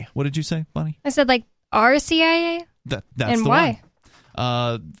CIA. What did you say, Bonnie? I said, like, our CIA? That's and the why?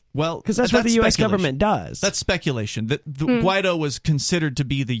 One. Well, because that's what the U.S. government does. That's speculation. Guaido was considered to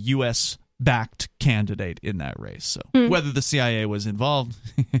be the U.S.-backed candidate in that race. So whether the CIA was involved,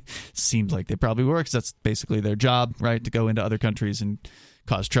 seems like they probably were, because that's basically their job, right, to go into other countries and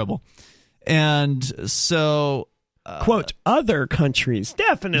cause trouble. And so... quote, other countries,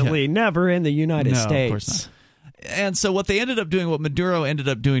 definitely never in the United States. Of course not. And so what Maduro ended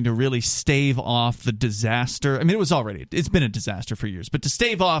up doing to really stave off the disaster, I mean, it's been a disaster for years, but to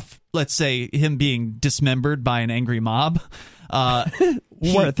stave off, let's say, him being dismembered by an angry mob,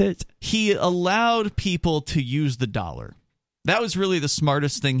 worth it. He allowed people to use the dollar. That was really the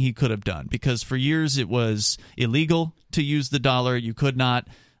smartest thing he could have done, because for years it was illegal to use the dollar. You could not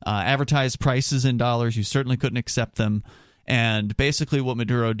advertise prices in dollars. You certainly couldn't accept them. And basically what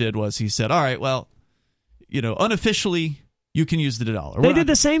Maduro did was he said, all right, well, unofficially, you can use the dollar. They did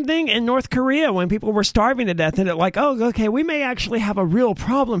the same thing in North Korea when people were starving to death, and they're like, oh, okay, we may actually have a real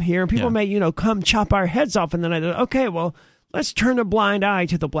problem here, and people may, come chop our heads off. And then I thought, okay, well, let's turn a blind eye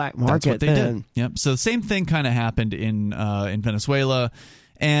to the black market. That's what they did. Yep. So the same thing kind of happened in Venezuela.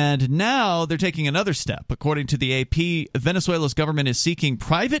 And now they're taking another step. According to the AP, Venezuela's government is seeking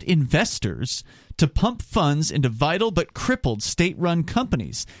private investors to pump funds into vital but crippled state-run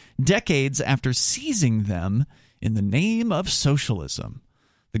companies, decades after seizing them in the name of socialism.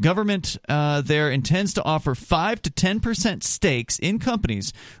 The government there intends to offer 5 to 10% stakes in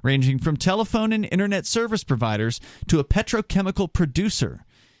companies ranging from telephone and internet service providers to a petrochemical producer.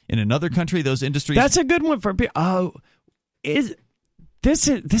 In another country, those industries... That's a good one for...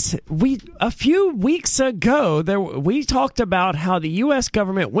 a few weeks ago, we talked about how the U.S.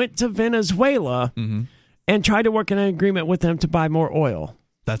 government went to Venezuela and tried to work an agreement with them to buy more oil.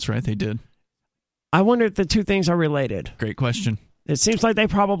 That's right, they did. I wonder if the two things are related. Great question. It seems like they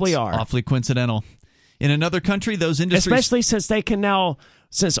probably are. Awfully coincidental. In another country, those industries... Especially since they can now...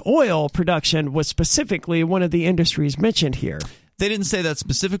 Since oil production was specifically one of the industries mentioned here. They didn't say that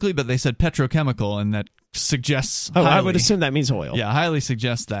specifically, but they said petrochemical, and that suggests... I would assume that means oil. Yeah, highly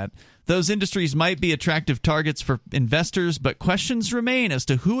suggests that. Those industries might be attractive targets for investors, but questions remain as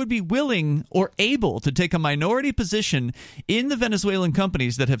to who would be willing or able to take a minority position in the Venezuelan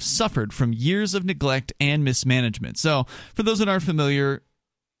companies that have suffered from years of neglect and mismanagement. So, for those that aren't familiar,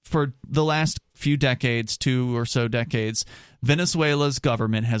 for the last few decades, 2 or so decades, Venezuela's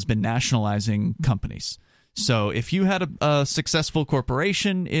government has been nationalizing companies. So if you had a successful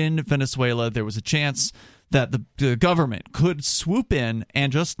corporation in Venezuela, there was a chance that the government could swoop in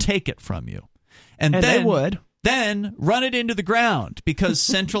and just take it from you. And then, they would. Then run it into the ground, because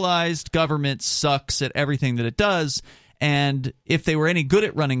centralized government sucks at everything that it does. And if they were any good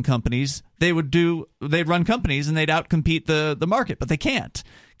at running companies, they'd run companies and they'd outcompete the market, but they can't,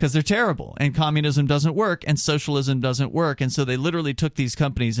 because they're terrible, and communism doesn't work, and socialism doesn't work. And so they literally took these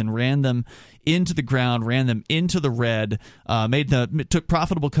companies and ran them into the ground, ran them into the red, took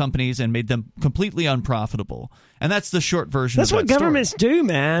profitable companies and made them completely unprofitable. And that's the short version That's of that what governments do,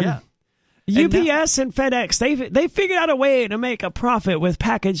 man. Yeah. UPS and FedEx, they figured out a way to make a profit with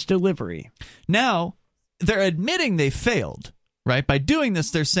package delivery. Now, they're admitting they failed, right? By doing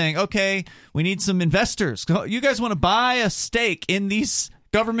this, they're saying, okay, we need some investors. You guys want to buy a stake in these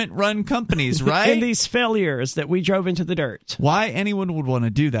government-run companies, right? In these failures that we drove into the dirt. Why anyone would want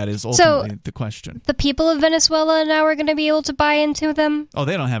to do that is ultimately the question. The people of Venezuela now are going to be able to buy into them? Oh,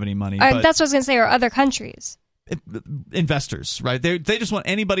 they don't have any money. That's what I was going to say, or other countries. Investors, right? They just want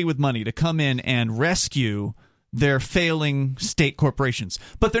anybody with money to come in and rescue their failing state corporations.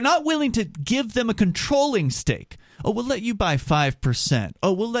 But they're not willing to give them a controlling stake. Oh, we'll let you buy 5%.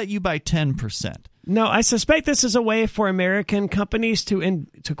 Oh, we'll let you buy 10%. No, I suspect this is a way for American companies to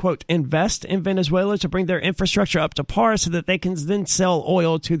quote, invest in Venezuela to bring their infrastructure up to par so that they can then sell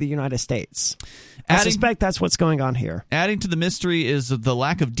oil to the United States. I suspect that's what's going on here. Adding to the mystery is the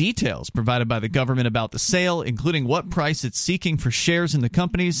lack of details provided by the government about the sale, including what price it's seeking for shares in the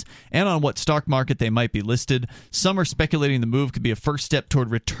companies and on what stock market they might be listed. Some are speculating the move could be a first step toward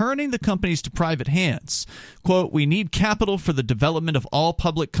returning the companies to private hands. Quote, "We need capital for the development of all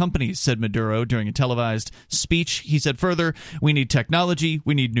public companies," said Maduro during a televised speech. He said further, "We need technology,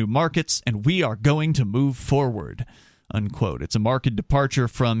 we need new markets, and we are going to move forward." Unquote. It's a marked departure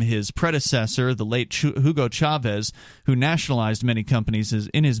from his predecessor, the late Hugo Chavez, who nationalized many companies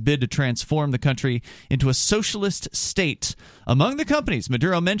in his bid to transform the country into a socialist state. Among the companies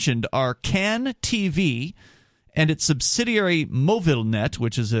Maduro mentioned are Can TV and its subsidiary Movilnet,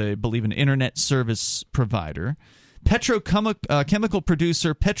 which is, I believe, an internet service provider. Petrochemical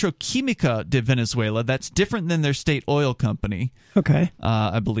producer Petroquímica de Venezuela, that's different than their state oil company, okay,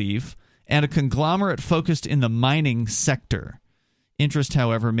 I believe, and a conglomerate focused in the mining sector. Interest,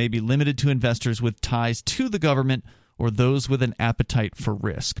 however, may be limited to investors with ties to the government or those with an appetite for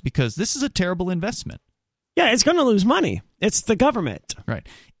risk, because this is a terrible investment. Yeah, it's going to lose money. It's the government. Right.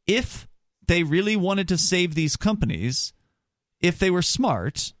 If they really wanted to save these companies, if they were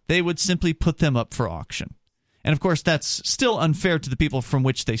smart, they would simply put them up for auction. And, of course, that's still unfair to the people from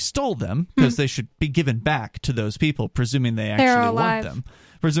which they stole them, because they should be given back to those people, presuming they actually want them.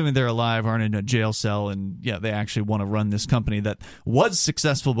 Presuming they're alive, aren't in a jail cell, and, yeah, they actually want to run this company that was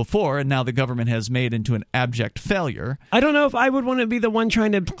successful before, and now the government has made into an abject failure. I don't know if I would want to be the one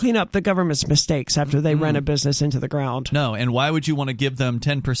trying to clean up the government's mistakes after they ran a business into the ground. No, and why would you want to give them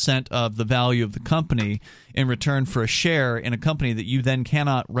 10% of the value of the company in return for a share in a company that you then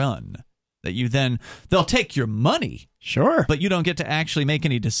cannot run? That you then, they'll take your money. Sure. But you don't get to actually make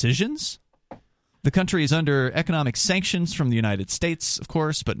any decisions. The country is under economic sanctions from the United States, of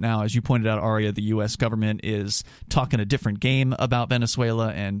course, but now, as you pointed out, Aria, the U.S. government is talking a different game about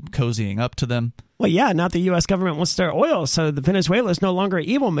Venezuela and cozying up to them. Well, yeah, now the U.S. government wants their oil, so the Venezuela is no longer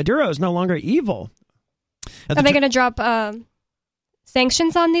evil. Maduro is no longer evil. Are they going to drop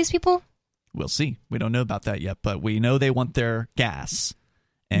sanctions on these people? We'll see. We don't know about that yet, but we know they want their gas.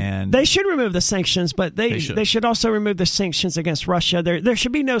 And they should remove the sanctions, but they should also remove the sanctions against Russia. There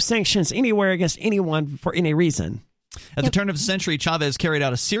should be no sanctions anywhere against anyone for any reason. At the turn of the century, Chavez carried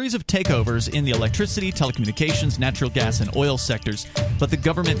out a series of takeovers in the electricity, telecommunications, natural gas, and oil sectors, but the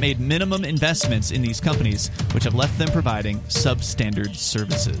government made minimum investments in these companies, which have left them providing substandard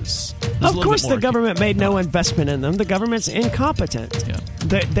services. Of course the government made no investment in them. The government's incompetent. Yeah.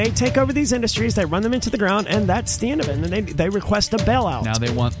 They take over these industries, they run them into the ground, and that's the end of it. And they request a bailout. Now they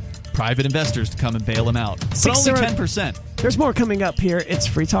want private investors to come and bail them out. But only 10%. There's more coming up here. It's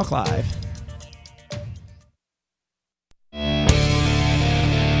Free Talk Live.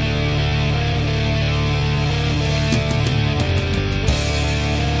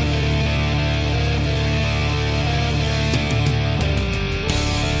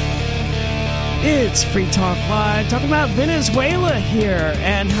 It's Free Talk Live, talking about Venezuela here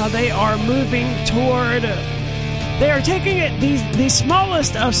and how they are moving toward... They are taking it the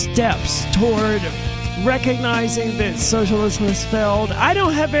smallest of steps toward recognizing that socialism has failed. I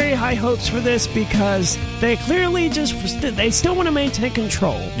don't have very high hopes for this because they clearly they still want to maintain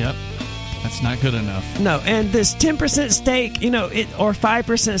control. Yep. That's not good enough. No, and this 10% stake, or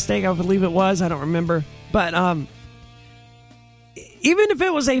 5% stake, I believe it was, I don't remember. But even if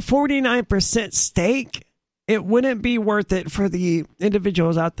it was a 49% stake, it wouldn't be worth it for the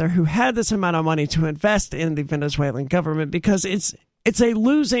individuals out there who had this amount of money to invest in the Venezuelan government because it's a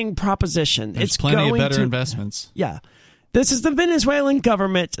losing proposition. There's plenty of better investments. Yeah. This is the Venezuelan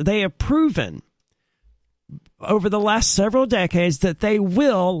government. They have proven over the last several decades that they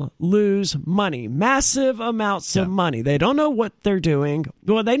will lose money, massive amounts of money. They don't know what they're doing.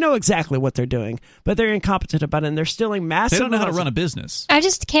 Well, they know exactly what they're doing, but they're incompetent about it, and they're stealing massive They don't know how to amounts run a business. I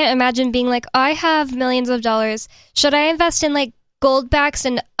just can't imagine being like, I have millions of dollars. Should I invest in like Goldbacks,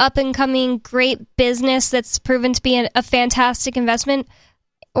 an up-and-coming great business that's proven to be a fantastic investment?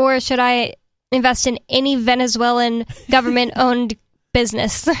 Or should I invest in any Venezuelan government-owned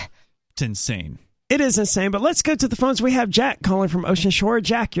business? It's insane. It is insane, but let's go to the phones. We have Jack calling from Ocean Shore.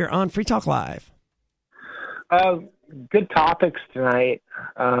 Jack, you're on Free Talk Live. Good topics tonight.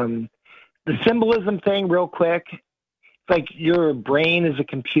 The symbolism thing, real quick. It's like your brain is a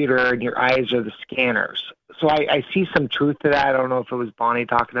computer and your eyes are the scanners. So I see some truth to that. I don't know if it was Bonnie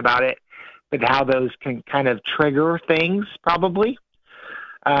talking about it, but how those can kind of trigger things, probably.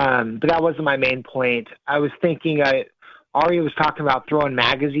 But that wasn't my main point. I was thinking... Ari was talking about throwing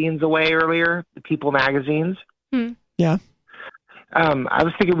magazines away earlier, the People magazines. Yeah. I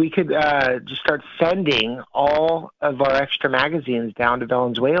was thinking we could just start sending all of our extra magazines down to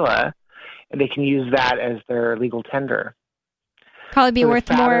Venezuela, and they can use that as their legal tender. Probably be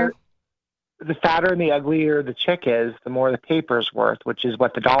worth more. The fatter and the uglier the chick is, the more the paper's worth, which is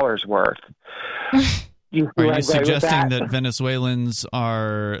what the dollar's worth. Are you suggesting that Venezuelans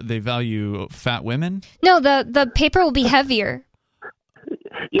they value fat women? No, the paper will be heavier.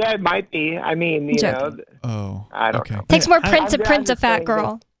 Yeah, it might be. I mean, you know. Oh, I don't know. Takes more print to print a fat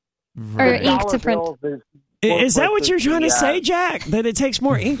girl. Or ink to print. Is that what you're trying to say, Jack? That it takes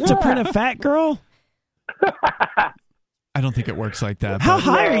more ink to print a fat girl? I don't think it works like that. How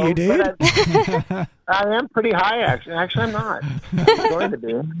high are you, dude? I am pretty high, actually. Actually, I'm not. I'm going to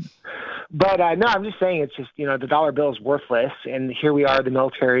be. But no, I'm just saying it's just, the dollar bill is worthless. And here we are, the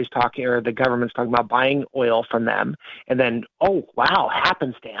military's talking, or the government's talking about buying oil from them. And then, oh, wow,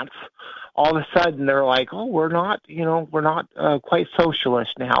 happenstance. All of a sudden they're like, oh, we're not quite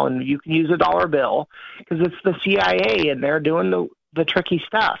socialist now. And you can use a dollar bill because it's the CIA and they're doing the tricky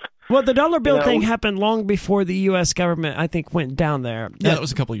stuff. Well, the dollar bill thing happened long before the U.S. government, I think, went down there. Yeah, that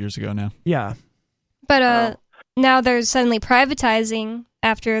was a couple years ago now. Yeah. But now they're suddenly privatizing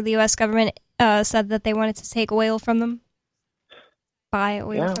after the U.S. government said that they wanted to take oil from them. Buy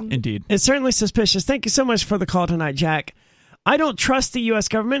oil from them. Indeed. It's certainly suspicious. Thank you so much for the call tonight, Jack. I don't trust the U.S.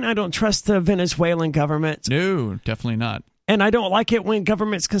 government. I don't trust the Venezuelan government. No, definitely not. And I don't like it when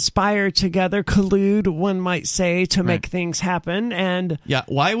governments conspire together, collude, one might say, to make things happen. And yeah,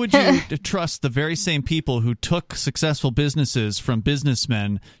 why would you trust the very same people who took successful businesses from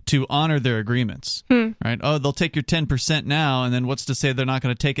businessmen to honor their agreements? Right? Oh, they'll take your 10% now, and then what's to say they're not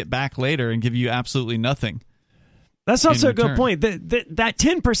going to take it back later and give you absolutely nothing? That's also a good point. That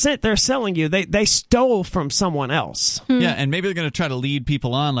 10% they're selling you, they stole from someone else. Yeah, and maybe they're going to try to lead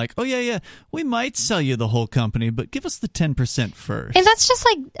people on like, oh, yeah, we might sell you the whole company, but give us the 10% first. And that's just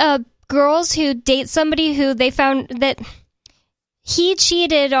like girls who date somebody who they found that he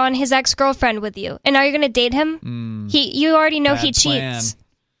cheated on his ex-girlfriend with you. And now you're going to date him? You already know he cheats.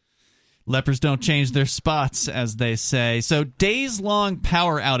 Lepers don't change their spots, as they say. So days-long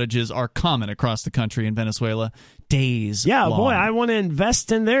power outages are common across the country in Venezuela. Yeah, long. Boy, I want to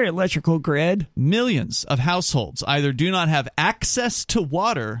invest in their electrical grid. Millions of households either do not have access to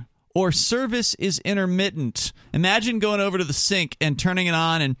water or service is intermittent. Imagine going over to the sink and turning it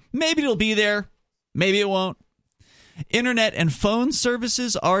on, and maybe it'll be there, maybe it won't. Internet and phone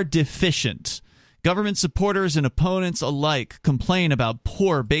services are deficient. Government supporters and opponents alike complain about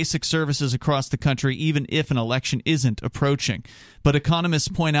poor basic services across the country, even if an election isn't approaching. But economists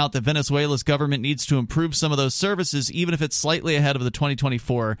point out that Venezuela's government needs to improve some of those services, even if it's slightly ahead of the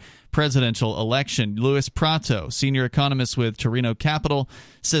 2024 presidential election. Luis Prato, senior economist with Torino Capital,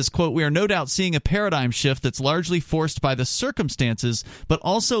 says, quote, "We are no doubt seeing a paradigm shift that's largely forced by the circumstances, but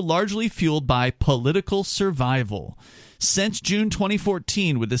also largely fueled by political survival." Since June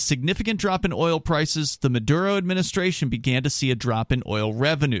 2014, with a significant drop in oil prices, the Maduro administration began to see a drop in oil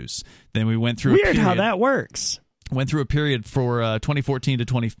revenues. Then we went through Weird how that works. Went through a period for 2014 to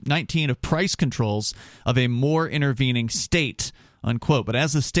 2019 of price controls of a more intervening state, unquote. But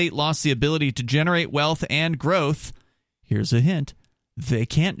as the state lost the ability to generate wealth and growth, here's a hint, they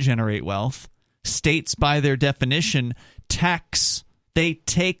can't generate wealth. States, by their definition, tax. They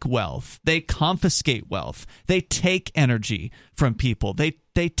take wealth. They confiscate wealth. They take energy from people. They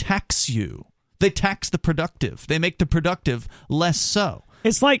tax you. They tax the productive. They make the productive less so.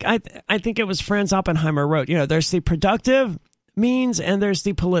 It's like, I think it was Franz Oppenheimer wrote, there's the productive means and there's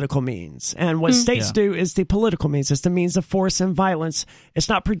the political means. And what states do is the political means. It's the means of force and violence. It's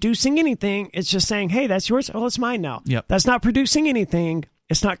not producing anything. It's just saying, hey, that's yours. Oh, it's mine now. Yep. That's not producing anything.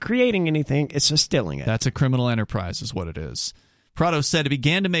 It's not creating anything. It's just stealing it. That's a criminal enterprise is what it is. Prado said it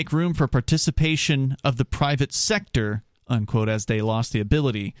began to make room for participation of the private sector, unquote, as they lost the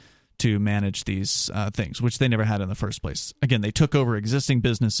ability to manage these things, which they never had in the first place. Again, they took over existing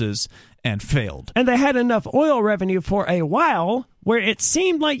businesses and failed. And they had enough oil revenue for a while where it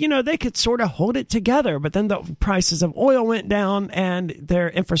seemed like, they could sort of hold it together. But then the prices of oil went down and their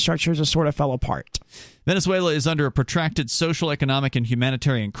infrastructure just sort of fell apart. Venezuela is under a protracted social, economic, and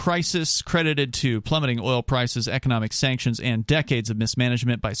humanitarian crisis, credited to plummeting oil prices, economic sanctions, and decades of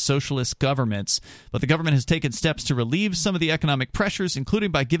mismanagement by socialist governments. But the government has taken steps to relieve some of the economic pressures,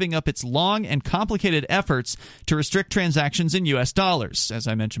 including by giving up its long and complicated efforts to restrict transactions in U.S. dollars. As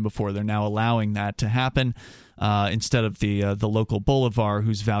I mentioned before, they're now allowing that to happen instead of the local bolivar,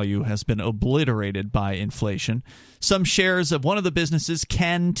 whose value has been obliterated by inflation. Some shares of one of the businesses,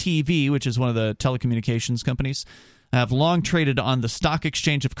 CAN TV, which is one of the telecommunications companies, have long traded on the stock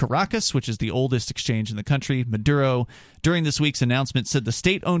exchange of Caracas, which is the oldest exchange in the country. Maduro, during this week's announcement, said the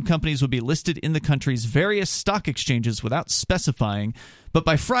state-owned companies would be listed in the country's various stock exchanges without specifying. But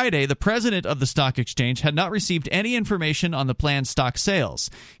by Friday, the president of the stock exchange had not received any information on the planned stock sales.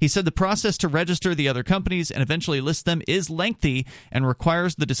 He said the process to register the other companies and eventually list them is lengthy and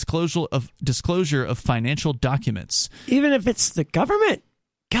requires the disclosure of financial documents. Even if it's the government?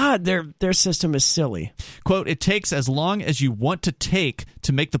 God, their system is silly. Quote, it takes as long as you want to take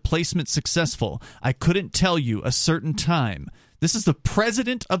to make the placement successful. I couldn't tell you a certain time. This is the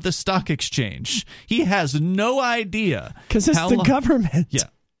president of the stock exchange. He has no idea. Because it's the government. Yeah.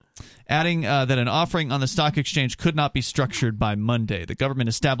 Adding that an offering on the stock exchange could not be structured by Monday. The government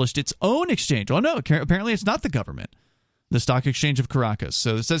established its own exchange. Oh, no, apparently it's not the government. The Stock Exchange of Caracas.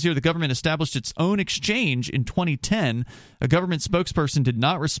 So it says here the government established its own exchange in 2010. A government spokesperson did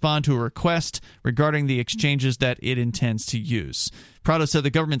not respond to a request regarding the exchanges that it intends to use. Prado said the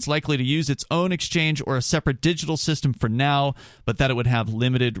government's likely to use its own exchange or a separate digital system for now, but that it would have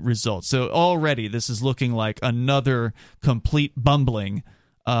limited results. So already this is looking like another complete bumbling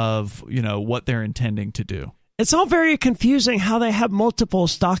of, what they're intending to do. It's all very confusing how they have multiple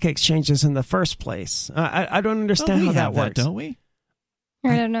stock exchanges in the first place. I don't understand how that works. Don't we?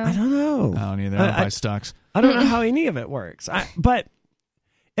 I don't know. I don't know. I don't either. I don't buy stocks. I don't know how any of it works. But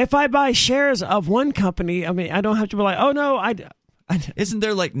if I buy shares of one company, I don't have to be like, oh, no, Isn't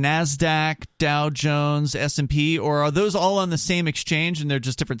there like NASDAQ, Dow Jones, S&P, or are those all on the same exchange and they're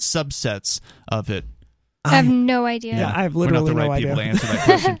just different subsets of it? I have no idea. Yeah, I have literally We're not the right no idea. people to answer that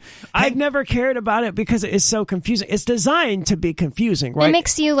question. I've never cared about it because it is so confusing. It's designed to be confusing, right? It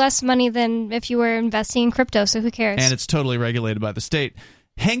makes you less money than if you were investing in crypto, so who cares? And it's totally regulated by the state.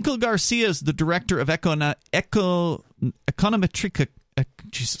 Henkel Garcia is the director of Econometrica,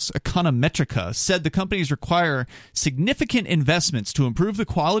 said the companies require significant investments to improve the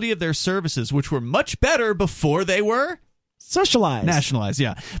quality of their services, which were much better before they were nationalized,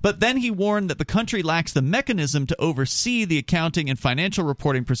 yeah. But then he warned that the country lacks the mechanism to oversee the accounting and financial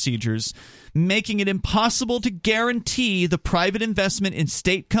reporting procedures, making it impossible to guarantee the private investment in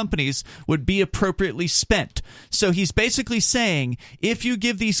state companies would be appropriately spent. So he's basically saying, if you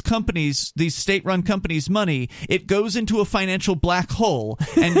give these companies, these state-run companies, money, it goes into a financial black hole,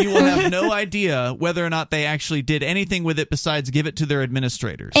 and you will have no idea whether or not they actually did anything with it besides give it to their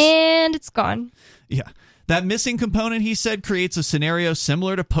administrators. And it's gone. Yeah. That missing component, he said, creates a scenario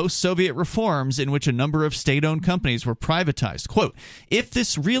similar to post-Soviet reforms in which a number of state-owned companies were privatized. Quote, if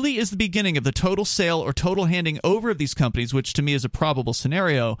this really is the beginning of the total sale or total handing over of these companies, which to me is a probable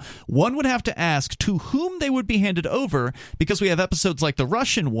scenario, one would have to ask to whom they would be handed over, because we have episodes like the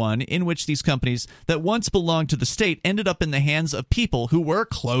Russian one in which these companies that once belonged to the state ended up in the hands of people who were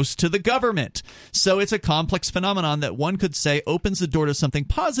close to the government. So it's a complex phenomenon that one could say opens the door to something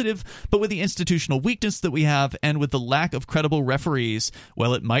positive, but with the institutional weakness that we we have and with the lack of credible referees,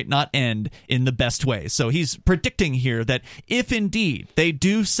 well, it might not end in the best way. So he's predicting here that if indeed they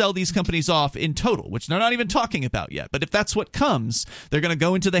do sell these companies off in total, which they're not even talking about yet, but if that's what comes, they're going to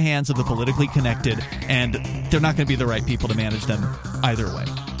go into the hands of the politically connected, and they're not going to be the right people to manage them either way.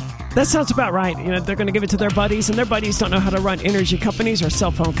 That sounds about right. You know, they're going to give it to their buddies, and their buddies don't know how to run energy companies or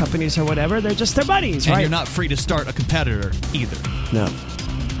cell phone companies or whatever. They're just their buddies, right? And you're not free to start a competitor either. No.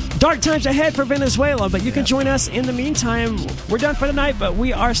 Dark times ahead for Venezuela, but you can join us in the meantime. We're done for the night, but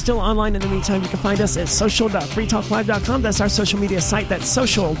we are still online in the meantime. You can find us at social.freetalklive.com. That's our social media site. That's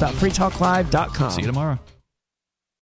social.freetalklive.com. See you tomorrow.